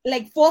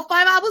 like 4 or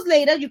 5 hours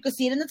later, you could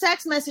see it in the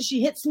text message.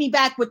 She hits me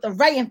back with the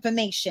right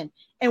information.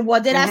 And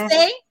what did I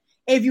say?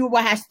 If you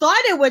had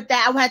started with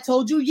that, I would have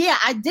told you, yeah,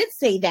 I did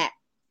say that.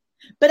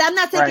 But I'm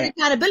not taking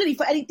accountability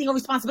for anything or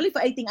responsibility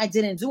for anything I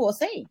didn't do or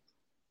say.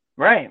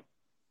 Right.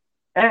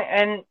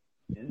 And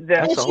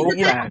that's she's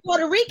the type of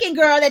Puerto Rican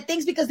girl that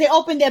thinks because they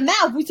open their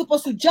mouth, we're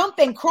supposed to jump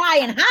and cry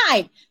and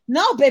hide.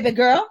 No, baby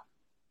girl.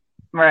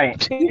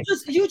 Right.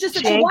 You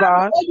just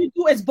all you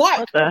do is bark.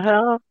 What the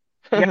hell?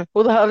 Yeah.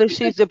 Who the hell is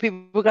she? The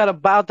people gotta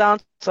bow down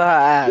to her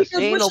ass. Because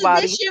she ain't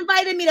nobody. She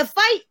invited me to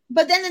fight,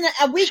 but then in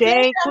a week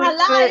later in her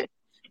life,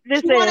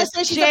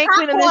 she ain't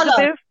Queen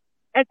Elizabeth.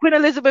 And Queen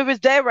Elizabeth is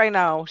dead right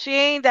now. She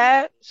ain't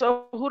that.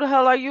 So who the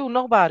hell are you?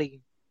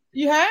 Nobody.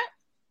 You heard?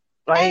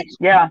 Right.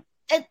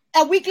 And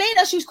a week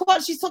later, she's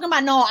talking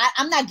about, no,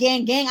 I'm not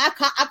gang. I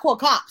call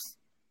cops.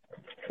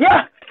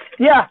 Yeah.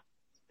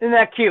 Isn't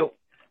that cute?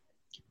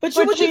 But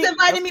you just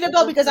invited me to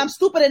go because I'm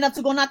stupid enough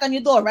to go knock on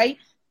your door, right?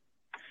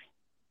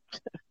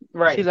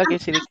 Right. She's lucky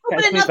she didn't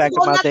catch me back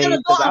in my days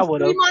because I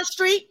would have. Fremont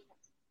Street?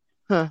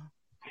 Huh.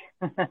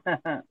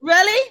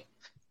 Really?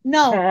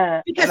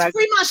 No. Because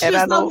Fremont Street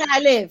is not where I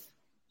live.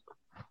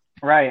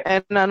 Right.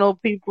 And I know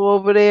people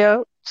over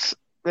there.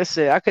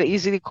 Listen, I could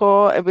easily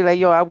call and be like,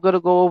 yo, I'm going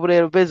to go over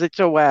there to visit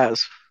your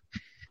ass.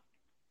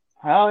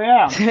 Hell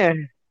yeah.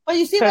 But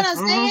you see what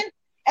I'm saying?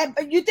 And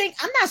you think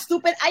I'm not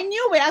stupid. I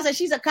knew it. I said,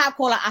 she's a cop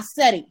caller. I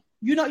said it.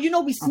 You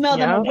know, we smell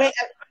them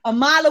a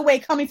mile away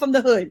coming from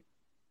the hood.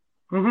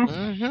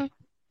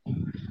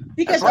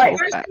 Because the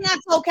first thing I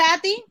told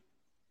Kathy,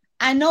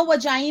 I know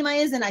what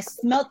Jaima is, and I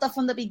smelt her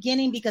from the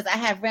beginning because I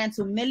have ran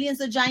to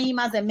millions of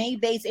Jaimas and made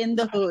base in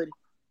the hood.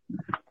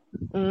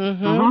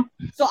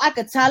 So I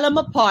could tell them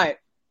apart.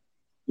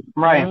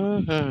 Right.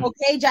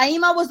 Okay,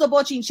 Jaima was the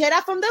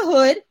bochinchera from the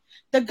hood,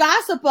 the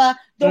gossiper,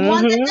 the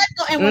one that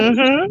and when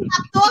she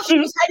popped off, she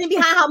was hiding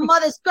behind her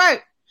mother's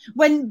skirt.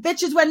 When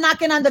bitches were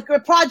knocking on the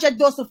project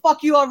door, so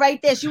fuck you all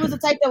right there. She was the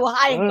type that would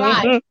hide and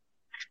cry.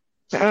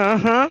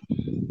 Because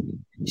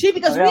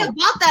we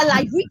about that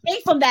life. We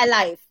came from that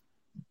life.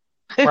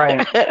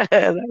 Right.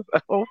 That's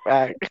a whole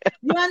fact.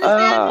 You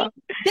understand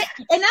me?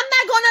 And I'm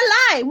not gonna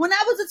lie. When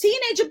I was a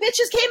teenager,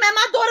 bitches came at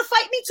my door to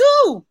fight me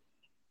too.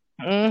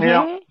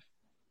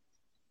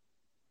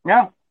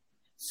 Yeah.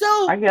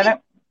 So I get it.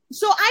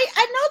 So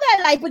I know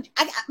that life, but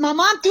my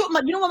mom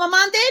you know what my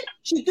mom did?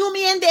 She threw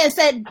me in there and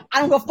said, "I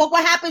don't give a fuck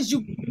what happens.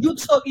 You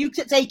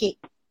take it."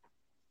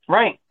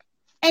 Right.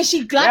 And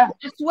she locked.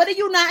 I swear to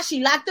you, not.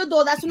 She locked the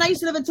door. That's when I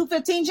used to live in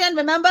 215, Jen.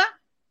 Remember?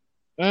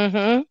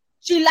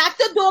 She locked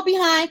the door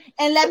behind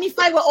and let me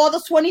fight with all the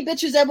 20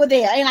 bitches that were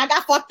there, and I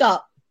got fucked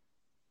up.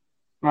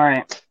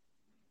 Right.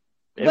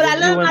 But I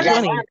learned my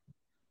lesson.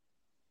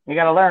 You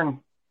gotta learn.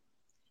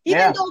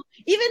 Even though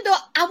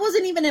I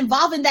wasn't even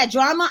involved in that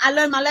drama, I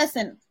learned my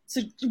lesson.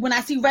 So when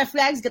I see red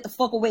flags, get the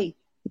fuck away.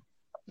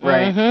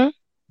 Right.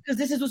 Because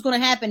this is what's going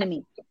to happen to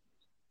me.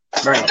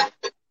 Right.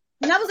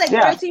 And I was like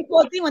 13,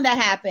 14 when that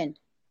happened.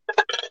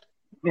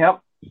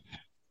 Yep.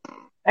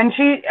 And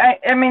she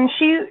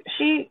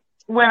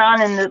went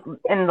on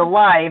in the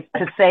live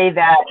to say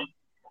that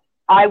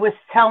I was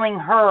telling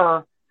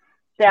her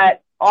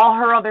that all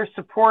her other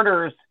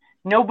supporters,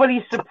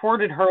 nobody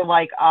supported her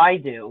like I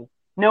do.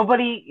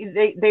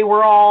 Nobody, they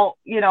were all,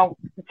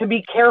 to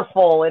be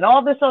careful and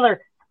all this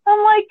other.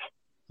 I'm like,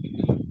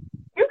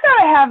 you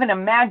gotta have an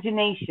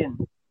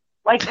imagination,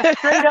 like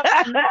straight up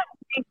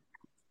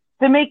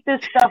to make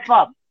this stuff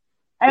up.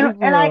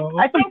 And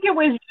I think it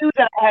was you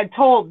that I had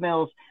told,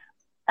 Mills.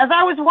 As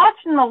I was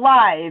watching the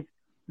live,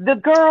 the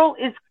girl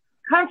is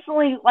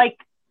constantly like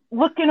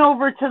looking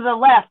over to the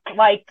left,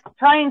 like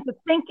trying to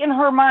think in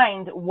her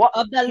mind what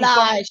of the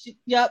lie.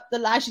 The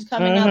lie she's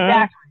coming up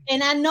back.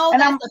 And I know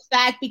that's a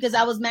fact because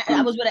I was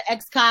with an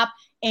ex-cop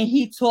and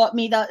he taught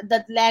me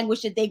the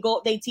language that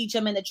they teach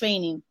them in the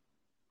training.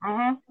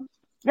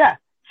 Yeah.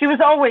 She was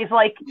always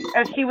like,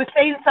 as she was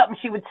saying something,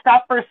 she would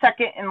stop for a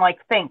second and like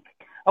think,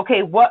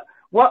 okay, what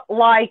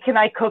lie can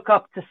I cook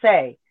up to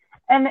say?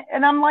 And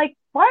I'm like,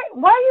 why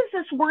is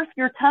this worth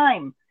your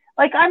time?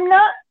 Like, I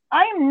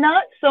am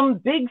not some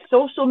big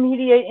social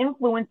media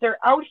influencer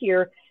out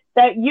here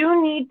that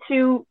you need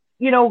to,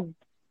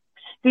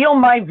 steal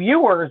my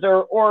viewers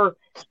or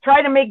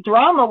try to make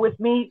drama with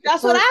me.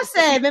 That's what I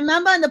said.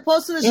 Remember in the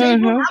post to the shade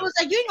room, I was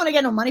like, you ain't gonna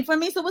get no money from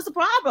me, so what's the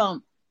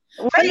problem?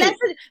 Right.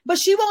 But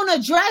she won't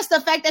address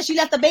the fact that she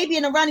left the baby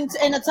in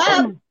the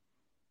tub.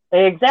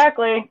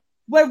 Exactly.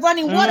 With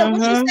running water.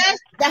 What she said,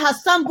 that her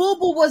son Boo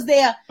Boo was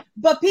there,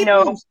 but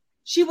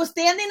she was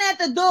standing at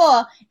the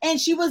door and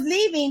she was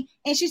leaving,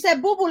 and she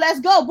said, Boo Boo, let's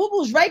go. Boo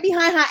Boo's right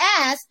behind her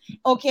ass,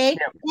 okay?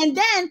 Yeah. And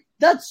then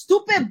the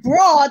stupid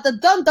broad,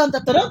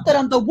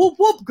 the whoop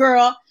whoop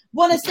girl,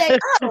 want to say,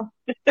 oh,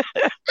 I can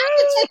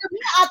take her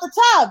out the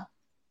tub.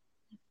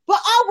 But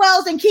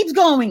wells and keeps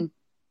going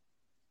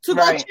to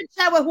go chit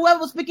chat with whoever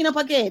was picking up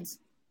her kids.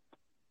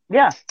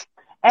 Yeah.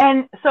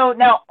 And so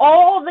now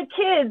all the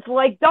kids,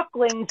 like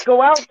ducklings,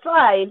 go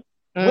outside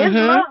with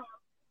mom,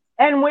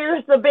 and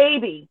where's the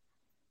baby?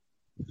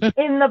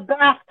 In the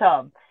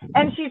bathtub.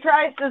 And she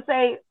tries to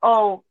say,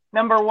 oh,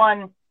 number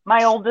one,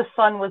 my oldest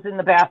son was in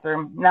the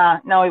bathroom.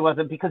 No, he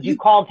wasn't, because you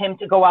called him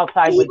to go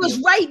outside with you. He was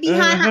right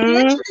behind her,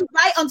 literally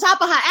right on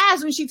top of her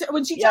ass when she turned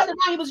around.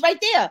 He was right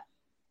there.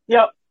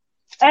 Yep.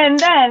 And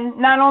then,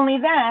 not only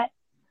that,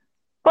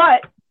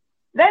 but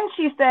then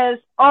she says,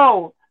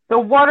 oh, the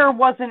water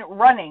wasn't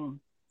running.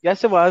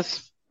 Yes, it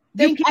was.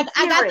 I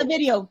got the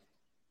video.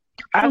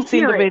 I've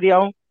seen the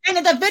video. And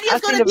the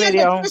video's going to be in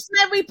the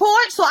Christmas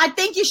report, so I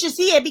think you should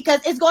see it, because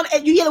it's going.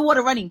 You hear the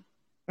water running.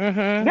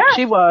 Yeah.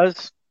 She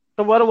was.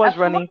 The water was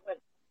running.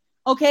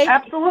 Okay.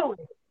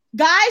 Absolutely.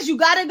 Guys, you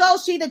got to go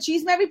see the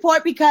Cheeseman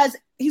report, because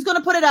he's going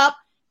to put it up.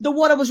 The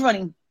water was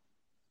running.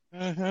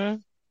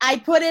 I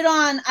put it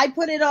on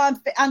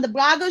the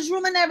bloggers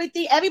room and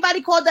everything.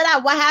 Everybody called that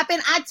out. What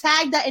happened? I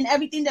tagged that in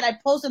everything that I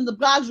posted in the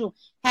bloggers room.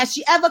 Has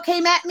she ever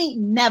came at me?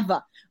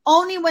 Never.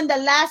 Only when the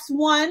last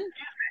one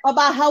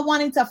about her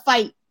wanting to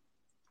fight.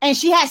 And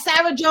she had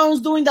Sarah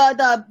Jones doing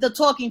the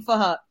talking for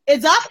her.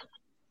 It's up?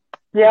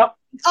 Yep.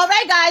 All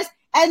right, guys.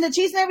 And the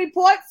Cheeseman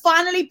Report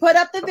finally put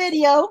up the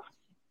video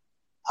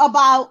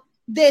about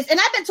this. And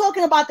I've been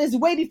talking about this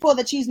way before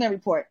the Cheeseman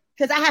Report,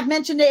 because I have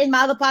mentioned it in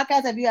my other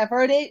podcast. If you have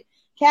heard it,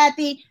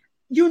 Kathy,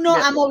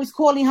 I'm always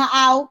calling her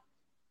out.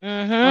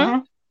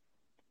 And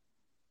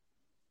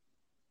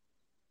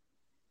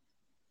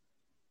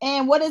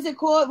what is it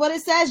called? What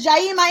it says?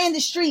 Jaima in the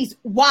streets.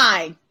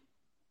 Why?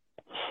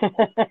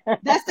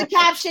 That's the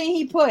caption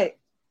he put.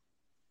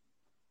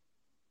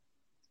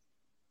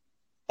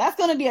 That's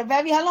going to be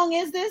how long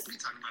is this? We're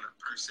talking about a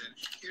person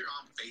here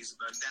on Facebook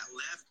that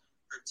left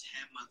her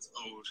 10 months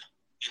old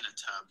in a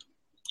tub.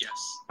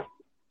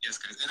 Yes,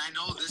 guys. And I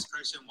know this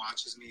person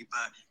watches me,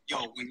 but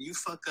when you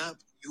fuck up,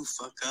 you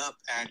fuck up.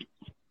 And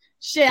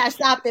shit, I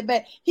stopped it.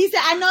 But he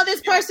said, I know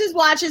this person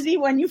watches me.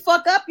 When you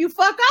fuck up, you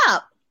fuck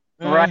up.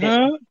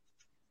 Right.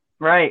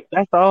 Right.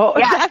 That's all.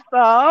 Yeah. That's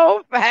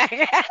all.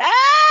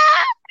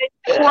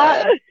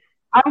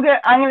 I'm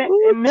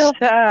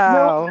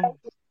gonna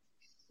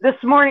this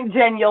morning,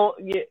 Jen,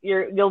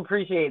 you'll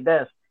appreciate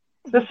this.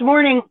 This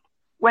morning,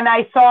 when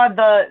I saw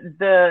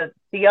the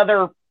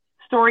other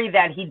story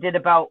that he did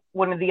about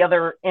one of the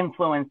other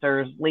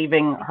influencers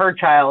leaving her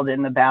child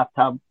in the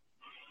bathtub,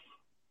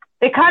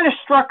 it kind of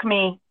struck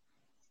me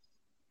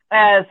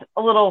as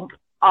a little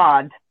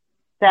odd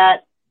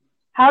that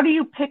how do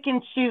you pick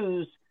and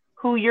choose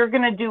who you're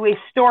going to do a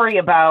story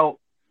about,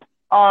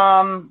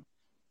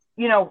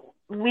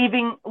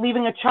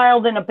 leaving a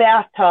child in a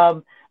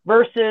bathtub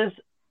versus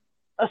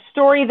a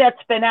story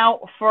that's been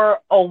out for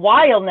a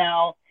while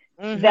now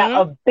that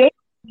a baby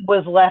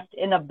was left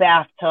in a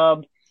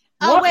bathtub.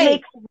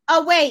 Wait.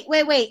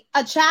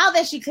 A child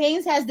that she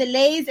claims has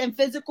delays in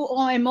physical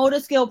or in motor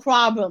skill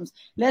problems.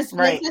 Let's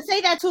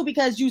say that too,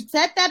 because you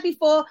said that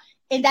before,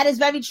 and that is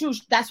very true.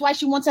 That's why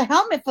she wants a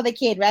helmet for the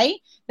kid, right?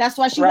 That's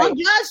why she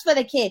wants gloves for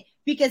the kid,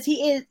 because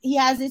he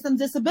has some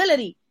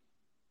disability.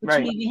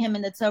 But you're leaving him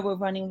in the tub with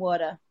running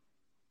water.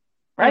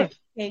 Right.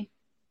 Okay.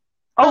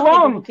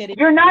 Alone.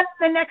 You're not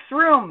in the next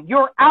room.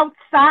 You're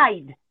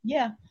outside.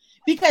 Yeah.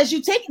 Because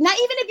not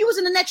even if you was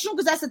in the next room,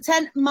 because that's a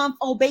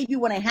 10-month-old baby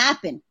when it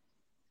happened.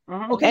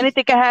 Okay.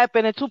 Anything can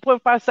happen in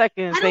 2.5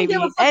 seconds, baby.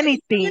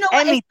 Anything.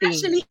 Anything.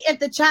 Especially if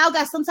the child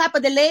got some type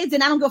of delays,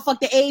 then I don't give a fuck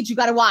the age you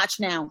got to watch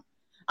now.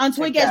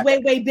 Until it gets way,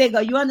 way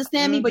bigger. You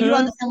understand me? But you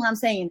understand what I'm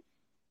saying.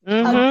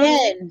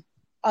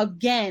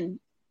 Again,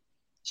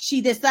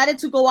 she decided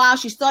to go out.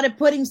 She started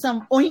putting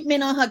some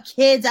ointment on her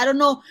kids. I don't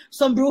know,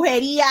 some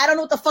brujeria. I don't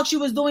know what the fuck she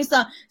was doing.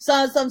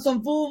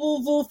 Some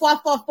voo,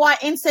 fa,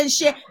 incense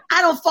shit.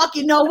 I don't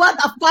fucking know what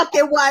the fuck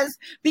it was,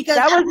 because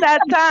that was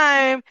that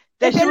time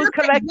that she was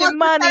collecting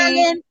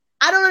money.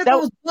 I don't know if it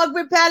was bug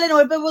repellent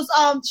or if it was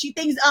she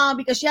thinks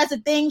because she has a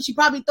thing, she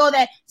probably thought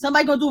that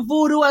somebody gonna do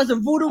voodoo as a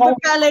voodoo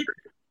repellent.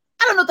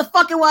 I don't know what the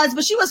fuck it was,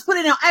 but she was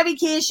putting it on every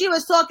kid. She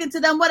was talking to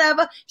them,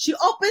 whatever. She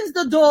opens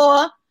the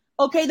door.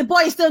 Okay, the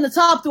boy is still in the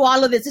tub through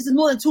all of this. This is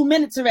more than 2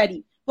 minutes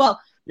already. Well,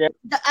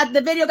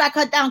 The video got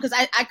cut down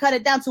because I cut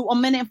it down to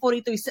 1 minute and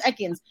 43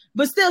 seconds.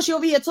 But still, she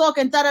over here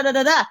talking da da da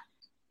da da.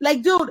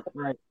 Like, dude,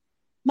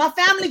 my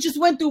family just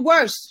went through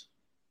worse.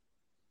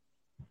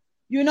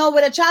 You know,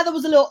 with a child that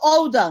was a little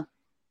older.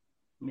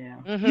 Yeah.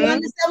 Mm-hmm. You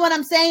understand what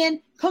I'm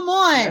saying? Come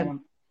on. Yeah.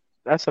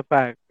 That's a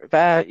fact.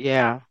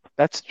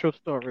 That's a true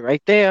story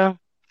right there.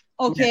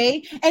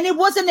 Okay. Yeah. And it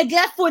wasn't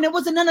neglectful and it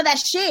wasn't none of that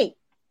shit.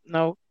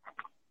 No.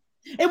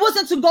 It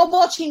wasn't to go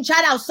watching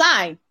chat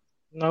outside.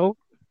 No.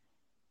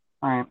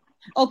 All right.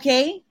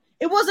 Okay.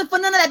 It wasn't for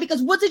none of that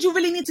because what did you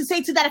really need to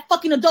say to that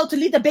fucking adult to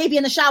leave the baby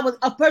in the shower with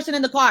a person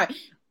in the car?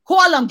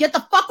 Call them, get the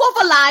fuck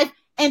off alive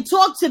and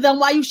talk to them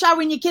while you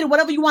showering your kid or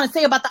whatever you want to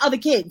say about the other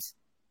kids.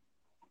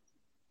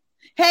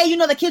 Hey, you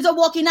know, the kids are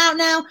walking out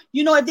now.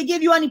 You know, if they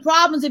give you any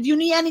problems, if you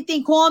need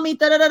anything, call me,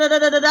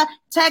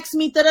 text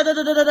me,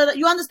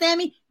 you understand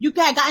me? You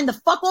could have gotten the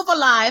fuck off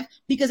alive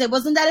because it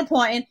wasn't that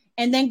important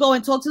and then go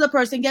and talk to the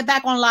person, get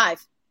back on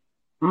live.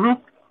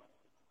 100%.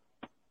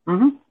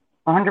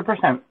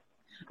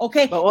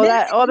 Okay. But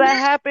all that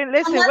happened.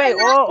 Listen, wait.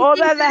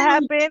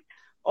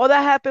 All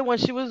that happened when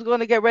she was going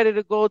to get ready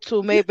to go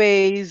to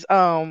Maybay's.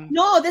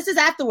 No, this is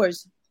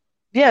afterwards.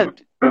 Yeah,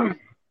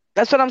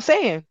 that's what I'm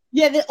saying.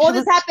 Yeah, this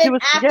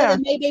happened after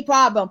the Maybay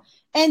problem.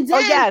 And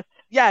then,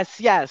 yes.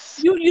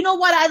 You know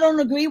what I don't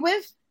agree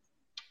with?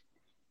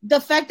 The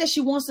fact that she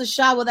wants to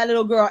shot with that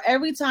little girl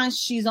every time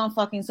she's on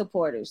fucking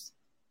Supporters.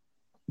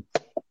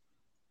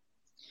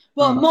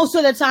 Well, most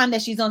of the time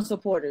that she's on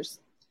Supporters.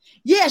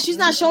 Yeah, she's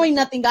not showing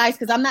nothing, guys,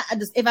 because I'm not.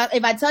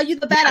 If I tell you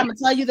the bad, I'm gonna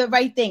tell you the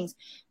right things.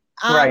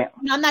 Right.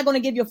 I'm not gonna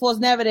give you a false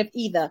narrative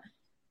either.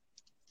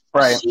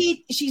 Right.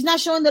 She's not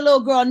showing the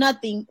little girl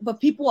nothing, but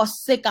people are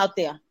sick out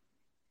there.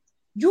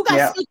 You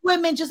got sick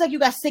women just like you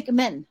got sick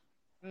men.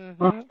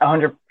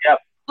 100. Yep.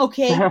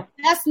 Okay,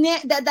 that's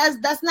not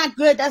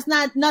good. That's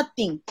not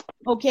nothing.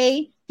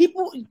 Okay,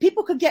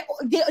 people could get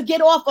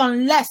off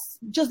on less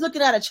just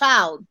looking at a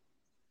child.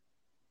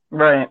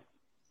 Right.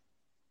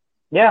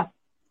 Yeah.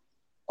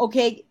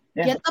 Okay.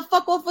 Yeah. Get the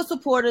fuck off of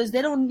Supporters.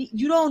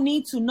 You don't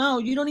need to know.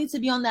 You don't need to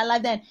be on that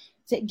live then.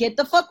 Get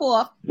the fuck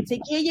off.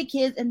 Take care of your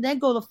kids, and then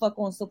go the fuck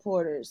on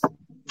Supporters.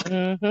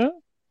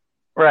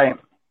 Right.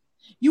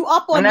 You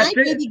up all night,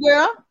 baby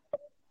girl?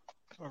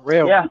 For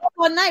real. Yeah. You up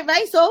all night,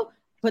 right? So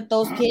put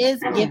those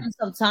kids, give them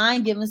some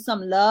time, give them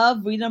some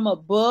love, read them a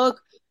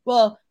book.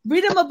 Well,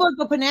 read them a book,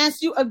 but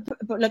pronounce you.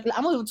 Look,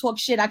 I'm gonna talk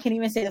shit. I can't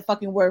even say the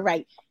fucking word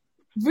right.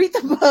 Read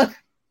the book,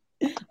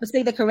 but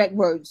say the correct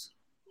words.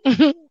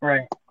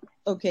 Right.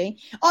 Okay.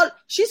 Oh,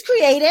 she's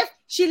creative.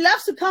 She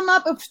loves to come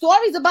up with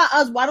stories about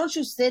us. Why don't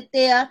you sit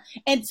there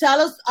and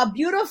tell us a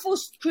beautiful,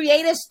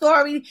 creative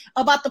story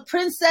about the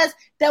princess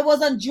that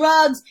was on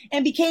drugs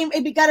and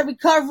got a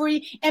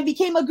recovery and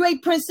became a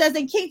great princess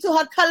and came to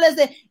her colors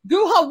and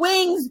grew her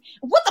wings.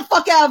 What the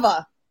fuck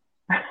ever.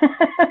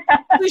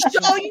 We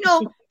show,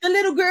 the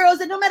little girls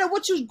that no matter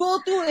what you go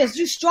through,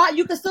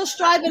 you can still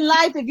strive in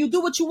life if you do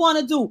what you want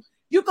to do.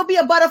 You could be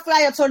a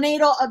butterfly, a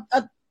tornado,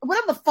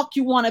 whatever the fuck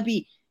you want to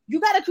be. You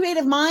got a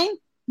creative mind.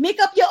 Make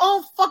up your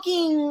own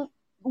fucking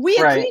weird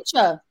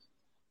creature.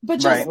 But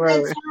just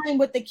spend time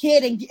with the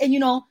kid and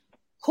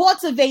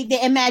cultivate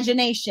their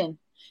imagination.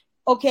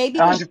 Okay?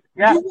 Because you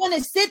want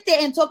to sit there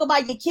and talk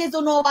about your kids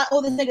don't know about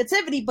all this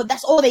negativity, but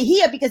that's all they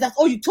hear because that's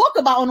all you talk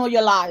about on all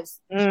your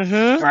lives.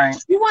 Right.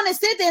 You want to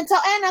sit there and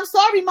tell Anne, I'm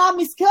sorry,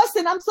 mommy's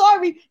cussing. I'm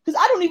sorry. Because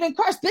I don't even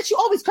curse. Bitch, you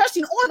always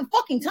cursing all the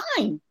fucking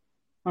time.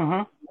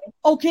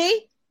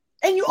 Okay?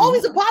 And you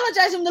always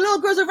apologize when the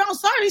little girl's around.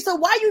 Sorry, so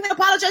why are you even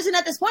apologizing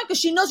at this point? Because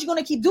she knows you're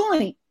going to keep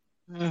doing it.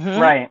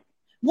 Right.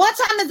 One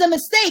time is a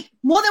mistake.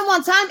 More than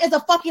one time is a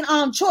fucking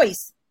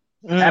choice.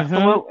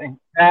 Absolutely.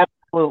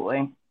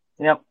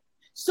 Yep.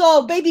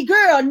 So, baby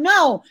girl,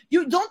 no.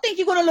 You don't think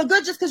you're going to look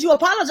good just because you're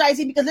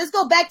apologizing. Because let's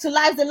go back to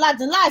lives and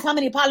lives and lives. How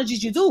many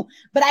apologies you do.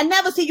 But I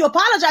never see you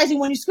apologizing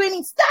when you're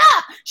screaming,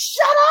 stop,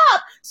 shut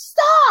up,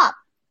 stop.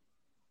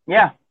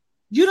 Yeah.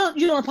 You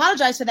don't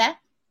apologize for that.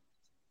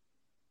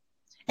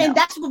 And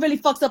that's what really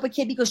fucks up a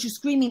kid because you're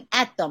screaming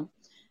at them.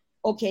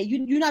 Okay,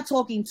 you're not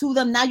talking to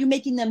them. Now you're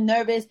making them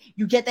nervous.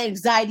 You get the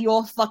anxiety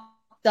all fucked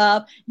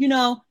up, And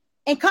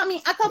I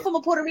come from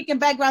a Puerto Rican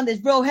background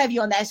that's real heavy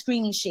on that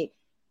screaming shit.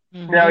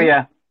 Oh,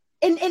 yeah.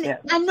 And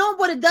I know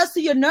what it does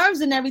to your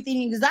nerves and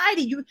everything,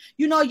 anxiety.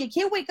 Your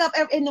kid wake up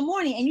in the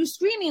morning and you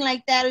screaming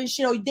like that and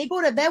shit. Or they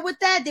go to bed with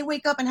that. They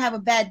wake up and have a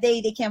bad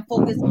day. They can't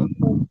focus.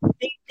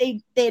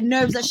 Their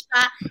nerves are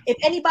shot. If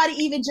anybody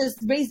even just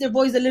raise their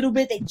voice a little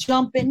bit, they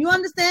jump in. You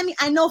understand me?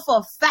 I know for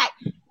a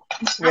fact.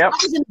 I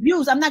wasn't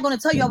abused. I'm not going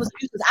to tell you I was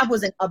abused because I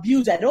wasn't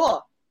abused at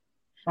all.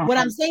 What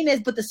I'm saying is,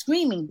 but the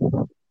screaming.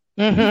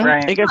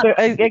 Right.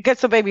 It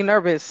gets a baby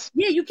nervous.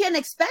 Yeah, you can't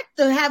expect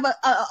to have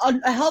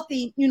a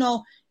healthy,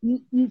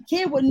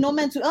 kid with no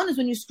mental illness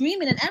when you're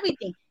screaming and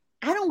everything.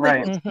 I don't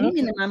wake up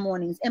screaming in my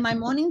mornings. In my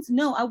mornings,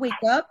 no, I wake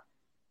up.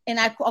 And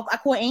I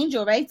call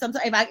Angel, right?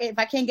 Sometimes if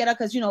I can't get up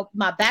because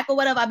my back or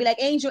whatever, I'll be like,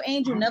 Angel,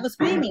 never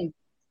screaming.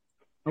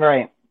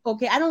 Right.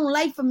 Okay, I don't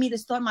like for me to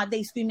start my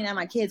day screaming at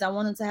my kids. I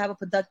want them to have a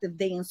productive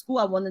day in school.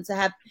 I want them to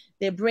have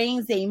their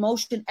brains, their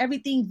emotion,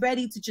 everything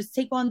ready to just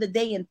take on the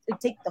day and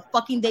take the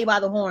fucking day by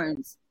the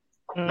horns.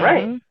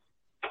 Right.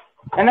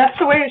 And that's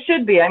the way it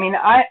should be. I mean,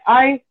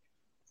 I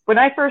when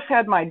I first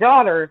had my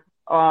daughter,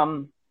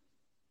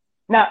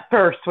 not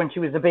first when she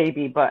was a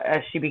baby, but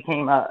as she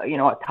became a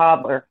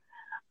toddler,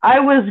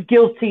 I was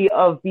guilty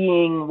of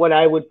being what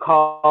I would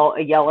call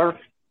a yeller.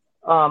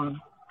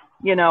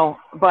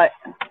 But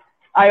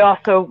I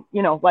also,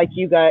 like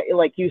you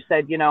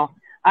said,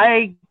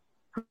 I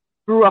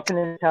grew up in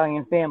an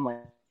Italian family.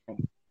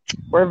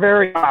 We're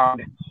very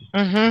loud.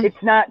 Mm-hmm.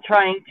 It's not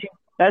trying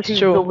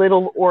to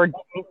belittle or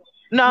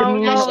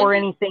demean or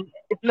anything.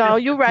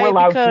 You're right,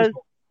 because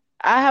people.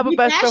 I have a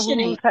best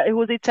friend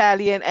who's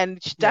Italian,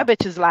 and that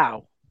bitch is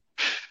loud.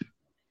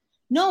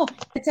 No,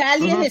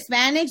 Italian,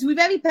 Hispanics, we're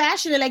very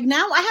passionate. Like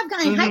now I have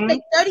gotten hyped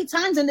like 30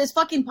 times in this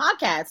fucking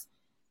podcast.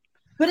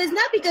 But it's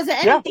not because of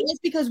anything. It's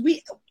because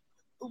we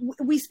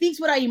speak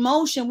with our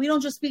emotion. We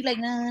don't just speak like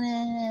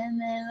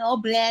all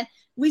bland.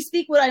 We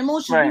speak with our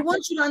emotion. Right. We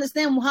want you to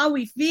understand how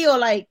we feel,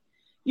 like,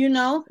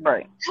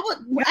 Right. I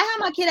had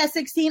my kid at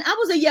 16. I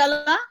was a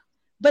yeller,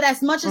 but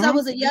as much as I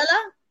was a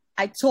yeller,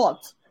 I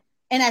talked.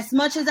 And as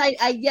much as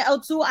I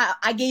yelled too,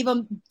 I gave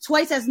him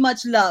twice as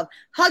much love,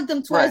 hugged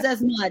him twice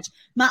as much.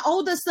 My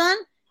older son,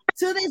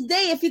 to this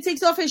day, if he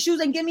takes off his shoes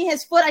and give me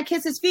his foot, I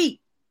kiss his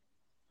feet.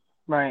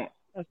 Right.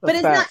 But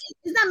it's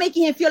not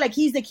making him feel like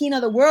he's the king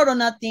of the world or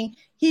nothing.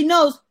 He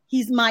knows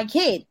he's my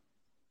kid.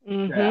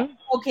 Mm-hmm.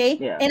 Okay?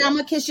 Yeah. And I'm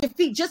going to kiss your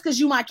feet just because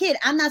you're my kid.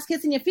 I'm not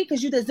kissing your feet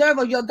because you deserve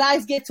or your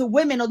guys get to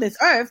women on this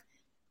earth.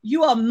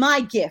 You are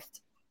my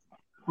gift.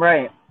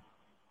 Right.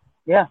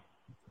 Yeah.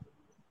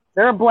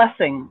 They're a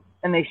blessing,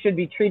 and they should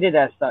be treated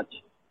as such.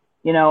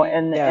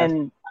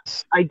 And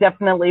I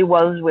definitely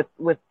was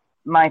with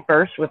my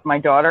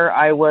daughter.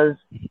 I was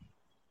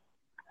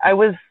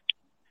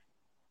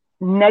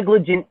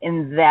negligent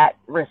in that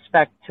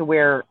respect to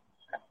where,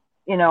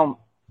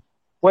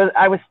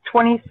 I was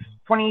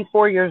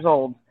 24 years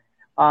old.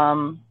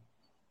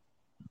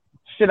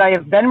 Should I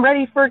have been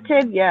ready for a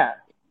kid? Yeah.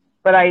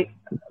 But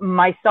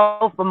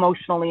myself,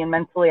 emotionally and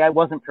mentally, I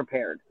wasn't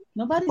prepared.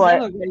 Nobody's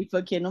ever ready for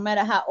a kid, no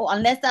matter how,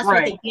 unless that's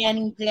what they're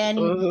planning,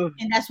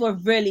 and that's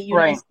what really,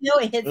 still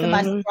it hits them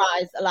by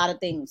surprise, a lot of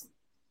things.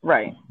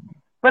 Right.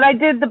 But I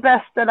did the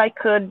best that I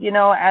could,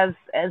 as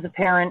a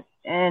parent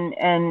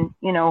and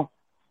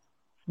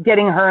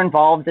getting her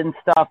involved in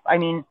stuff. I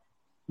mean,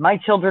 my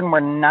children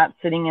were not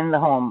sitting in the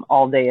home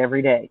all day,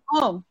 every day.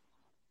 Oh.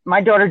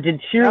 My daughter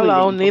did cheerleading.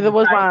 Hello, neither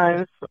was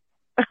mine.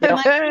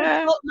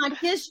 My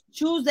kids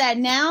choose that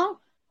now,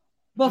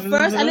 but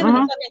first I live in the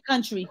fucking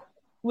country.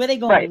 Where they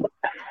going? Right.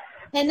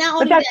 And not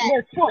only that's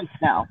their choice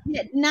now.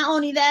 Yeah, not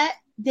only that,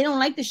 they don't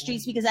like the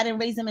streets because I didn't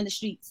raise them in the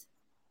streets.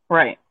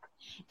 Right.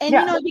 And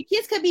your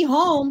kids could be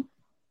home,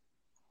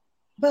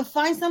 but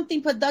find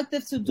something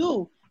productive to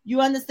do. You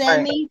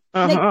understand me?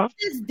 Like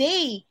this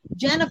day,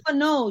 Jennifer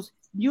knows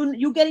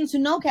you getting to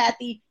know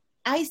Kathy.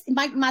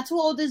 My two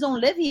oldest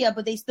don't live here,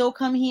 but they still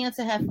come here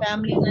to have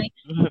family night.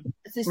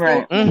 They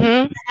still come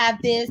here to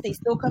have this. They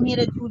still come here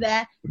to do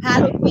that.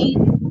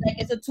 Halloween, like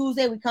it's a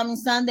Tuesday, we come in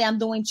Sunday. I'm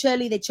doing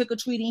chili. They trick or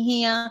treating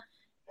here.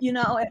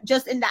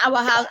 Just in our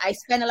house, I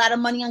spend a lot of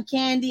money on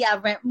candy. I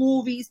rent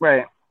movies.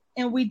 Right.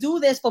 And we do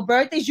this for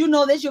birthdays. You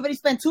know this. You already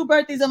spent 2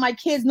 birthdays on my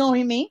kids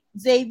knowing me,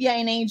 Xavier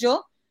and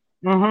Angel.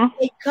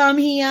 They come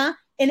here,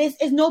 and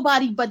it's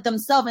nobody but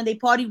themselves, and they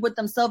party with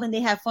themselves, and they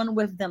have fun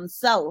with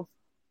themselves.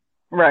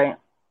 Right.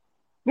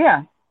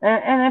 Yeah.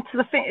 And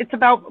it's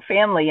about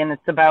family, and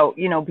it's about,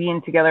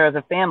 being together as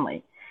a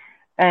family.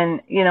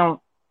 And,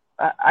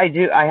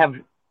 I have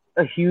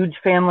a huge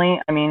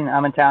family. I mean,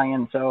 I'm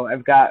Italian, so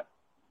I've got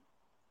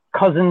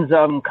cousins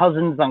on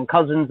cousins on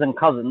cousins and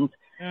cousins.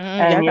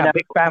 And got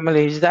big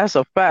families. That's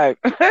a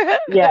fact.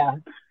 Yeah.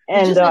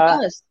 And,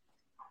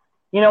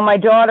 my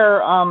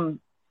daughter,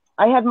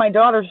 I had my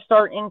daughter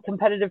start in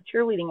competitive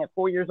cheerleading at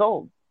 4 years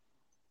old,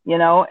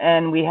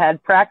 and we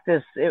had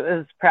practice. It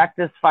was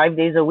practice 5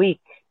 days a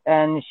week,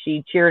 and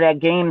she cheered at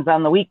games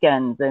on the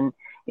weekends. And,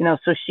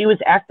 so she was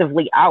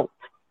actively out,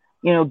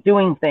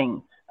 doing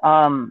things.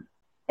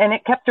 And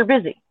it kept her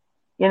busy,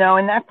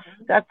 and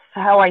that's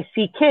how I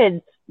see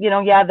kids,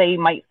 they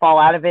might fall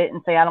out of it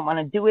and say, I don't want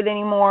to do it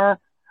anymore.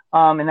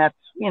 And that's,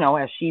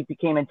 as she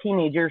became a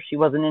teenager, she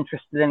wasn't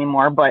interested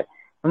anymore. But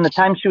from the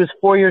time she was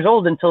 4 years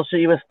old until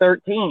she was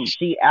 13,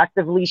 she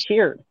actively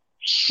cheered,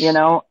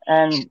 and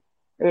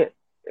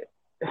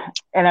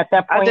at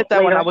that point, I did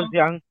that when I was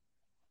young.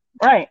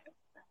 Right.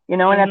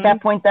 And at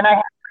that point, then I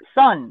had my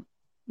son,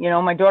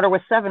 my daughter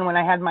was 7 when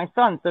I had my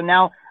son. So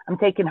now I'm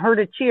taking her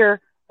to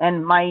cheer,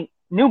 and my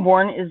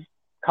newborn is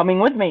coming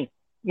with me,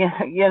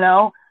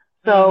 so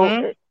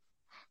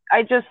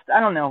I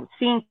don't know,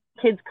 seeing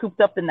kids cooped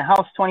up in the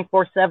house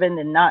 24/7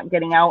 and not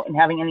getting out and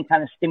having any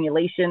kind of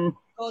stimulation.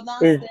 Go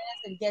downstairs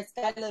and get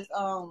Skylar's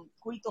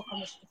cuito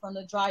from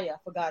the dryer.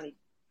 Forgot it.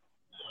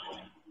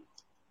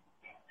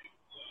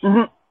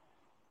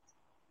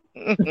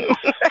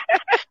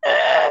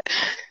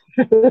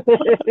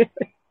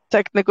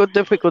 Technical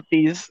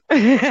difficulties.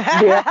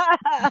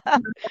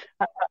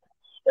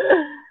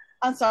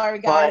 I'm sorry,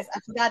 guys. I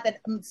forgot that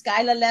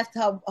Skylar left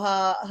her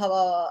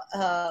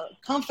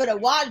comforter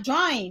while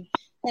drying.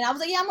 And I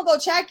was like, yeah, I'm going to go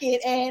check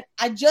it. And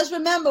I just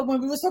remember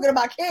when we were talking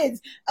about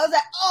kids, I was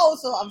like, oh,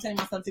 so I'm telling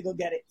my son to go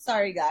get it.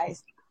 Sorry,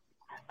 guys.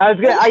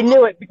 I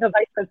knew it because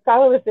I said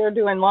Skylar was there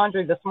doing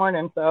laundry this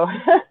morning. So,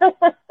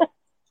 my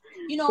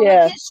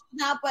kids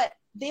now, but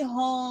they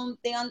home,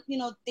 they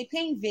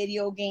playing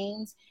video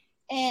games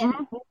and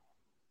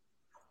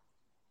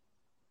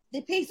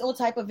they play all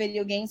type of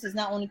video games. It's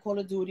not only Call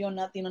of Duty or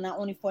nothing, or not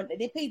only Fortnite.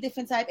 They play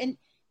different type. And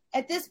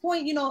at this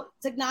point,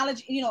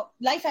 technology,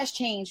 life has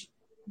changed.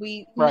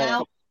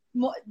 Now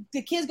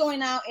the kids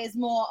going out is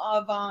more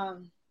of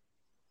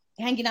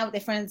hanging out with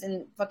their friends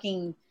and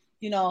fucking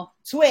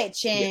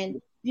Twitch and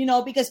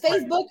because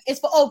Facebook is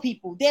for old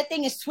people. Their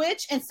thing is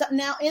Twitch and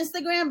now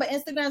Instagram, but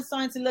Instagram's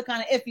starting to look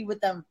kind of iffy with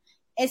them.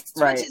 It's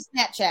Twitch and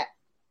Snapchat.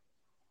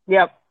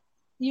 Yep.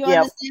 You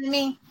understand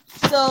me?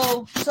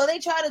 So they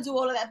try to do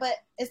all of that, but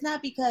it's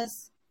not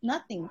because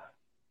nothing.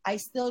 I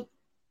still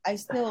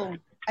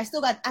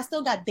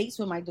got dates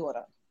with my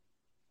daughter.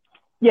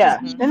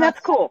 Yeah, and that's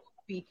cool.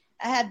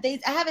 I have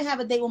dates. I haven't had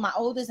a date with my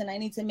oldest, and I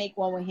need to make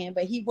one with him.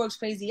 But he works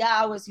crazy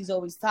hours. He's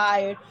always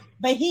tired.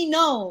 But he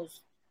knows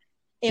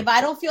if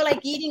I don't feel like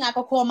eating, I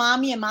can call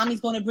mommy, and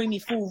mommy's going to bring me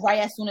food right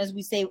as soon as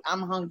we say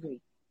I'm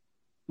hungry.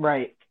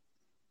 Right.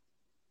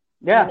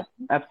 Yeah,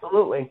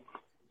 absolutely.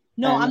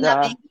 No, I'm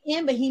not making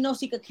him, but he knows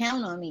he could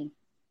count on me.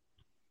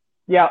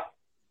 Yeah.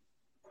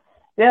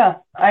 Yeah.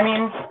 I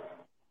mean,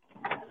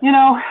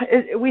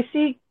 we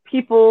see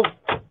people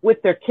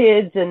with their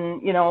kids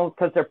and,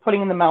 because they're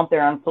putting them out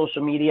there on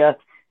social media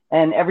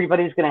and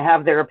everybody's going to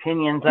have their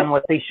opinions on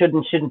what they should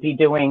and shouldn't be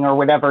doing or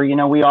whatever.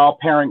 We all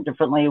parent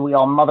differently. We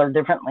all mother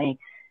differently.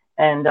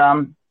 And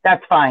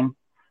that's fine.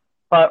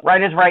 But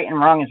right is right and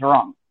wrong is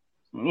wrong,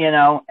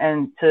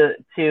 and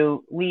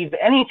to leave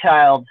any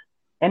child,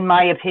 in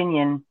my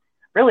opinion,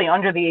 really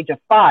under the age of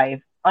 5,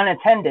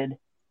 unattended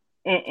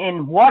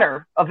in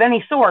water of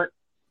any sort,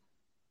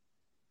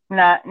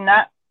 not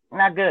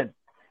good.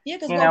 Yeah,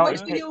 because what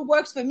works for you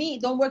works for me.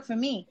 Don't work for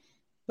me.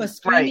 But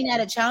screaming at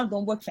a child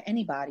don't work for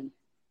anybody.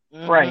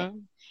 Right.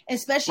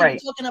 Especially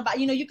talking about,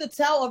 you could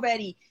tell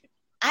already.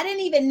 I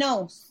didn't even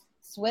know.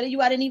 Swear to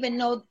you, I didn't even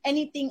know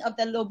anything of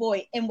that little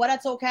boy. And what I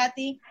told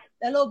Kathy,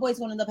 that little boy's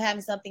going to end up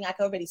having something. I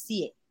could already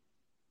see it.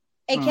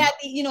 And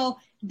Kathy,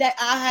 that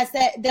I had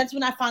said, that's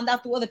when I found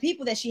out through other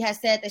people that she has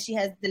said that she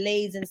has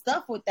delays and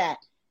stuff with that.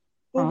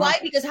 But why?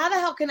 Because how the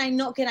hell can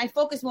I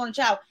focus more on a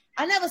child?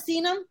 I never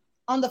seen him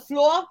on the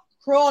floor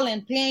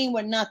crawling, playing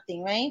with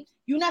nothing, right?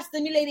 You're not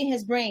stimulating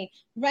his brain.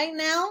 Right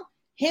now,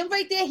 him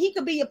right there, he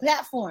could be your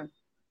platform.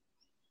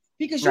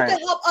 Because you can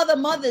help other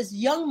mothers,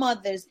 young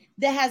mothers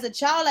that has a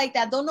child like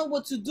that, don't know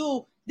what to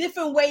do,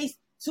 different ways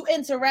to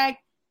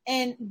interact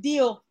and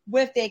deal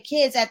with their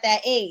kids at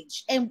that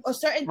age. And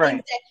certain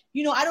things that,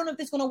 I don't know if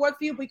it's going to work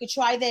for you, but you could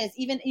try this.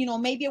 Even,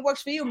 maybe it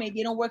works for you, maybe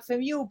it don't work for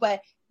you,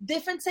 but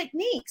different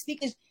techniques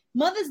because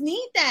mothers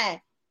need that.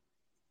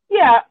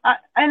 Yeah,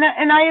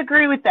 and I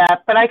agree with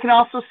that, but I can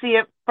also see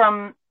it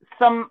from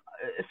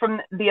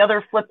the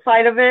other flip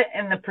side of it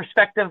and the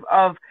perspective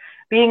of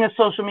being a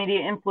social media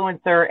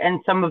influencer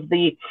and some of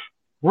the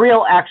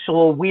real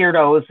actual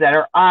weirdos that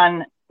are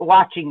on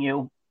watching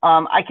you.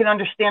 I can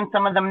understand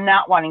some of them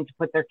not wanting to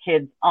put their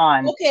kids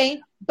on.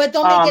 Okay, but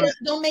don't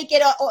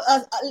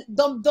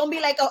be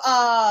like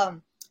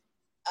a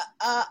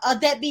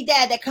deadbeat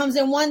dad that comes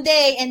in one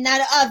day and not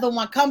the other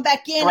one. Come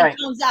back in and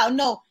comes out.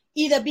 No,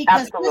 either be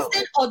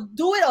consistent or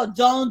do it or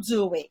don't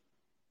do it.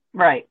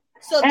 Right.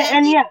 So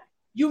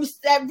you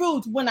set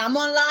rules. When I'm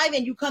on live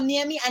and you come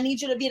near me, I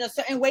need you to be in a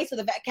certain way so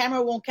the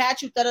camera won't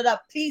catch you.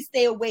 Please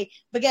stay away.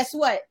 But guess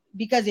what?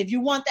 Because if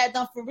you want that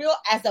done for real,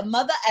 as a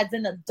mother, as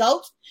an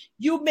adult,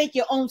 you make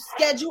your own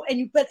schedule and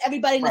you put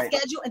everybody in the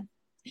schedule. And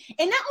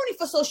not only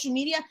for social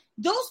media,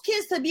 those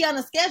kids to be on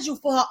a schedule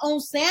for her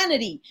own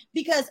sanity.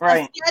 Because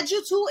a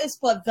schedule too is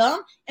for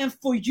them and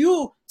for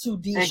you to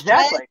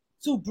de-stress,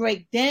 to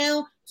break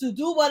down, to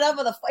do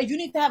whatever if you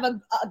need to have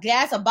a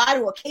glass, a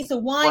bottle, a case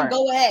of wine,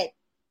 go ahead.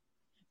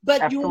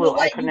 But you know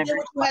what? You did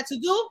what you had to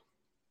do,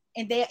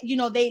 and they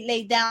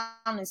lay down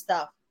and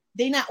stuff.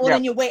 They're not all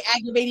in your way,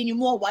 aggravating you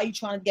more while you're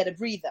trying to get a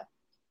breather.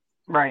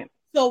 Right.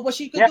 So what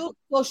she could do,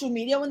 social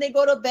media when they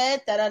go to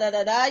bed,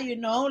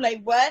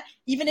 like what?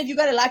 Even if you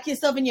got to lock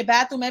yourself in your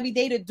bathroom every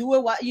day to do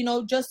it,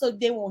 while, just so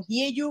they won't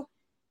hear you,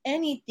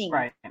 anything.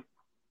 Right.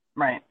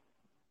 Right.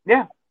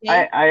 Yeah,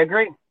 okay.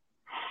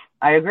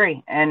 I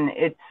agree. And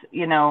it's,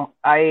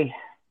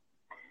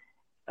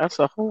 that's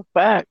a whole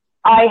fact.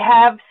 I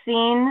have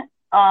seen,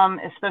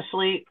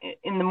 especially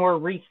in the more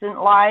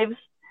recent lives,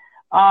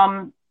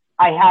 I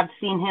have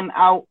seen him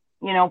out,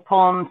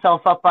 pulling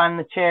himself up on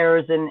the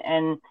chairs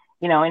and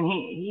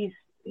he's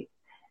at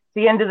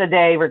the end of the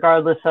day,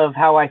 regardless of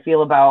how I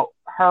feel about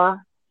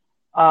her,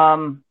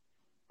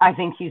 I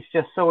think he's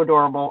just so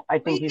adorable. I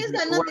think he's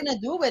got nothing to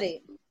do with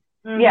it.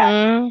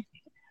 Yeah.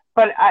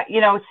 but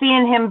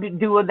seeing him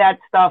do that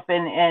stuff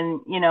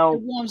and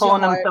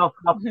pulling himself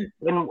up,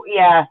 and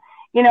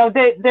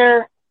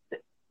they're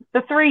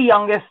the three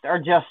youngest are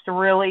just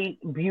really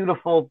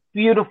beautiful,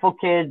 beautiful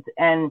kids,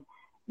 and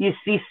you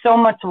see so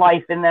much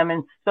life in them,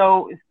 and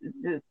so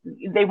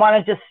they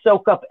want to just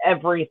soak up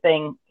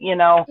everything, And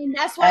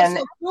that's why it's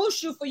so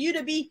crucial for you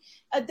to be.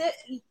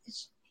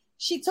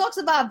 She talks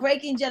about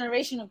breaking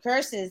generational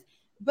curses,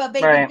 but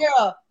baby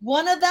girl,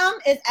 one of them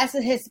is as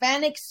a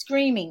Hispanic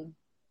screaming.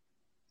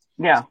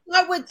 Yeah.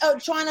 Start with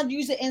trying to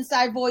use the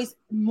inside voice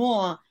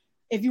more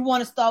if you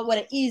want to start with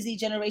an easy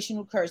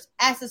generational curse.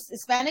 As a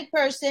Hispanic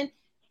person,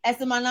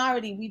 as a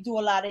minority, we do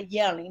a lot of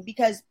yelling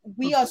because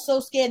we are so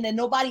scared that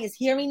nobody is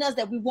hearing us,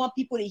 that we want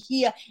people to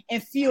hear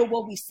and feel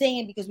what we're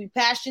saying because we're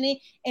passionate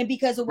and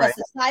because of what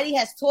society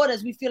has taught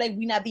us, we feel like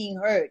we're not being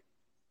heard.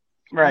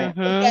 Right.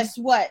 But guess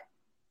what?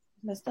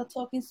 Let's start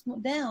talking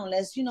down.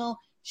 Let's,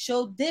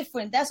 show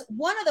different. That's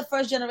one of the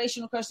first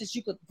generational curses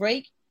you could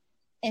break.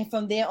 And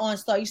from there on,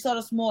 you start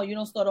off small. You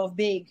don't start off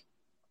big.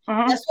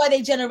 That's why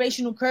they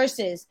generational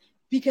curses,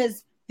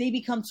 because they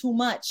become too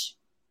much.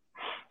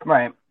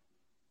 Right.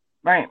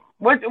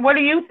 What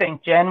do you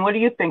think, Jen? What do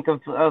you think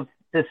of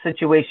the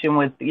situation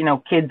with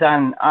kids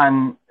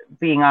on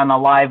being on a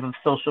live of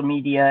social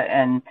media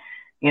and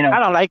I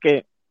don't like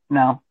it.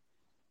 No,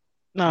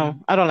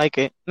 I don't like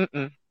it.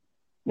 Mm-mm.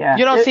 Yeah,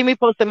 you don't see me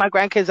posting my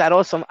grandkids at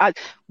all.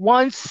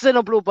 Once in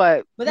a blue,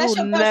 but that's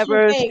you your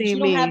never page. see you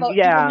me. You don't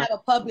have a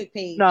public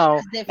page. No,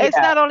 it's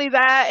not only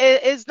that.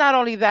 It's not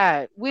only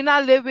that. We're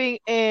not living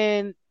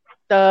in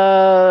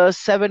the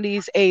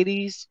 70s,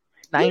 80s,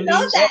 90s. You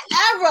know that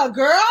era,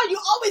 girl. You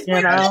always bring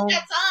it at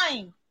that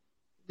time.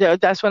 Yeah,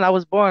 that's when I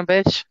was born,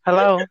 bitch.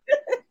 Hello.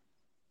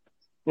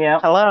 Yeah.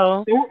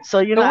 Hello. So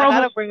I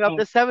gotta bring up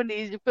the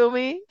 70s. You feel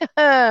me?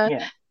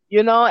 Yeah.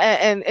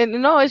 And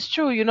it's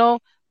true.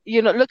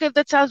 Look at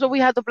the times when we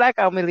had the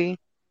blackout, Millie.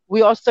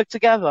 We all stuck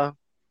together.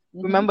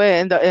 Mm-hmm. Remember,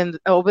 in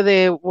over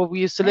there where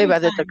we used to live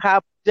at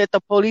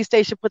the police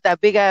station put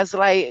that big ass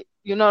light.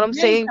 You know what I'm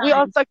saying? We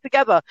all stuck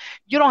together.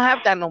 You don't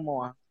have that no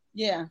more.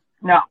 Yeah.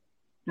 No.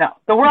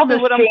 The world is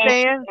what changed. I'm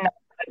saying?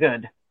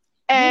 Good.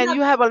 And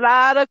you have a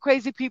lot of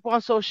crazy people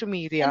on social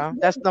media.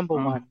 That's number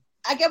one.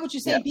 I get what you're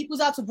saying. People's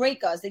out to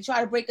break us. They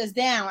try to break us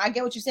down. I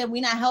get what you're saying.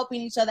 We're not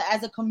helping each other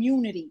as a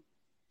community.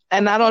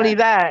 And not only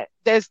that,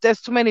 there's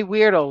too many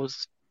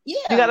weirdos. Yeah.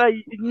 You gotta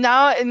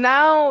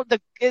now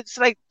it's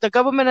like the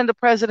government and the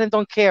president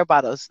don't care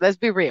about us. Let's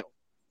be real.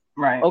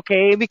 Right.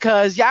 Okay,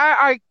 because y'all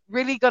are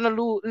really gonna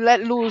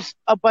let loose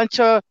a bunch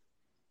of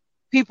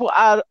people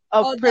out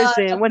of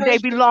prison when they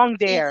belong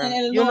there.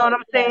 You know what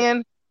I'm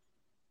saying?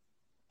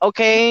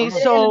 Okay,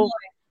 so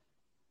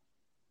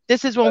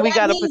this is when we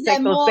gotta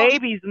protect those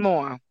babies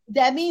more.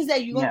 That means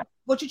that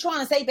what you're trying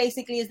to say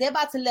basically is they're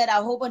about to let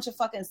out a whole bunch of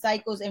fucking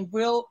psychos and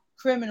real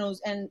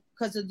criminals, and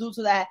because due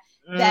to that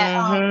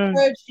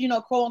purge,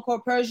 quote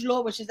unquote purge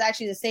law, which is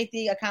actually the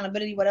Safety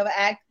Accountability Whatever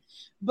Act,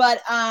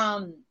 but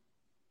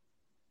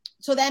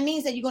so that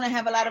means that you're gonna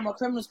have a lot of more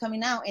criminals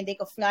coming out, and they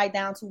could fly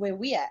down to where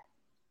we at.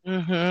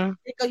 Mm-hmm.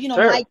 They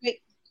could,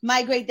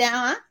 migrate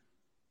down, huh?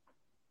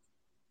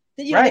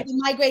 They can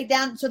migrate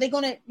down, so they're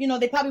gonna,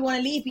 they probably want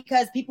to leave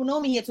because people know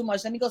me here too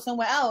much. Let me go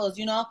somewhere else,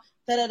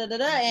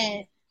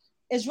 and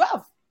it's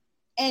rough.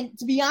 And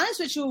to be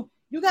honest with you,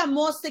 you got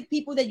more sick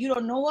people that you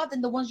don't know of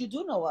than the ones you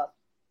do know of.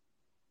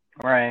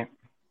 Right.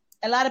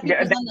 A lot of people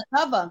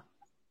undercover.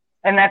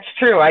 And that's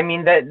true. I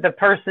mean, the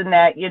person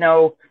that,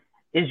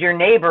 is your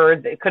neighbor,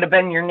 it could have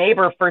been your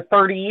neighbor for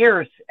 30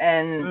 years,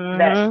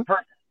 and that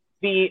person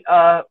be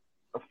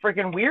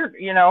freaking weird,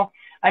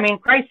 I mean,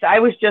 Christ, I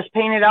was just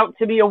painted out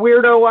to be a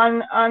weirdo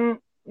on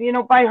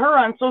by her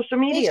on social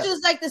media. It's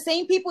just like the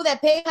same people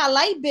that pay her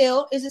light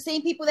bill is the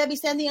same people that be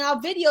sending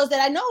out videos that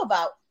I know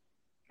about.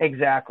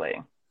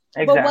 Exactly.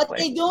 But what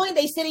they doing,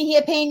 they sitting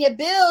here paying your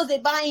bills, they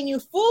buying you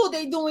food,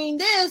 they doing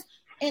this,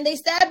 and they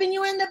stabbing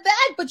you in the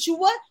back. But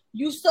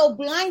you so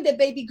blinded,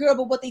 baby girl,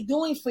 but what they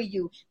doing for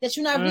you, that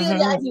you're not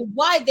realizing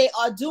why they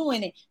are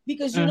doing it.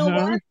 Because you know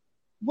what?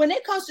 When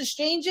it comes to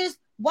strangers,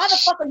 why the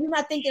fuck are you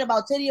not thinking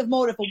about ulterior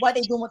motive for why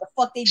they doing what the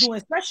fuck they doing?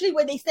 Especially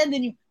when they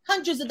sending you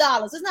hundreds of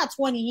dollars. It's not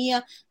 20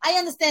 here. I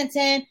understand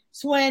 10,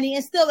 20,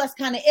 and still that's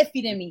kind of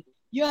iffy to me.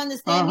 You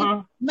understand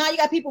me? Now you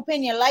got people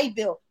paying your light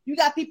bill. You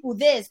got people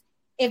this.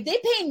 If they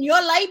paying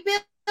your light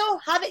bill,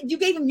 you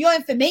gave them your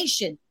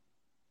information?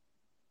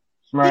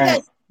 Right.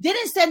 Because they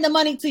didn't send the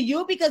money to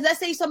you. Because let's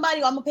say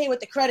somebody, I'm gonna pay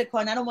with the credit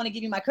card, and I don't want to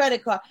give you my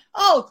credit card.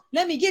 Oh,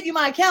 let me give you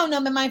my account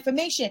number and my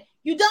information.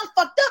 You done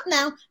fucked up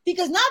now,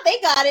 because now they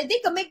got it. They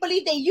can make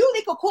believe they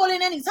could call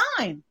in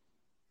anytime.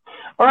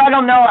 Or I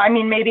don't know. I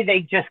mean, maybe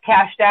they just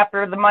cashed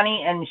after the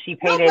money and she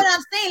paid it. What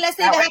I'm saying, let's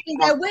say that happens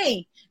that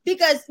way.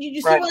 Because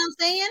you see what I'm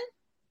saying?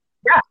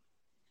 Yeah.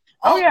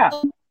 Oh yeah.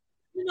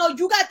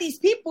 You got these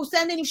people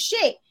sending you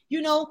shit.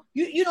 You're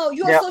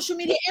a social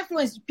media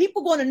influence.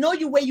 People going to know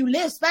you where you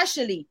live,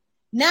 especially.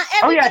 Not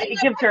everybody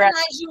might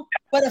recognize you,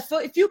 but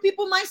a few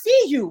people might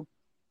see you.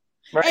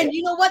 Right. And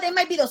you know what? They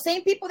might be those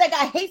same people that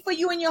got hate for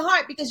you in your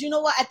heart, because you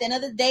know what? At the end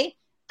of the day,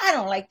 I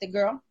don't like the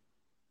girl.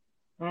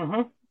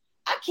 Mm-hmm.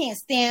 I can't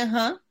stand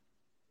her.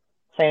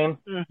 Same.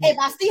 Mm-hmm. If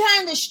I see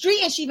her in the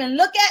street and she even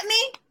look at me,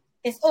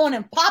 it's on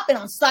and popping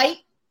on sight.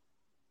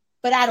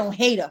 But I don't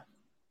hate her.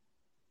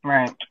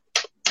 Right.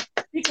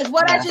 Because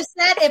what I just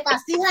said, if I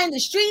see her in the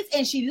streets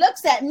and she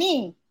looks at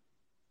me,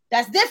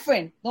 that's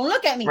different. Don't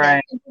look at me.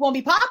 Right. It won't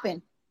be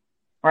popping.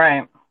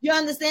 Right. You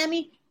understand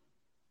me?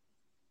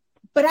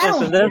 But I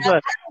don't. There's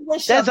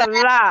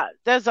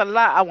a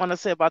lot I want to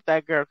say about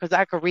that girl because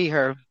I could read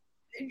her.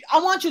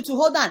 I want you to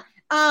hold on.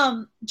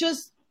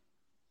 Just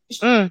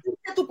tú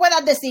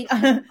puedas decir,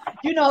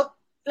 you know,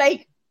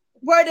 like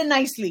word it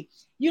nicely.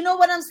 You know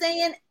what I'm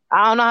saying?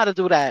 I don't know how to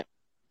do that.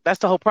 That's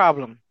the whole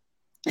problem.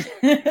 That's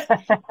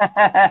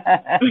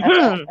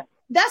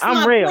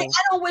my real. point.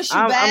 I don't wish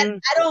you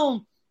bad.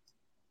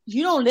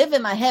 You don't live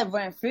in my head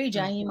rent free,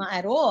 Jaima,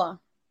 at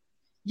all.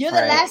 You're the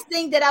last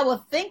thing that I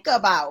would think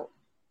about.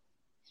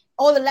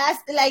 Or the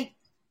last, like,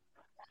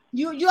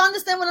 you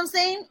understand what I'm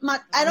saying?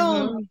 I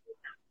don't,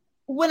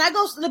 when I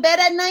go to bed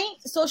at night,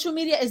 social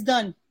media is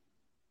done.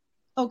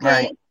 Okay?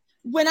 Right.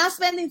 When I'm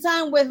spending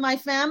time with my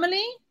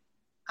family,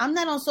 I'm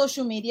not on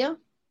social media.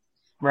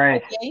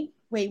 Right. Okay?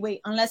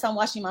 Wait. Unless I'm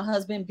watching my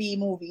husband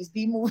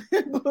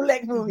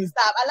bootleg movies.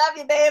 Stop. I love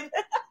you, babe.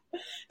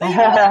 You know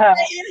what I'm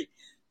saying?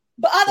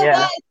 But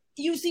otherwise,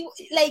 you see,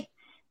 like,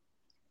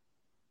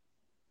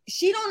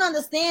 she don't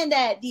understand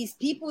that these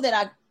people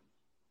that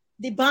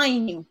they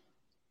buying you.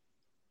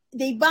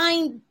 They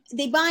buying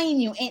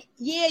you. And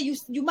yeah,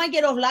 you might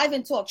get off live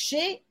and talk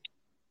shit,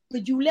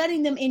 but you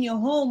letting them in your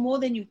home more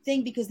than you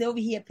think because they're over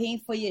here paying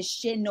for your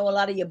shit, know a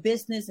lot of your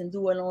business and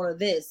doing all of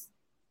this.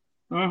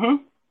 Mm-hmm.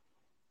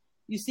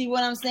 You see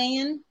what I'm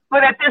saying?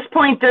 But at this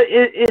point,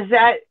 is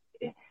that,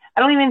 I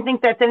don't even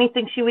think that's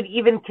anything she would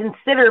even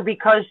consider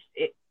because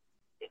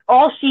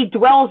all she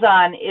dwells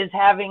on is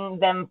having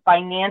them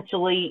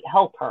financially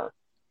help her.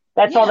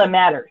 That's all that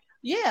matters.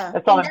 Yeah.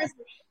 That's all that matters.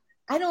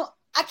 I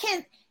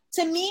can't,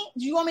 to me,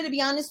 do you want me to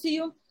be honest to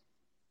you?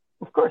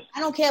 Of course. I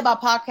don't care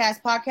about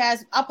podcasts.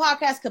 Our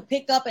podcast could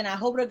pick up and I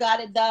hope to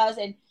God it does.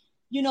 And,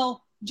 you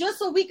know, just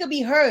so we could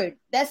be heard.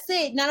 That's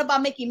it. Not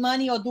about making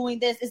money or doing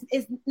this.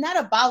 It's not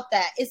about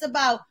that. It's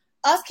about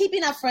us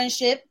keeping our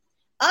friendship,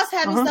 us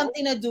having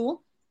something to do.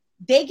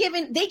 They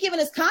giving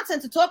us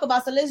content to talk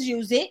about, so let's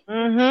use it.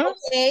 Mm-hmm.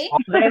 Okay.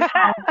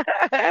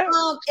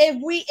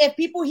 If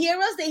people hear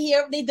us,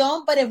 they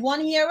don't. But if one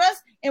hear us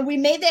and we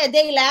made their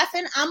day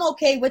laughing, I'm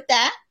okay with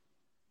that.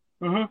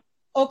 Mm-hmm.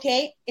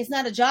 Okay, it's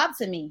not a job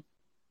to me.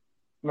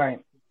 Right.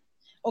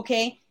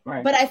 Okay.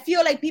 Right. But I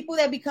feel like people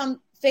that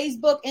become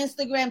Facebook,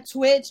 Instagram,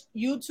 Twitch,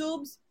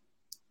 YouTubes,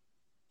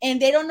 and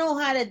they don't know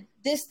how to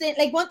distance.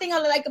 Like one thing I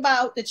like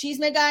about the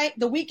Cheeseman guy,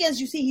 the weekends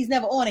you see he's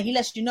never on it. He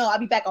lets you know I'll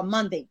be back on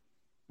Monday.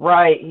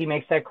 Right. He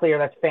makes that clear.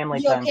 That's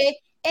family time. Okay.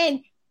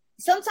 And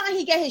sometimes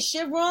he get his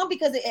shit wrong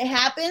because it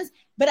happens.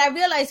 But I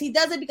realize he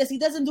does it because he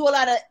doesn't do a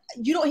lot of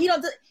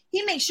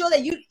he makes sure that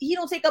he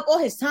don't take up all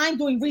his time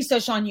doing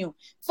research on you.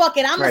 Fuck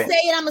it. I'm gonna say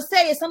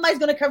it. Somebody's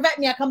gonna correct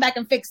me. I come back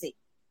and fix it.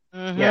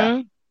 Mm-hmm.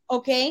 Yeah.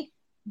 Okay.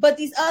 But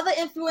these other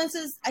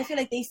influencers, I feel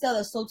like they sell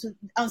their soul to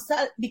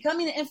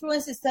becoming an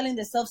influencer is selling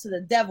themselves to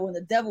the devil, and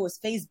the devil is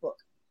Facebook.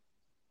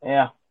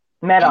 Yeah.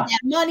 Meta. And that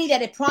money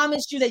that it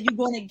promised you that you're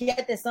going to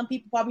get that some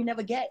people probably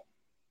never get.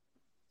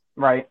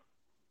 Right.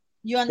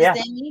 You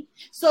understand me?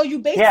 So you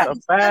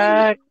basically selling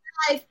your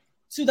life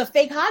to the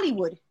fake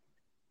Hollywood.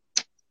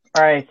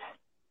 Right.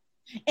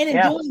 And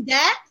in doing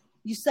that,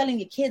 you're selling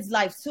your kids'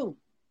 life too.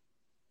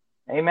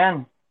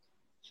 Amen.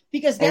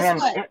 Because guess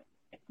what?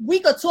 We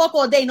could talk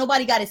all day.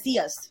 Nobody got to see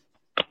us.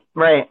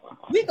 Right.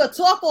 We could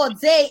talk all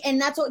day and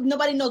not talk,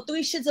 nobody know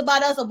three shits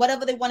about us or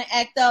whatever they want to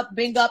act up,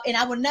 bring up. And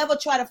I would never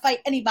try to fight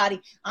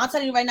anybody. I'm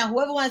telling you right now,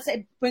 whoever wants to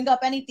say, bring up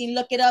anything,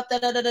 look it up,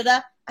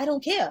 I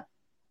don't care.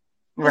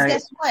 Because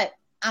guess what?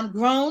 I'm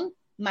grown.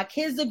 My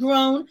kids are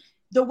grown.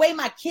 The way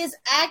my kids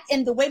act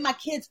and the way my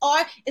kids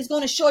are is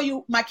going to show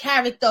you my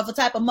character of the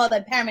type of mother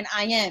and parent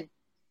I am.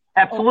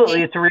 Absolutely.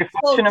 Okay? It's a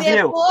reflection of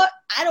you.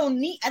 I don't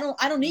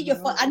need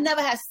your I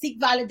never have seek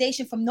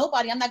validation from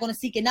nobody. I'm not going to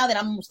seek it now that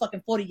I'm almost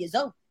fucking 40 years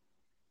old.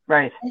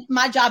 Right.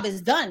 My job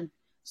is done.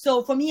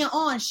 So from here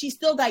on, she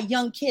still got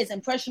young kids,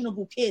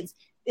 impressionable kids.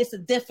 It's a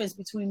difference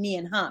between me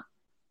and her.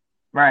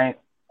 Right.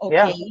 Okay.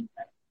 Yeah.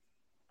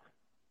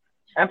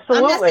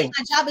 Absolutely. I'm not saying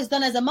my job is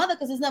done as a mother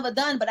because it's never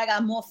done, but I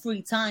got more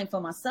free time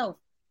for myself.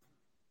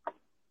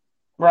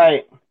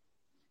 Right.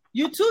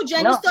 You too,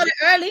 Jen. You started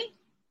early.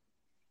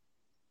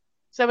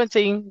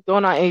 17,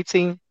 going on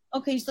 18.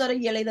 Okay, you started a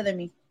year later than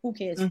me. Who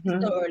cares? It's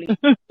still early.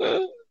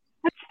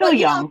 It's still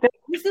young.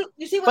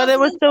 You see but it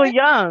was still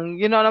young.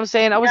 You know what I'm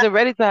saying? I wasn't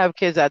ready to have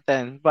kids at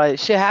then. But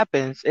shit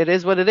happens. It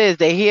is what it is.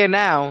 They're here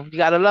now. You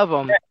got to love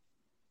them.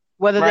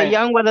 Whether they're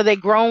young, whether they're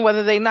grown,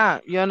 whether they're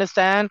not. You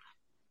understand?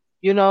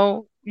 You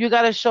know, you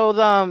got to show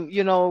them,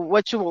 you know,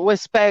 what you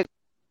respect.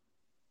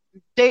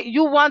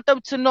 You want them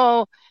to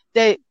know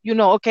that, you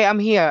know, okay, I'm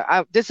here.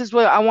 This is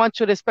what I want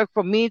you to expect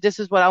from me. This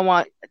is what I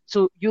want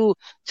you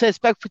to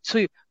expect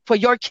for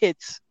your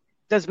kids.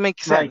 Does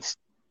make sense?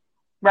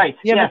 Right.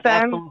 You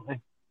understand?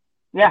 Absolutely.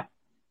 Yeah.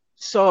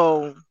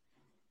 So,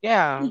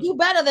 Yeah. You do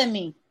better than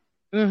me.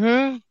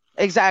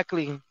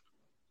 Exactly.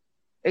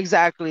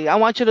 I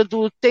want you to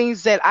do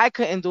things that I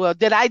couldn't do or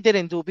that I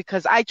didn't do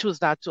because I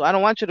choose not to. I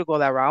don't want you to go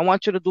that route. I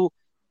want you to do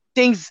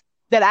things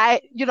that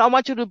I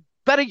want you to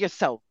better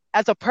yourself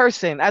as a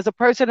person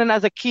and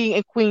as a king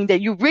and queen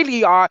that you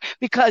really are,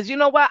 because you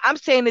know what? I'm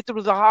saying it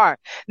through the heart,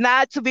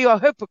 not to be a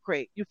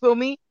hypocrite. You feel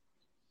me?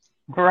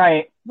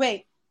 Right.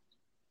 Wait.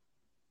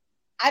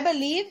 I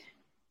believe,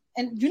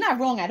 and you're not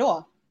wrong at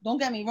all. Don't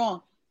get me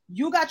wrong.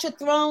 You got your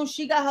throne.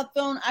 She got her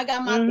throne. I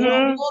got my throne.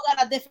 We all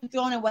got a different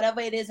throne and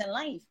whatever it is in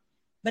life.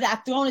 But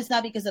our throne is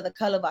not because of the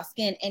color of our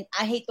skin. And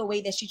I hate the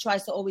way that she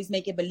tries to always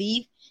make it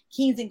believe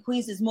kings and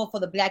queens is more for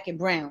the black and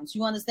browns.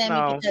 You understand me?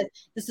 Because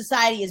the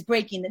society is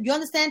breaking them. You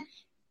understand?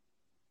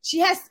 She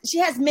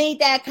has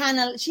made that kind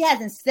of, she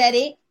hasn't said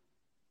it,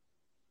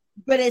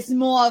 but it's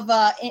more of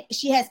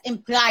she has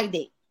implied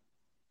it.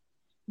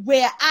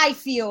 Where I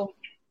feel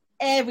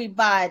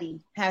everybody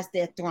has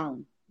their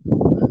throne.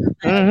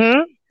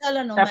 Tell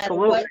her no matter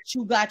what,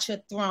 you got your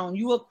throne.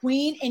 You a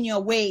queen in your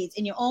ways,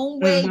 in your own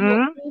way.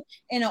 You're a queen,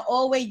 in an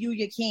old way, you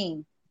your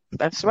king.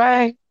 That's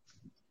right.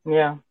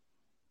 Yeah.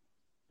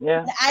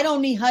 I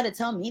don't need her to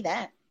tell me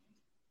that.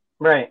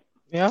 Right.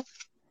 Yeah.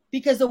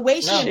 Because the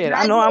way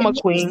I know I'm a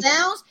queen.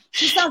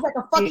 She sounds like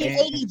a fucking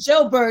 80s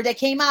Jailbird that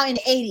came out in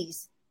the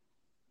 80s.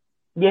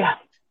 Yeah.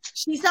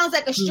 She sounds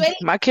like a straight.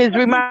 My kids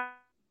remind.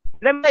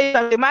 Let me tell you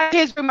something. My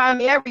kids remind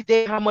me every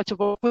day how much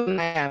of a queen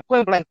I am.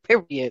 Point blank.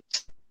 Period.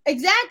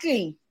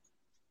 Exactly.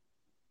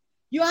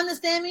 You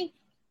understand me?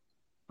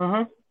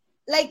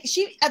 Like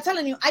I'm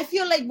telling you, I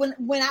feel like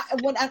when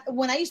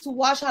I used to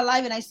watch her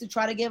live and I used to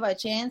try to give her a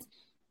chance,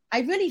 I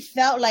really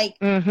felt like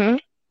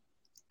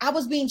I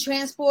was being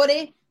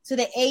transported to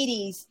the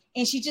 80s,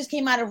 and she just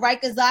came out of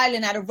Rikers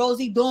Island, out of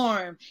Rosie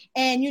Dorm,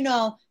 and you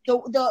know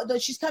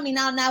she's coming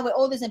out now with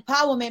all this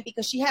empowerment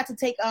because she had to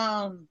take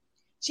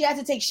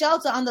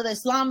shelter under the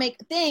Islamic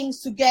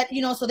things to get,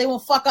 so they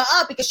won't fuck her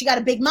up because she got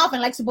a big mouth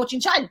and likes to butch in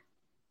China.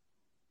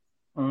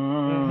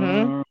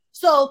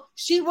 So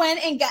she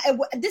went and got.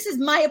 This is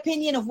my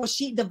opinion of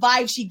the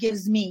vibe she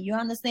gives me. You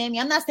understand me?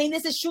 I'm not saying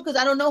this is true because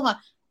I don't know her.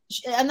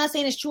 I'm not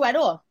saying it's true at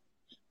all.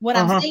 What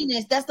I'm saying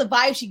is that's the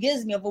vibe she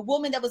gives me of a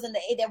woman that was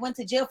that went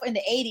to jail in the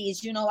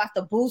 80s.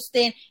 After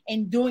boosting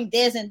and doing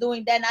this and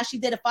doing that. Now she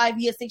did a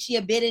 5-year,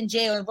 6-year bid in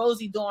jail in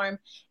Rosie Dorm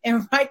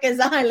in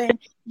Rikers Island.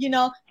 They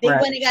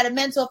went and got a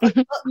mentor for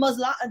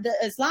the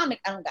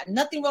Islamic. I don't got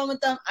nothing wrong with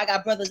them. I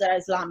got brothers that are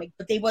Islamic,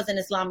 but they wasn't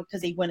Islamic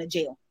because they went to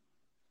jail.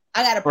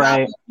 I got a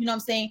problem, you know what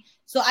I'm saying?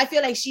 So I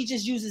feel like she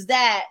just uses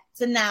that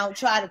to now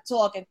try to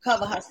talk and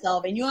cover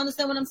herself. And you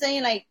understand what I'm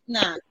saying? Like,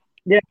 nah.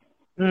 Yeah.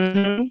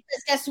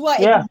 Guess what?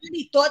 Yeah.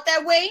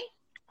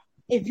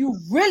 If you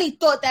really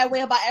thought that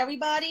way about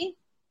everybody,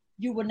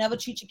 you would never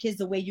treat your kids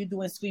the way you do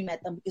and scream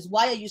at them. Because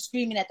why are you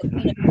screaming at the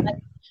queen of your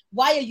life?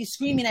 Why are you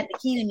screaming at the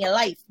king in your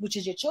life, which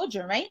is your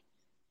children, right?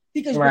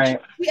 Because you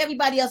treat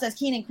everybody else as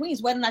king and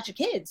queens, why not your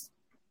kids?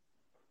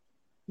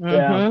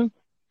 Yeah.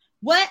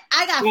 What?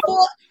 I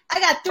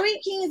got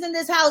 3 kings in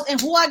this house, and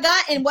who I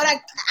got and what I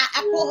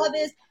call her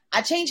this.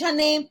 I changed her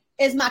name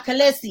is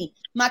Makalisi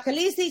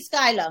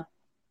Skylar.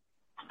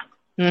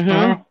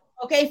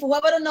 Okay, for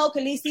whoever don't know,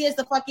 Khaleesi is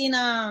the fucking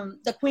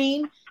the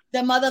queen,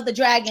 the mother of the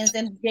dragons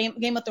in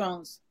Game of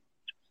Thrones.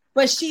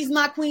 But she's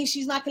my queen,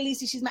 she's my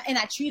Khaleesi, and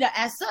I treat her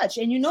as such.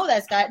 And you know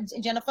that, Scott,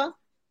 Jennifer.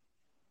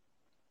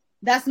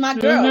 That's my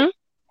girl.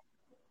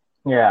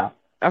 Yeah,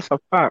 that's a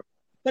fact.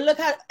 But look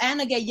how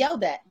Anna get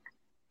yelled at.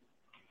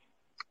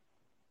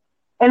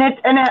 And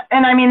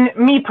I mean,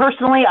 me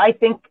personally, I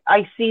think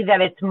I see that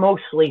it's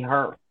mostly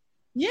her.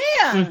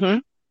 Yeah.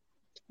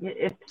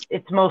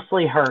 It's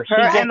mostly her.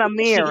 Her and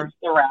Amir.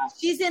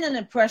 She's in an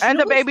impression. And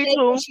the baby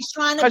too. She's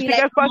trying to be she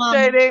gets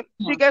frustrated.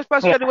 She gets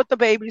frustrated with the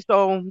baby,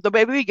 so the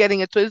baby be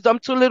getting it too. It's them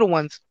 2 little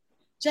ones.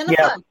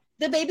 Jennifer,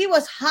 the baby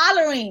was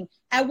hollering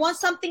at 1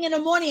 something in the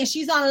morning, and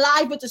she's on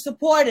live with the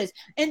supporters,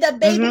 and the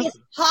baby is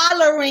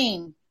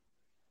hollering.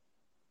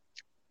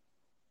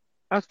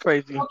 That's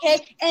crazy.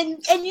 Okay, and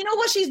you know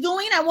what she's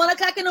doing at 1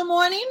 o'clock in the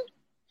morning?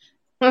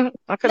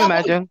 I can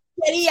imagine.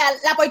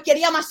 La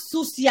porquería más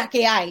sucia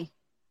que hay.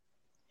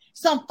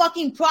 Some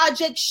fucking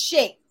project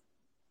shit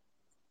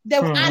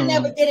that I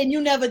never did and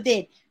you never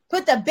did.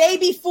 Put the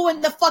baby food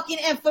in the fucking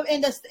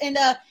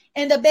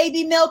in the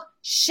baby milk,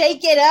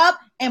 shake it up,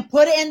 and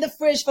put it in the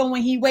fridge for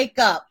when he wake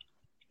up.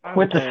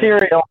 With the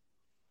cereal.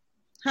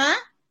 Huh?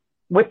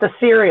 With the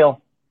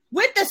cereal.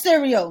 With the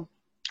cereal.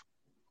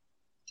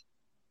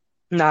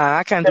 Nah,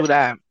 I can't do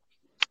that.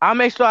 I'll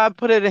make sure I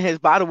put it in his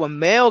bottle with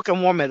milk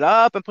and warm it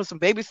up and put some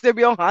baby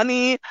cereal,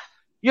 honey.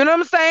 You know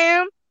what I'm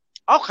saying?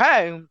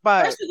 Okay,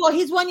 but first of all,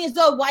 he's 1 year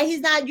old. Why you're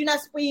not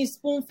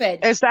spoon fed?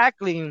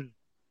 Exactly.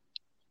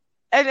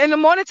 And in the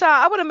morning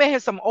time, I would have made him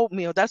some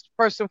oatmeal. That's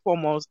first and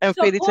foremost, and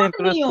fed it to him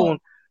with a spoon.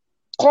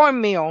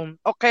 Cornmeal,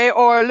 okay,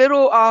 or a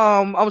little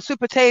sweet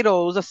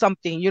potatoes or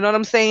something. You know what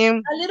I'm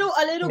saying? A little,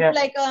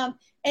 like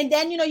and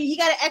then he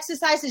got to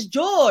exercise his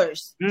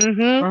jaws.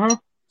 Mm-hmm.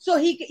 So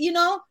he,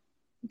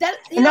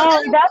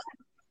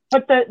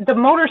 but the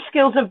motor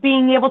skills of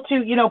being able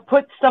to, you know,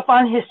 put stuff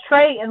on his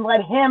tray and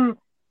let him,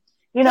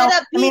 you know,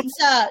 get a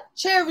pizza,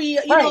 cherry,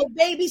 you know,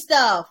 baby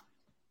stuff.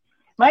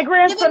 My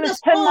grandson is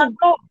 10 months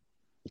old.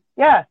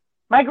 Yeah,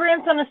 my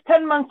grandson is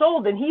 10 months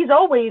old, and he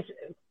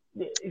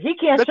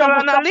can't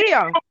show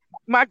Leah,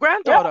 my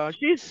granddaughter.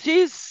 Yeah.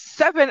 She's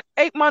 7-8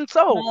 months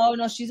old.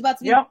 No, she's about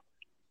to be.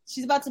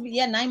 She's about to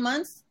be 9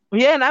 months.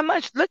 Yeah, 9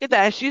 months. Look at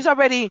that. She's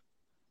already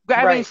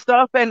grabbing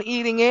stuff and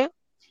eating it.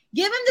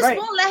 Give him the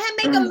spoon. Let him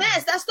make a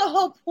mess. That's the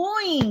whole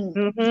point.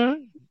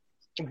 Mm-hmm.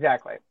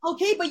 Exactly.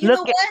 Okay, but you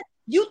know what?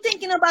 You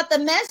thinking about the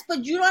mess,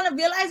 but you don't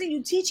realize it.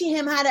 You teaching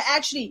him how to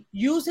actually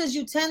use his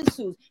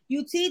utensils.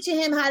 You teaching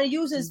him how to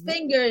use his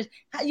fingers.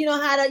 You know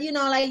how to,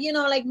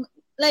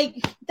 like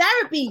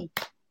therapy.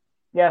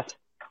 Yes.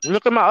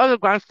 Look at my other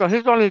grandson.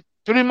 He's only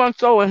 3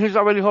 months old, and he's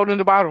already holding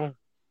the bottle.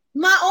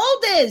 My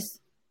oldest.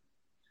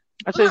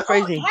 That's just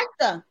crazy.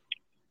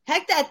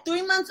 Hector at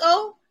 3 months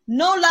old.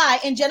 No lie,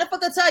 and Jennifer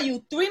could tell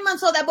you, 3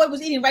 months old, that boy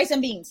was eating rice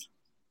and beans.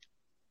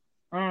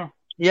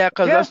 Yeah,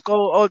 because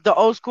the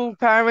old school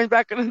parents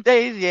back in the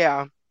days,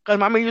 yeah. Because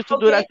mommy used to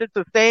do that. It's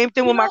the same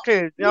thing with my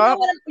kids. You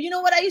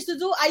know what I used to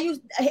do? I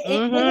used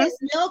with his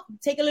milk,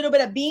 take a little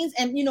bit of beans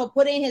and, you know,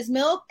 put it in his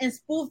milk and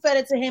spoon fed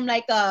it to him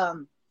like a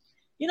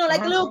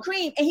little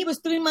cream. And he was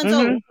 3 months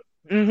old.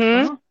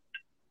 Mm-hmm.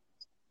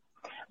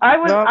 I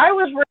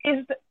was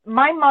raised,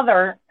 my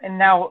mother, and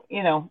now,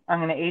 you know, I'm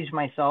going to age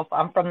myself.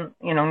 I'm from,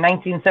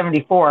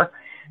 1974.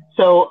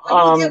 So,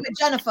 you did with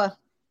Jennifer.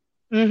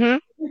 Mm-hmm.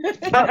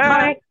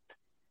 But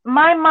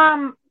my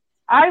mom,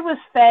 I was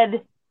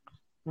fed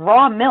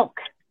raw milk,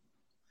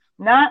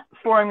 not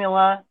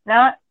formula,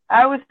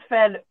 I was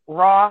fed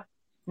raw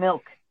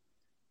milk.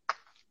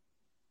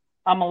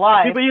 I'm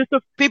alive.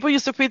 People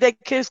used to feed their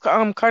kids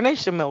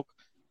carnation milk.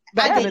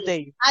 Back in the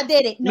day. I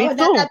did it. No, not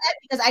that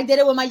because I did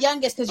it with my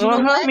youngest. Because you know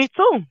what? Me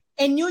too.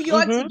 In New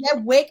York, to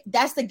get WIC,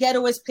 that's the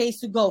ghettoest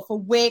place to go for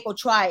WIC or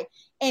try it.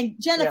 And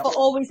Jennifer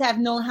always have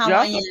known how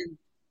I am.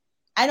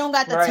 I don't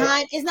got the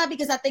time. It's not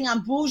because I think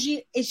I'm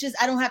bougie. It's just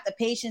I don't have the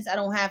patience. I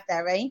don't have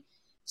that, right?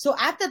 So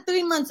after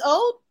 3 months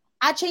old,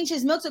 I changed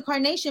his milk to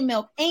carnation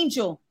milk,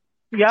 Angel.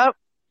 Yep.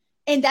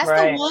 And that's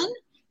the one.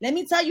 Let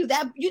me tell you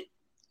that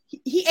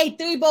he ate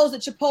 3 bowls of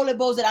Chipotle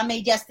bowls that I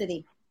made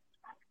yesterday.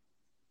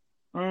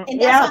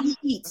 And that's how he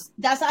eats.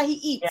 That's how he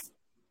eats.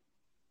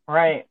 Yeah.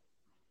 Right.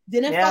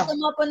 Didn't fuck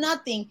him up or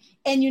nothing.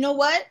 And you know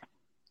what?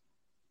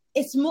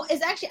 It's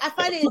actually, I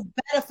find it is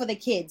better for the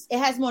kids. It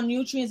has more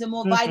nutrients and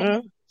more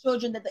vitamins for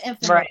children than the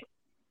infant. Right.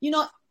 You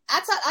know,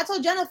 I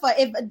told Jennifer,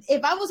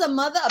 if I was a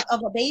mother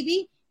of a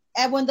baby,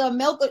 and when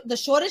the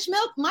shortage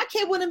milk, my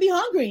kid wouldn't be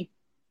hungry.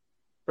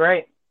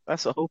 Right.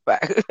 That's a whole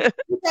fact.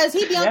 Because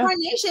he'd be on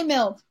carnation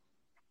milk.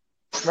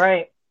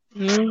 Right.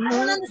 I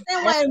don't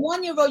understand why a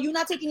 1-year-old you're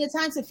not taking your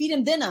time to feed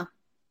him dinner.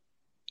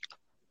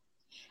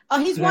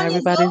 He's 1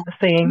 year old.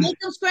 Make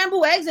him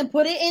scramble eggs and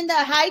put it in the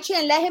high chair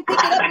and let him pick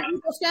it up and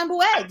eat those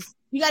scrambled eggs.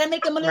 You got to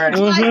make him a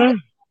little dry.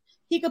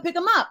 He could pick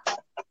them up.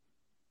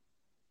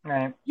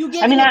 Right. You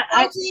give him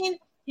protein.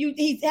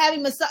 He's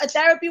having massage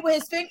therapy with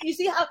his finger. You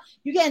see how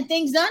you getting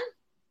things done?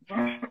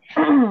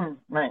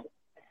 Right.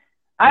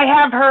 I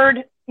have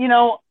heard,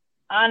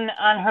 on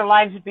her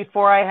lives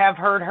before, I have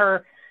heard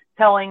her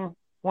telling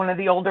one of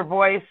the older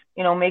boys,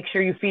 make sure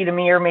you feed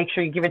Amir, make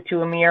sure you give it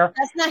to Amir.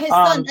 That's not his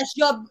son.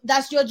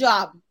 That's your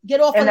job.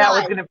 Get off. And that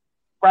was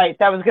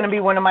that was gonna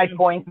be one of my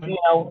points.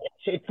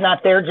 It's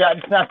not their job.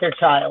 It's not their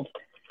child.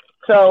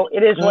 So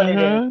it is what it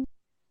is.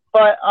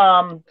 But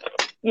I'm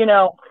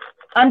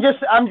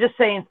just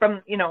saying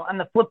from on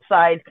the flip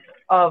side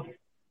of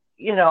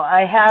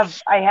I have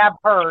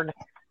heard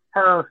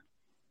her.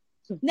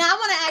 Now I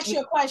want to ask you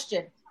a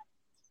question.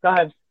 Go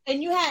ahead.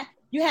 And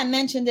you had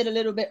mentioned it a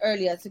little bit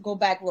earlier, to go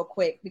back real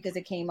quick because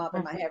it came up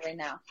in my head right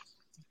now.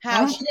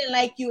 How she didn't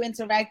like you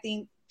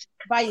interacting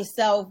by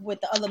yourself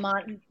with the other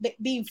mom,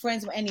 being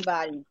friends with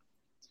anybody.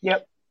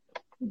 Yep.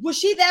 Was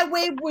she that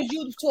way with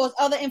you towards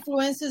other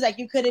influencers? Like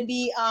you couldn't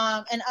be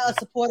a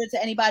supporter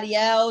to anybody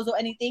else or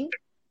anything?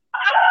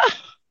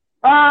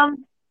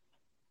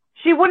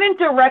 She wouldn't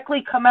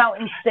directly come out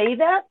and say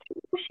that.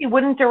 She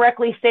wouldn't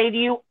directly say to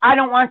you, I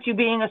don't want you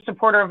being a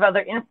supporter of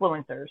other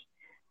influencers.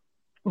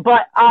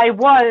 But I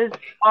was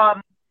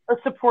a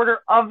supporter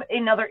of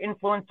another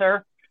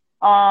influencer.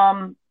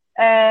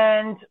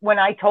 And when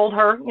I told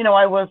her,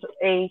 I was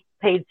a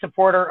paid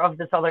supporter of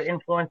this other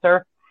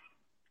influencer,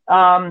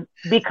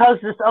 because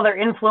this other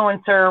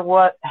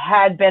influencer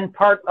had been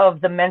part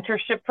of the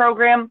mentorship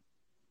program,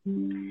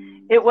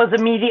 it was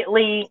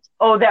immediately,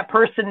 oh, that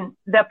person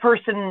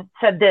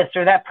said this,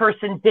 or that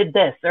person did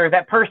this, or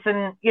that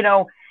person,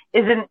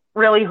 isn't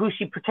really who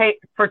she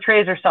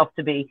portrays herself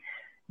to be.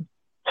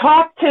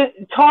 Talk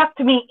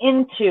to me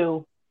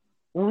into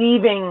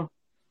leaving,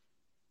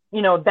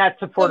 that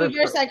support. So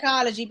your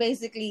psychology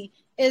basically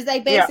is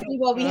like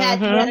what we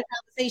had a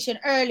conversation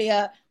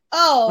earlier.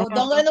 Oh,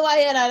 don't go in the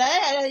way,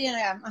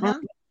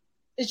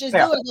 It's just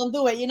do it, don't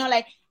do it.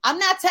 Like I'm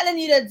not telling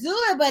you to do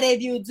it, but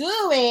if you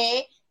do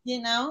it,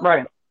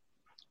 Right.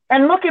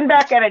 And looking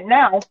back at it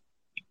now,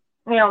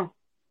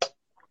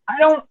 I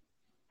don't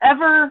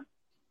ever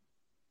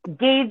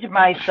gauge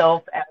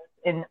myself as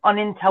an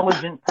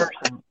unintelligent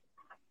person.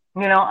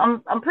 You know,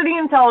 I'm pretty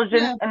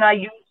intelligent, and I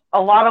use a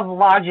lot of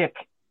logic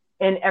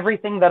in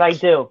everything that I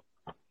do.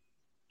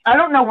 I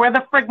don't know where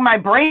the frig my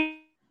brain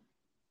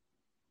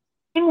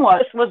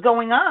was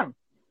going on.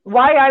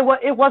 Why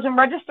it wasn't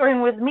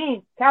registering with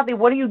me. Kathy,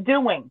 what are you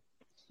doing?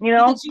 You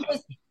know,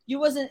 you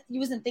wasn't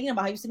thinking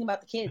about her. You was thinking about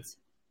the kids.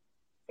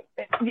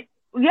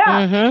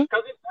 Yeah,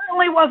 because it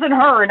certainly wasn't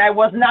her, and I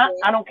was not.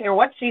 I don't care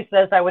what she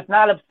says. I was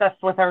not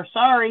obsessed with her.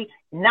 Sorry,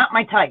 not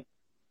my type.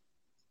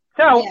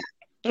 So.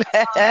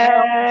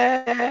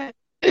 Yeah.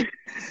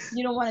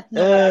 You don't want to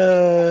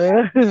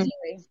know.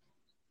 Anyway.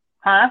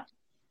 Huh?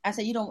 I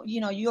said you don't. You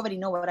know, you already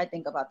know what I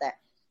think about that.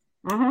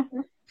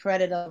 Mm-hmm.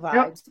 Predator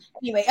vibes.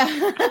 Yep. Anyway.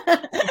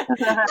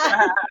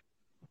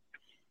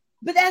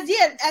 But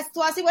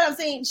so I see what I'm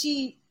saying.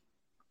 She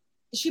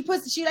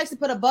likes to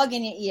put a bug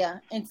in your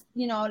ear, and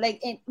you know,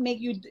 like, and make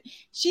you.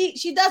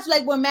 She does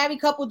like what married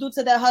couple do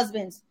to their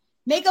husbands.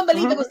 Make them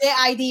believe it was their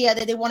idea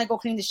that they want to go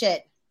clean the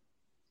shed.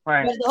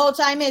 Right. But the whole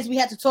time is we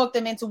had to talk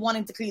them into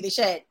wanting to clean the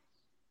shed.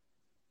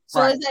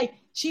 So It's like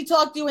she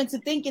talked you into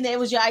thinking that it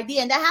was your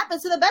idea, and that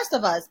happens to the best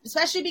of us,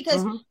 especially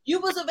because you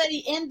was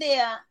already in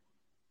there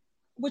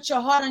with your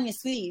heart on your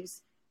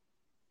sleeves.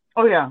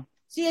 Oh yeah.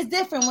 See, it's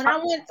different. When I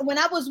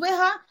was with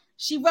her,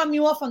 she run me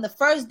off from the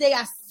first day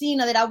I seen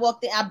her that I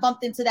walked in. I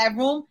bumped into that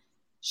room.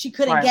 She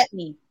couldn't get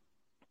me.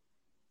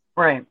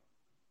 Right.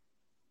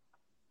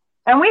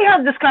 And we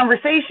had this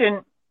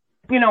conversation,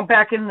 you know,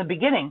 back in the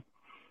beginning.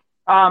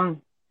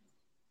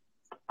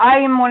 I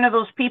am one of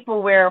those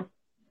people where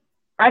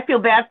I feel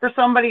bad for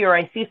somebody or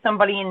I see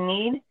somebody in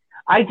need.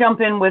 I jump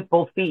in with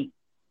both feet.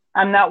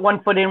 I'm not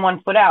 1 foot in,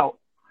 1 foot out.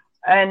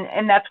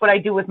 And that's what I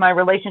do with my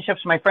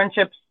relationships, my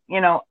friendships. You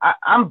know,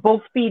 I'm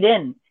both feet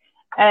in.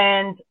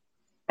 And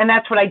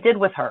that's what I did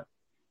with her.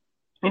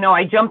 You know,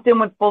 I jumped in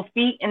with both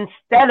feet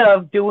instead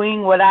of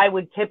doing what I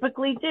would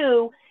typically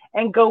do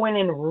and go in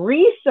and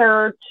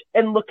research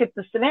and look at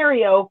the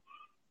scenario.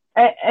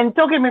 And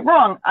don't get me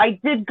wrong, I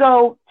did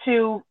go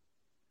to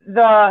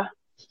the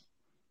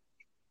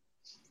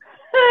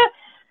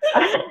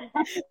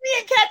me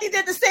and Kathy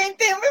did the same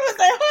thing. We was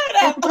like,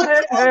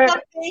 hold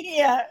up,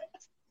 here.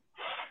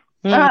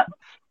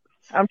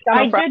 I'm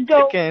trying to fry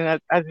chicken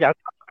as y'all.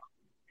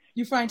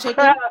 You frying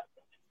chicken?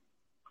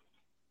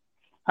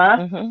 Huh?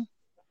 Mm-hmm.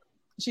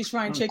 She's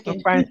frying chicken.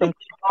 I'm frying some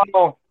chicken.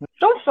 Oh,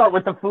 don't start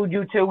with the food,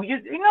 you two.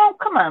 You know,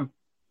 come on.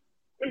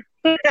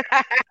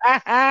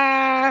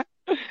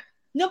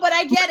 No, but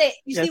I get it.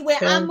 You see,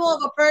 where I'm more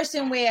of a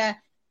person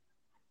where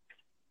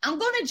I'm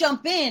gonna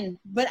jump in,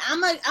 but I'm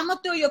gonna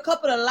throw you a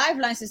couple of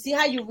lifelines to see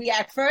how you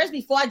react first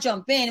before I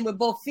jump in with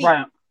both feet.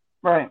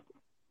 Right.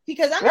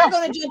 Because I'm not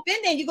gonna jump in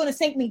there and you're gonna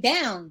sink me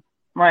down.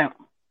 Right.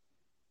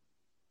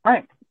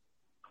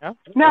 Yeah,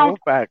 no.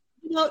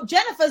 You know,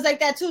 Jennifer's like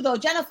that too, though.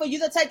 Jennifer,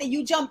 you're the type that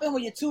you jump in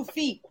with your 2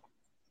 feet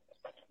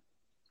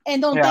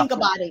and don't think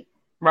about it.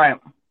 Right.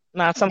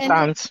 Not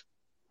sometimes.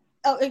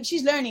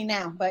 She's learning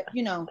now, but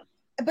you know.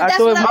 But I that's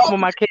do it what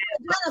with my kids.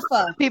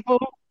 Jennifer. People.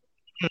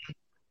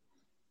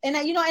 And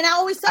I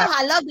always tell her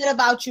I love that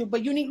about you,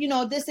 but you need, you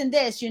know, this and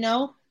this, you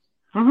know.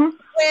 Mm-hmm.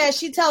 Where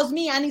she tells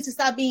me I need to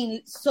stop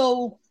being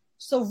so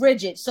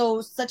rigid,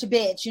 such a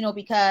bitch, you know,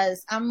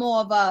 because I'm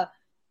more of a.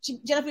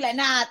 Jennifer like,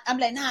 nah. I'm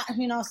like, nah,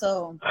 you know.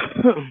 So.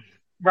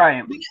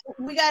 Right.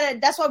 We gotta.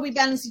 That's why we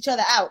balance each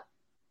other out.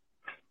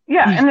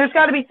 Yeah, and there's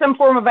got to be some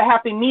form of a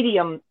happy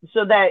medium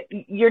so that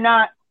you're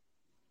not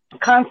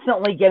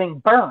constantly getting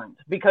burned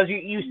because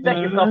you set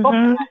yourself up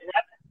for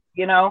that,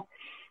 you know.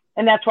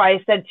 And that's why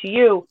I said to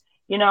you,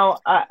 you know,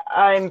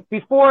 I'm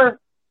before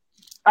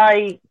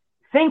I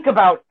think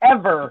about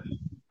ever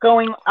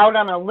going out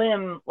on a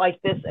limb like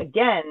this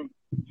again,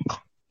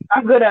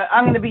 I'm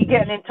gonna be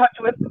getting in touch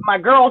with my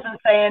girls and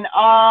saying,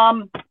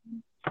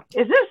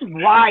 is this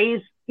wise?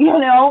 You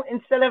know,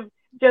 instead of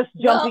just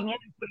jumping in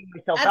and putting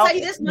myself out. I'll tell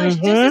you this much.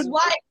 This is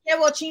why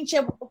Carol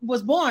Chinche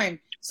was born.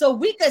 So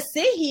we could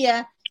sit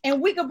here and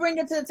we could bring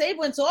it to the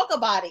table and talk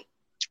about it.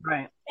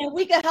 Right. And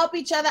we could help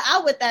each other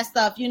out with that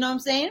stuff. You know what I'm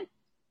saying?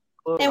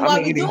 And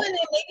while we're doing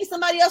it, maybe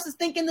somebody else is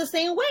thinking the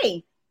same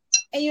way.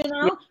 And, you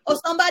know, or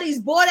somebody's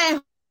bored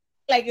and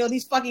like, yo,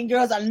 these fucking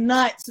girls are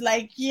nuts.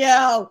 Like,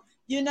 yo,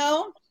 you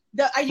know,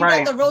 you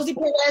got the Rosie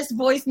Perez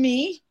voice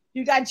me.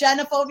 You got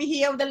Jennifer over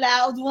here with the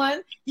loud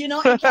one, you know,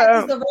 and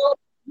Kathy's the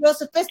real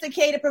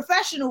sophisticated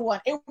professional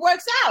one. It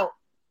works out.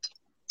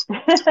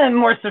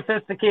 More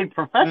sophisticated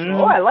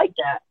professional. Oh, I like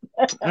that.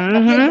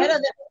 Better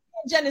than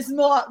Jen is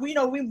more, you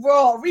know, we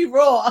raw.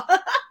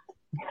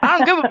 I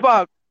don't give a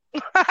fuck.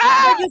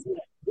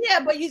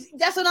 but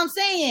that's what I'm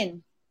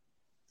saying.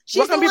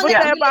 What can people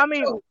say about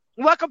me?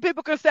 What can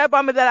people say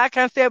about me that I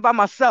can't say about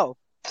myself?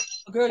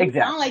 Girl, you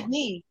sound like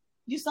me.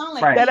 You sound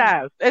like that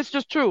ass. It's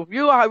just true.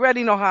 You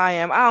already know how I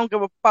am. I don't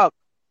give a fuck.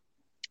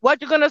 What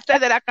you gonna say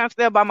that I can't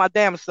say about my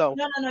damn self?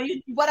 No. I'm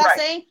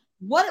saying,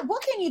 what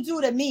can you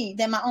do to me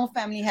that my own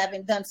family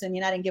haven't done to me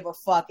and I didn't give a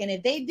fuck? And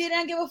if they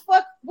didn't give a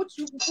fuck, what's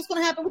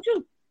gonna happen with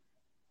you?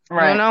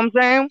 Right. You know what I'm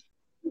saying?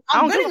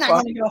 I'm really not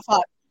going to give a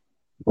fuck.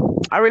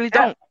 I really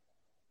don't.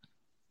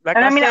 Like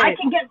and I mean, said, I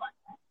can get.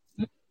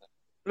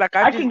 Like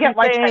I can get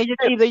like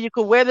either you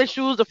could wear the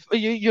shoes, or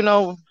you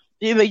know,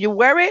 either you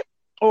wear it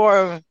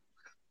or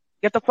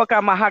get the fuck out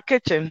of my hot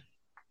kitchen.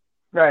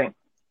 Right.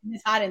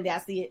 It's hot in there. I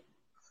see it.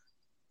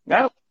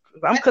 Yep.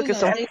 I'm cooking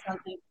some.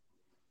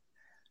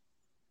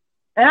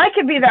 And I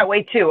could be that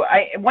way too.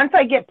 Once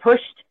I get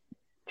pushed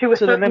to a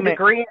certain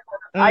degree,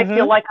 I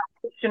feel like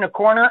I'm pushed in a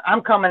corner.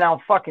 I'm coming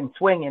out fucking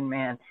swinging,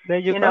 man. There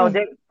you know,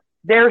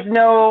 there's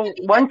no.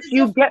 Once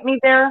you get me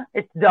there,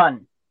 it's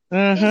done.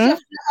 It's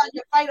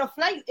your fight or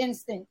flight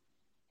instinct.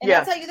 And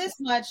I'll tell you this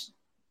much: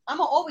 I'm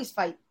gonna always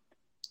fight.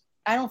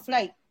 I don't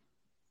flight.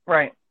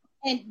 Right.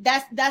 And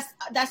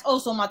that's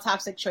also my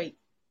toxic trait.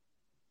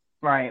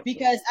 Right.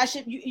 Because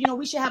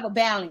we should have a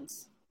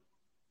balance.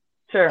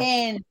 Sure.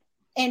 And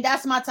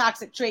that's my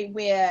toxic trait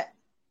where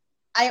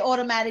I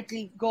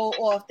automatically go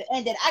off the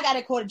end. And I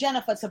gotta call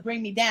Jennifer to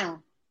bring me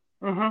down.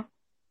 Mm-hmm.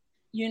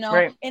 You know,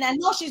 right. And I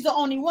know she's the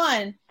only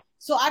one.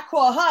 So I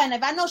call her, and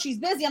if I know she's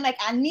busy, I'm like,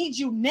 I need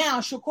you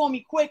now. She'll call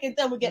me quick, and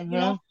then we'll get, you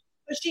know.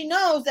 But she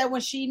knows that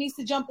when she needs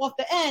to jump off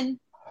the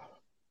end,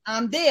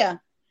 I'm there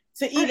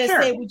to either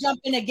say we jump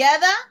in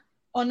together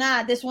or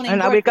not. This one ain't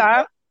working. And we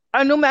got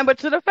a new member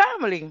to the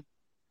family.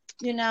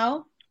 You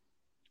know,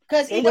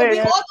 because either we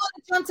all going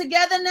to jump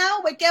together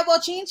now with Que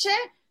Bochinche,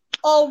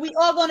 or we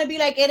all going to be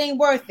like, it ain't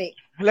worth it.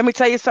 Let me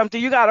tell you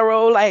something. You got to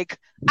roll like,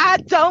 I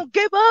don't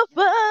give a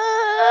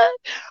fuck.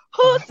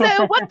 Who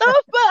said what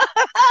the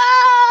fuck?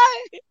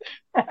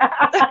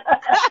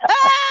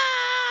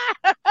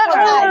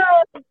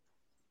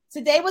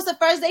 Today was the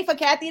first day for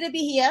Kathy to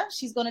be here.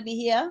 She's going to be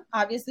here,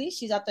 obviously.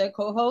 She's our third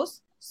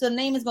co-host. So the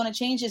name is going to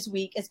change this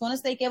week. It's going to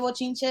stay Que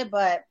Bochinche,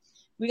 but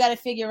we got to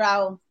figure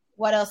out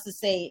what else to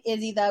say.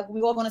 Is either we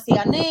all going to say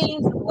our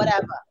names or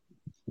whatever.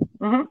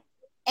 Mm-hmm.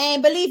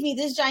 And believe me,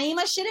 this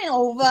Jaima shit ain't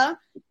over.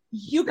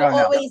 You can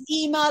always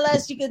email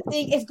us. You can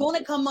think it's going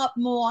to come up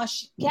more.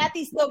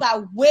 Kathy still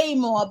got way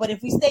more, but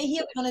if we stay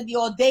here, we're going to be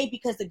all day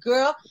because the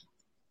girl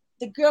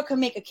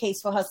can make a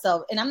case for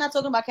herself. And I'm not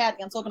talking about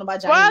Kathy. I'm talking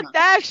about Jaima. Fuck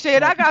that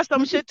shit. I got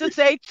some shit to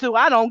say too.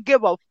 I don't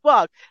give a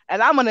fuck.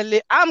 And I'm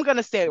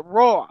gonna say it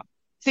raw.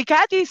 See,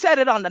 Kathy said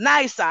it on the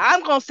nice side.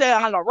 I'm gonna say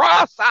it on the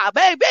raw side,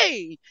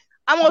 baby.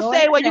 I'm gonna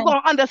say where you're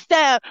gonna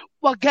understand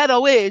what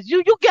ghetto is.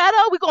 You ghetto,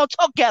 we're gonna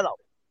talk ghetto.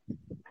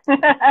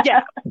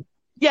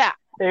 Yeah.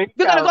 We're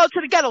gonna go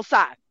to the ghetto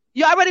side.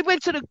 You already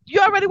went to the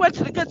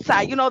good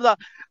side. You know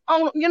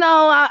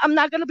I'm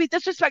not gonna be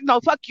disrespectful.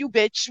 No, fuck you,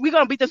 bitch. We're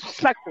gonna be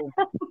disrespectful.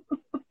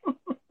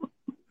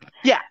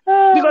 Yeah,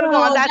 we're gonna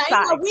go on that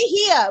side. We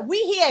here.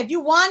 If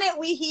you want it,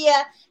 we here.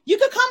 You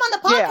could come on the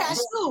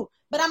podcast too.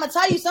 But I'm gonna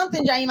tell you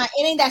something, Jaima.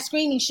 It ain't that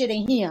screaming shit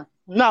in here.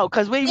 No,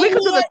 because we could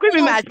do the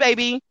screaming match,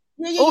 baby.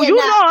 You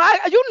know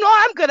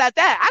I'm good at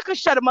that. I could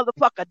shut a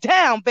motherfucker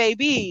down,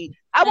 baby.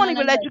 I won't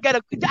even let you get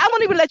a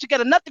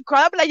nothing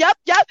cry. I'll be like, yup,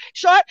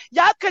 short,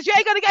 yup, because you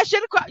ain't gonna get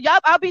shit across.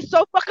 Yup, I'll be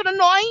so fucking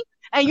annoying,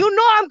 and you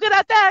know I'm good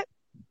at that.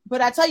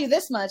 But I tell you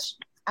this much,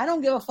 I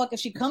don't give a fuck if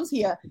she comes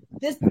here.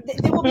 There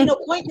will be no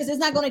point because it's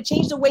not gonna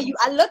change the way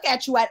I look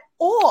at you at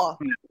all.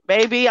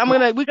 Baby,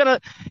 we're gonna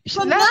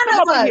for none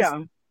of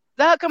us.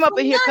 Let her come up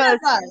in here because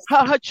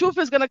her truth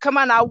is gonna come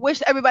out. And I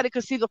wish everybody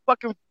could see the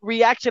fucking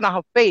reaction on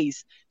her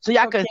face so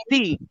y'all can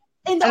see.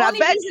 And I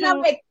bet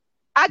you,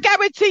 I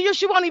guarantee you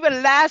she won't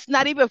even last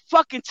not even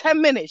fucking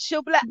 10 minutes.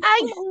 She'll be like,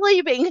 I'm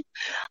leaving.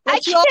 I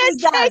can't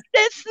take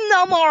this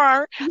no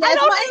more. I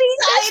don't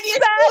need this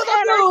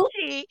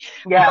energy.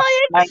 Yeah,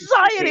 my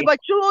anxiety. But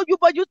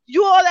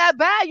you all that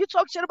bad. You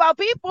talk shit about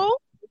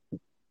people.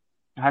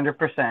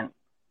 100%.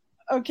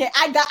 Okay,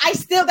 I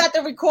still got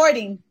the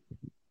recording.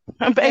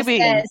 Baby.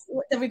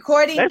 The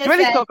recording. Let's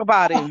really talk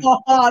about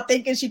it.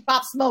 Thinking she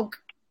popped smoke.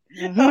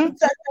 Mm-hmm.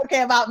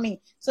 Okay about me.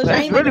 So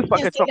let's really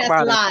fucking talk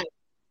about it.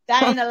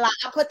 That ain't a lie.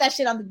 I put that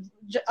shit on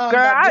the girl.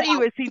 I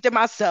even think to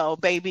myself,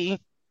 baby.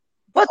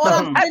 What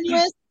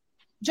the?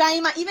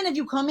 Jaima, even if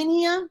you come in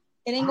here,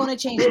 it ain't gonna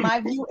change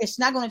my view. It's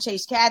not gonna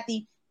change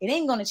Kathy. It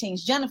ain't gonna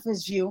change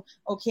Jennifer's view.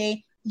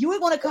 Okay, you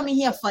ain't gonna come in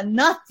here for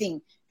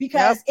nothing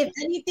because if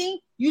anything,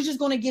 you're just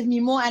gonna give me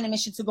more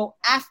ammunition to go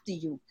after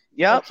you.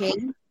 Yep. Okay.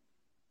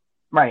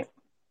 Right.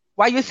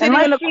 While you're sitting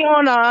in the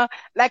corner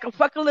like a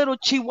fucking little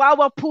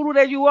chihuahua poodle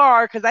that you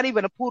are, because not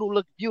even a poodle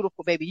looks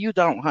beautiful, baby. You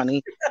don't,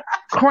 honey.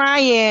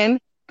 Crying,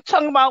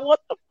 talking about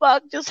what the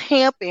fuck just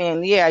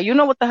happened. Yeah, you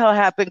know what the hell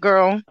happened,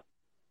 girl.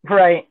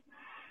 Right.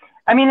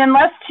 I mean,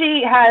 unless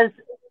she has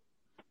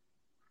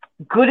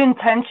good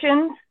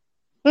intentions,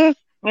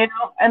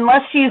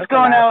 unless she's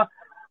going to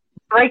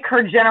break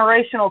her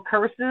generational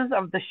curses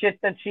of the shit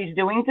that she's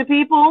doing to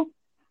people.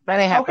 That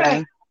ain't happening.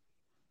 Okay.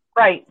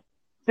 Right.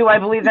 Do I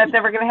believe that's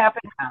ever going to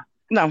happen?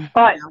 No.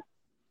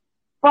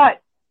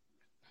 But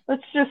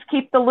let's just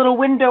keep the little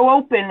window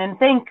open and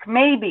think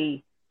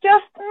maybe,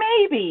 just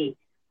maybe,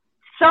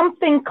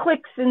 something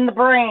clicks in the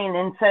brain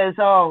and says,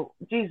 oh,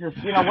 Jesus,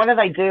 what did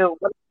I do?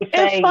 What did I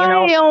say? If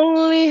I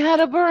only had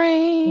a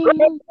brain.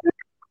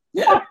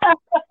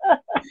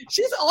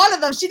 She's all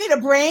of them. She need a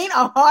brain,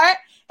 a heart,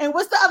 And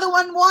what's the other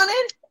one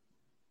wanted?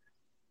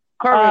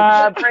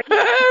 Courage.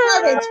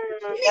 Courage.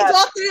 She needs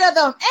all three of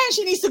them, and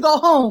she needs to go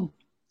home.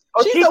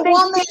 Oh, she's a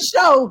one-man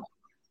show.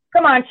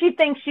 Come on, she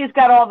thinks she's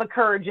got all the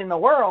courage in the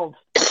world.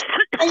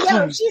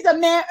 And she's a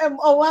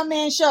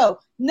one-man show.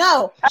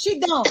 No, she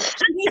don't.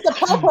 She needs a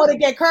popo to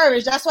get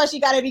courage. That's why she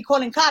got to be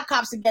calling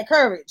cops to get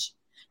courage.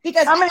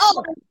 Because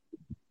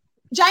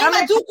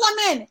Jaima, do come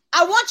in.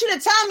 I want you to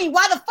tell me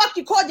why the fuck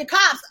you called the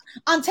cops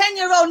on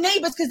 10-year-old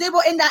neighbors because they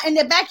were in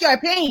their backyard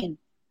playing.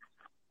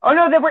 Oh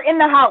no, they were in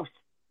the house.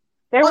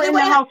 They were in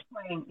the house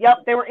playing.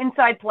 Yep, they were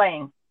inside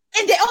playing.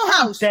 In their own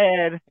house.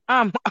 Dead.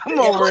 I'm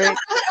over it.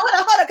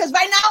 Hold on, because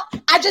right now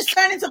I just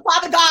turned into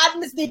Father God,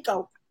 Miss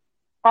Nico.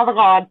 Father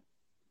God.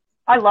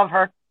 I love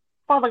her.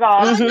 Father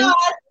God. Father God.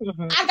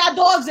 I got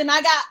dogs and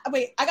I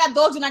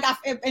got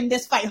in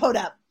this fight. Hold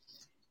up.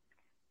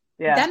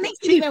 Yeah. That makes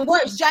it even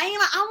worse. Jaima,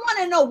 I want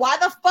to know why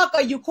the fuck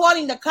are you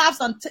calling the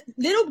cops on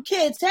little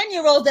kids,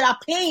 10-year-olds that are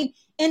playing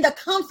in the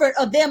comfort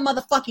of their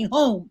motherfucking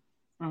home?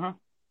 Mm-hmm.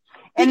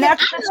 And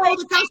that's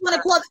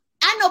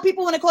I know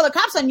people want to call the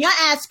cops on your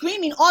ass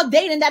screaming all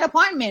day in that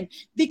apartment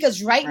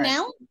because right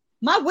now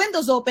my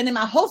window's open and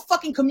my whole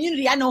fucking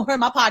community I know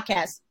heard my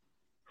podcast.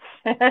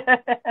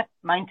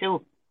 Mine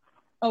too.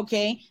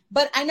 Okay,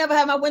 but I never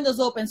have my windows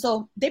open,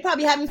 so they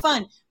probably having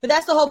fun. But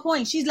that's the whole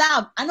point. She's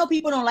loud. I know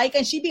people don't like her,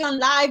 and she be on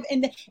live,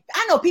 and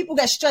I know people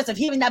get stressed of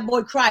hearing that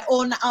boy cry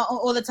all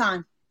the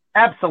time.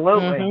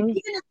 Absolutely. Mm-hmm.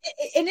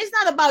 And it's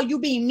not about you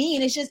being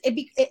mean. It's just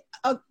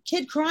a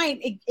kid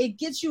crying. It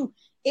gets you.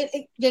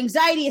 The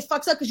anxiety is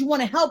fucks up because you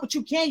want to help, but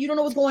you can't. You don't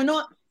know what's going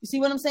on. You see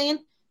what I'm saying?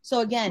 So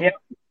again,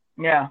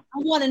 yeah. I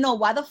want to know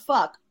why the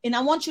fuck, and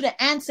I want you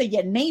to answer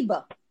your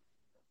neighbor.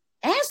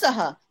 Answer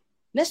her.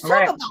 Let's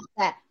talk about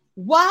that.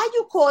 Why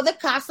you call the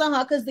cops on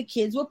her? Because the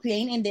kids were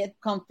playing in their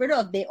comfort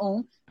of their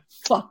own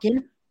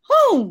fucking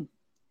home.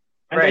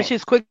 And then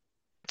she's quick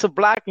to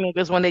block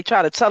niggas when they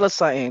try to tell her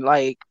something.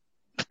 Like,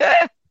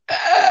 that's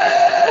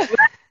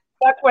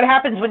what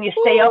happens when you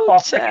stay up all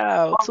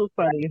too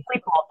funny.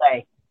 Sleep all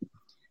day.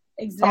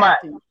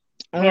 Exactly. Come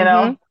on. You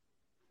know.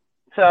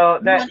 So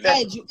that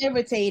edge, you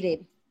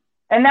irritated.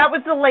 And that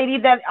was the lady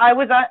that I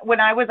was on when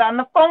I was on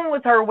the phone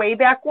with her way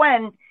back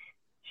when.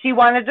 She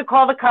wanted to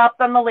call the cops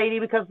on the lady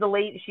because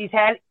she's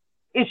had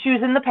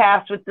issues in the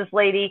past with this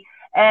lady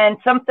and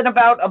something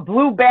about a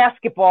blue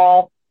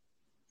basketball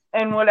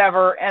and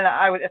whatever. And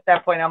at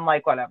that point, I'm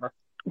like, whatever,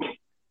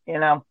 you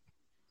know.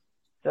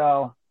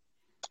 So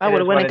I would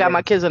have went and got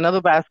my kids another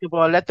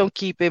basketball. Let them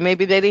keep it.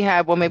 Maybe they didn't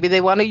have one. Maybe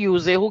they want to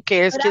use it. Who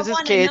cares? Kids is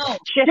kids.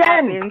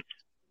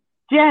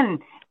 Jen,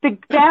 the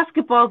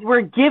basketballs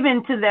were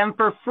given to them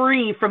for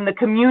free from the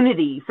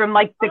community, from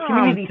like the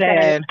community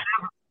center.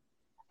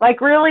 Like,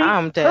 really?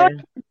 I'm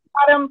dead.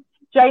 Got them.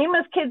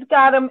 Jaima's kids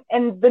got them,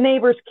 and the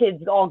neighbor's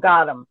kids all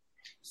got them.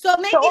 So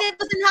maybe it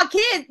wasn't her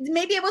kids.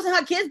 Maybe it wasn't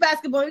her kids'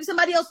 basketball. Maybe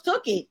somebody else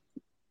took it.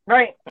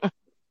 Right.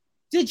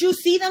 Did you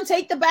see them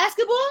take the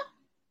basketball?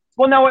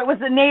 Well, no, it was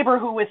the neighbor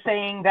who was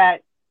saying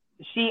that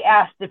she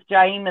asked if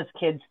Jaima's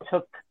kids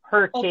took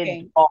her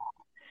kids off.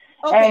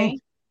 Okay.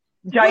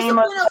 And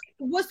Jaima,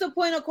 what's the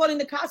point of calling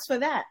the cops for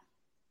that?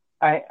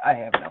 I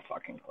have no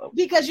fucking clue.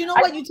 Because you know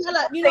what? You tell her,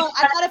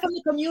 I got it from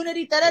the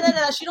community.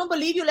 She don't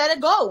believe you. Let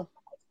it go.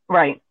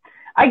 Right.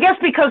 I guess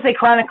because they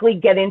chronically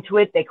get into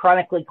it, they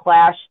chronically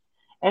clash.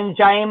 And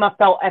Jaima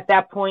felt at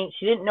that point,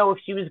 she didn't know if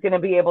she was going to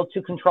be able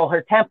to control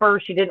her temper.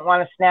 She didn't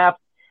want to snap.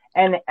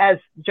 And as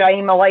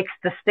Jaima likes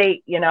to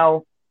state, you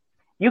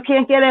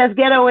can't get as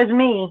ghetto as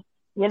me.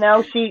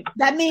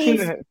 That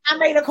means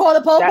I'm ready to call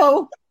the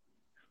popo.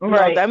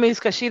 Right. No, that means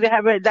because she didn't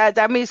have it.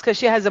 That means because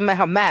she hasn't met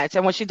her match,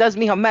 and when she does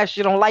meet her match,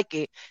 she don't like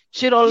it.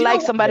 She don't like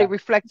somebody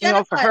reflecting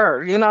off of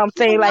her. You know what I'm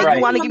saying? Like, you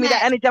want to give me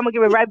that energy, I'm gonna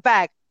give it right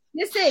back.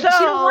 Listen, she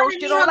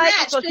don't like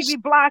it, so she be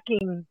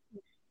blocking.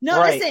 No,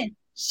 listen,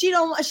 she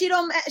don't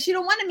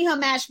want to meet her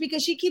match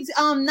because she keeps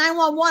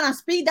 911 on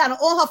speed dial on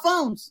all her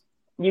phones.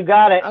 You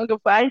got it.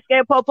 I ain't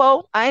scared,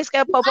 Popo. I ain't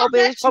scared, Popo,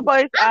 bitch. Popo,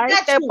 I ain't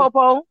scared,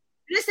 Popo.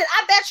 Listen,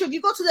 I bet you if you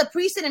go to the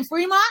precinct in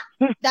Fremont,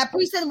 that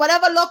precinct,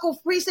 whatever local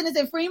precinct is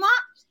in Fremont,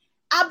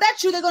 I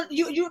bet you they're gonna.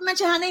 You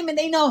mention her name and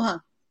they know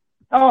her.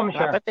 Oh, I'm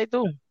sure. I bet they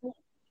do.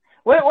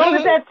 What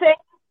was that saying?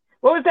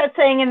 What was that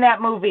saying in that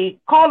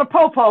movie? Call the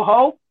popo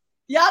ho.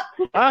 Yep.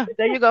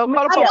 There you go.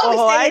 Call the popo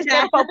ho. I ain't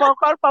scared popo.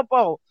 Call the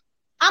popo.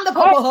 I'm the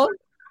popo ho.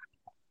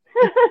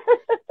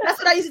 That's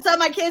what I used to tell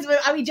my kids when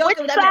I be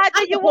joking. Which side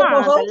do you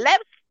want? The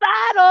left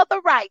side or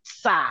the right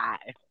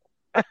side?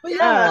 But you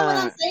know what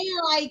I'm saying?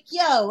 Like,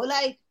 I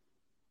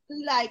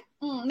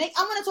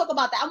want to talk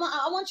about that.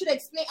 I want you to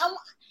explain.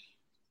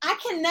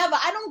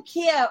 I don't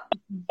care.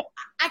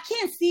 I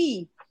can't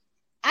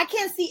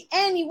see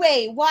any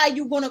way why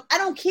you gonna. I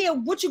don't care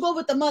what you go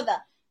with the mother.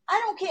 I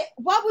don't care.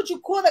 Why would you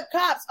call the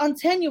cops on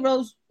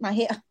 10-year-olds? My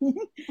hair on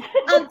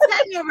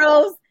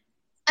 10-year-olds.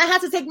 I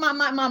had to take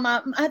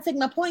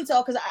my points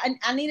off because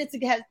I needed to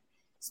have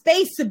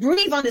space to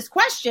breathe on this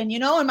question.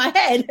 In my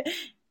head.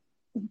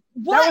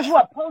 That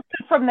was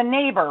posted from the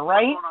neighbor,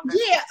 right?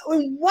 Yeah.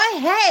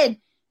 What head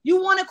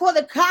You want to call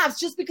the cops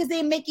just because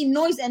they're making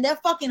noise and they're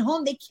fucking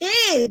home. They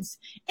kids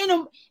in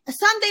a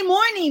Sunday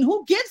morning.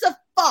 Who gives a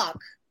fuck?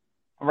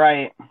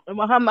 Right. And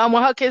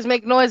when her kids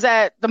make noise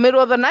at the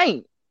middle of the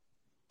night.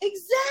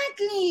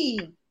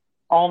 Exactly.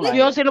 All night.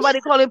 You don't see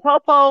nobody calling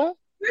Popo.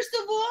 First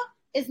of all,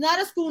 it's not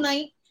a school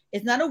night.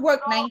 It's not a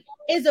work night.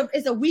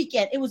 It's a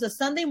weekend. It was a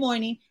Sunday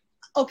morning.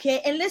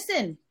 Okay, and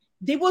listen,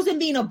 they wasn't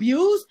being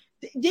abused.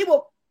 They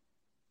were.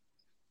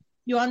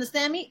 You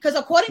understand me? Because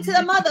according to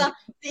the mother,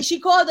 she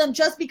called them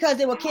just because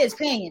they were kids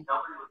playing.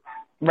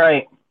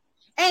 Right.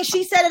 And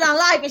she said it on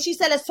live, and she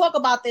said, "Let's talk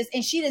about this,"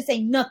 and she didn't say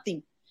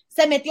nothing.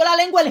 Se metió la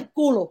lengua en el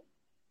culo.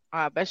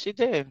 I bet she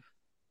did.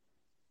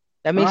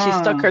 That means she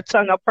stuck her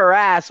tongue up her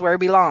ass where it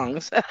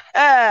belongs.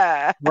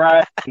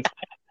 Right.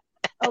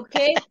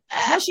 Okay.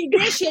 What she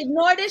did, she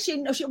ignored it.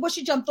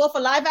 She jumped off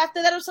alive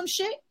after that or some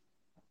shit?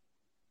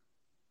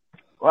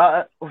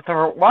 What?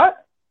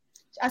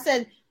 I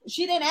said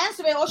she didn't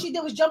answer it. All she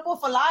did was jump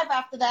off alive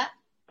after that.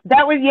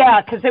 That was,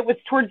 because it was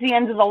towards the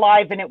end of the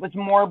live and it was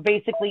more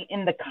basically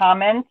in the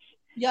comments.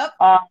 Yep.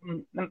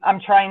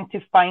 I'm trying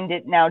to find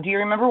it now. Do you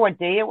remember what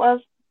day it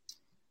was?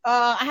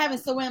 I haven't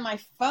still in my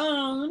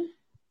phone.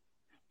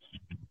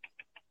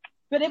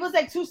 But it was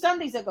like 2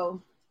 Sundays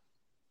ago.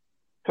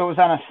 So it was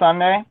on a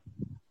Sunday?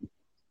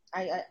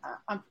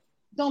 I'm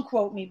don't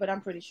quote me, but I'm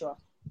pretty sure.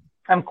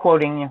 I'm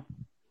quoting you.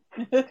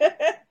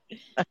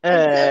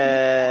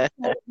 I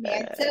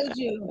told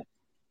you.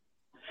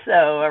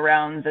 So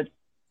around the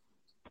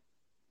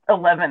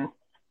 11th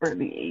or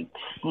the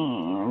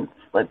 18th.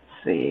 Let's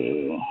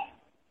see.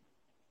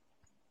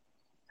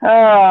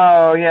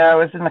 Oh, yeah, it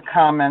was in the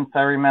comments,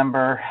 I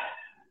remember.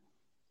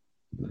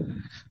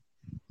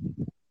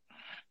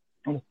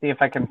 Let's see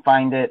if I can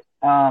find it.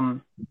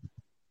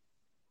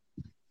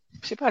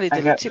 She probably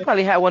did. She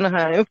probably had one of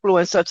her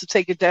influencers to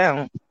take it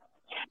down.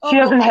 She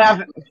doesn't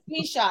have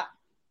screenshot.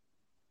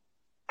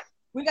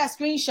 We got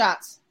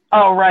screenshots.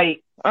 Oh,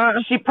 right.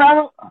 She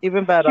probably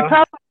even better.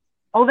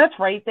 Oh, that's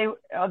right.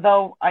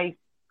 Although I've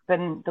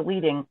been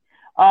deleting.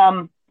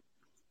 I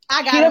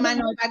got it. I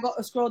know. If I go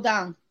scroll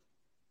down.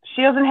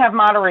 She doesn't have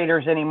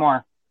moderators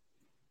anymore.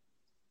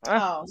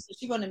 Oh, so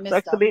she's gonna miss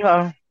that. That could be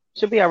her.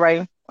 She'll be all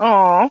right.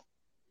 Oh,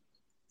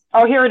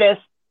 here it is.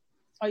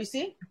 Oh, you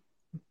see?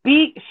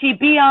 She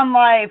be on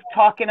live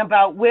talking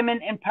about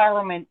women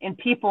empowerment and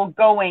people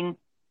going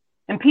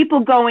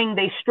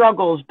they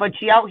struggles, but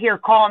she out here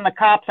calling the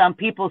cops on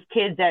people's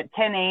kids at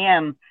 10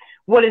 a.m.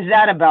 What is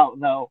that about,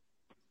 though?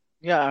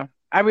 Yeah,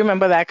 I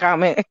remember that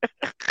comment.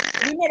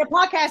 We made a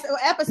podcast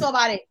episode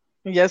about it.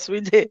 Yes, we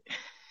did.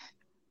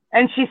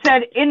 And she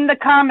said in the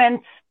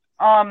comments,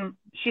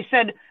 she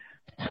said,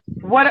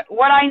 what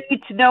I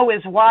need to know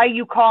is why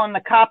you calling the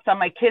cops on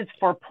my kids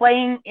for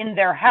playing in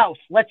their house.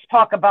 Let's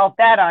talk about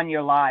that on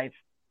your live.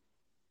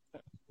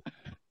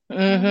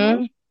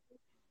 Mm-hmm.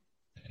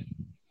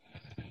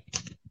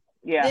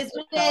 Yeah. This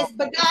is,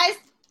 but guys,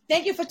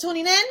 thank you for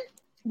tuning in.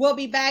 We'll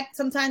be back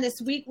sometime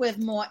this week with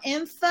more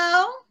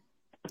info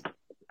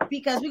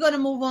because we're going to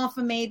move on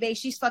from Mayday.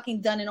 She's fucking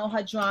done in all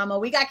her drama.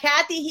 We got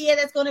Kathy here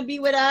that's going to be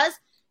with us.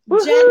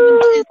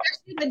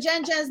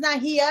 Jen's not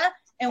here.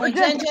 And when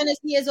Jen is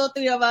here, it's all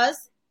 3 of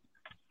us.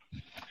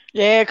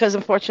 Yeah, because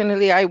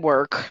unfortunately I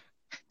work.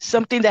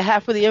 Something that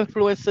half of the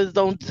influencers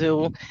don't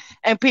do.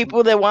 And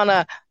people that want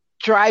to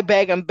dry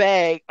bag and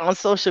bag on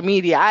social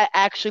media. I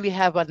actually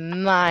have a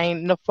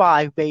 9 to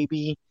 5,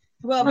 baby.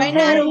 Well, right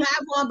now I don't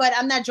have one, but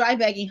I'm not dry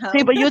bagging her.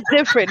 See, but you're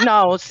different.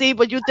 No, see,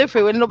 but you're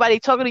different. When nobody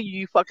talking to you,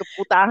 you fucking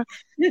puta.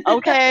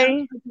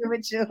 Okay.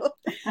 With you.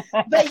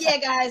 But yeah,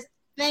 guys.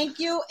 Thank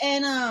you,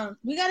 and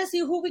we got to see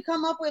who we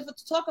come up with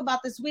to talk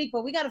about this week.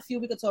 But we got a few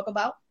we could talk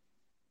about.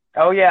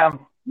 Oh yeah.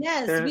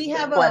 Yes, we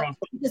have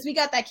because we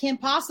got that Kim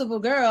Possible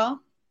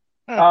girl.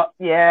 Oh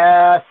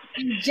yes.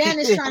 Jen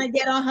is trying to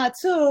get on her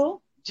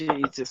too.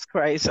 Jesus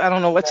Christ! I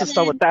don't know what to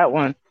start with that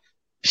one.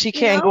 She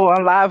can't go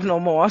on live no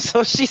more,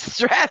 so she's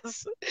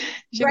stressed.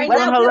 She be doing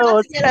her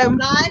little 10.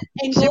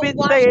 She be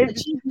saying,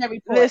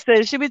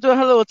 listen, she be doing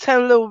her little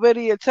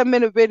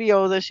 10-minute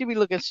videos, and she be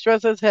looking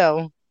stressed as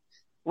hell.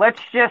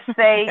 Let's just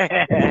say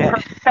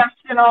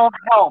professional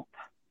help.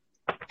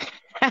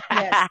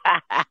 Yes.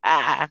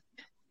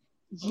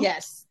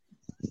 Yes.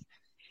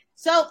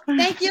 So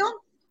thank you.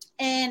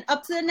 And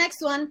up to the next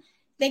one.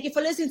 Thank you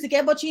for listening to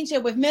Que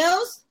Bochinche with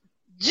Mills.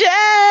 Jen.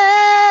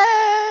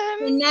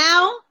 And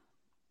now,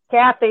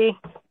 Kathy.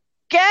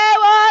 Que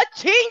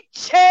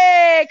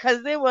Bochinche.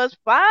 Because it was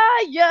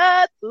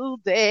fire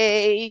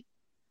today.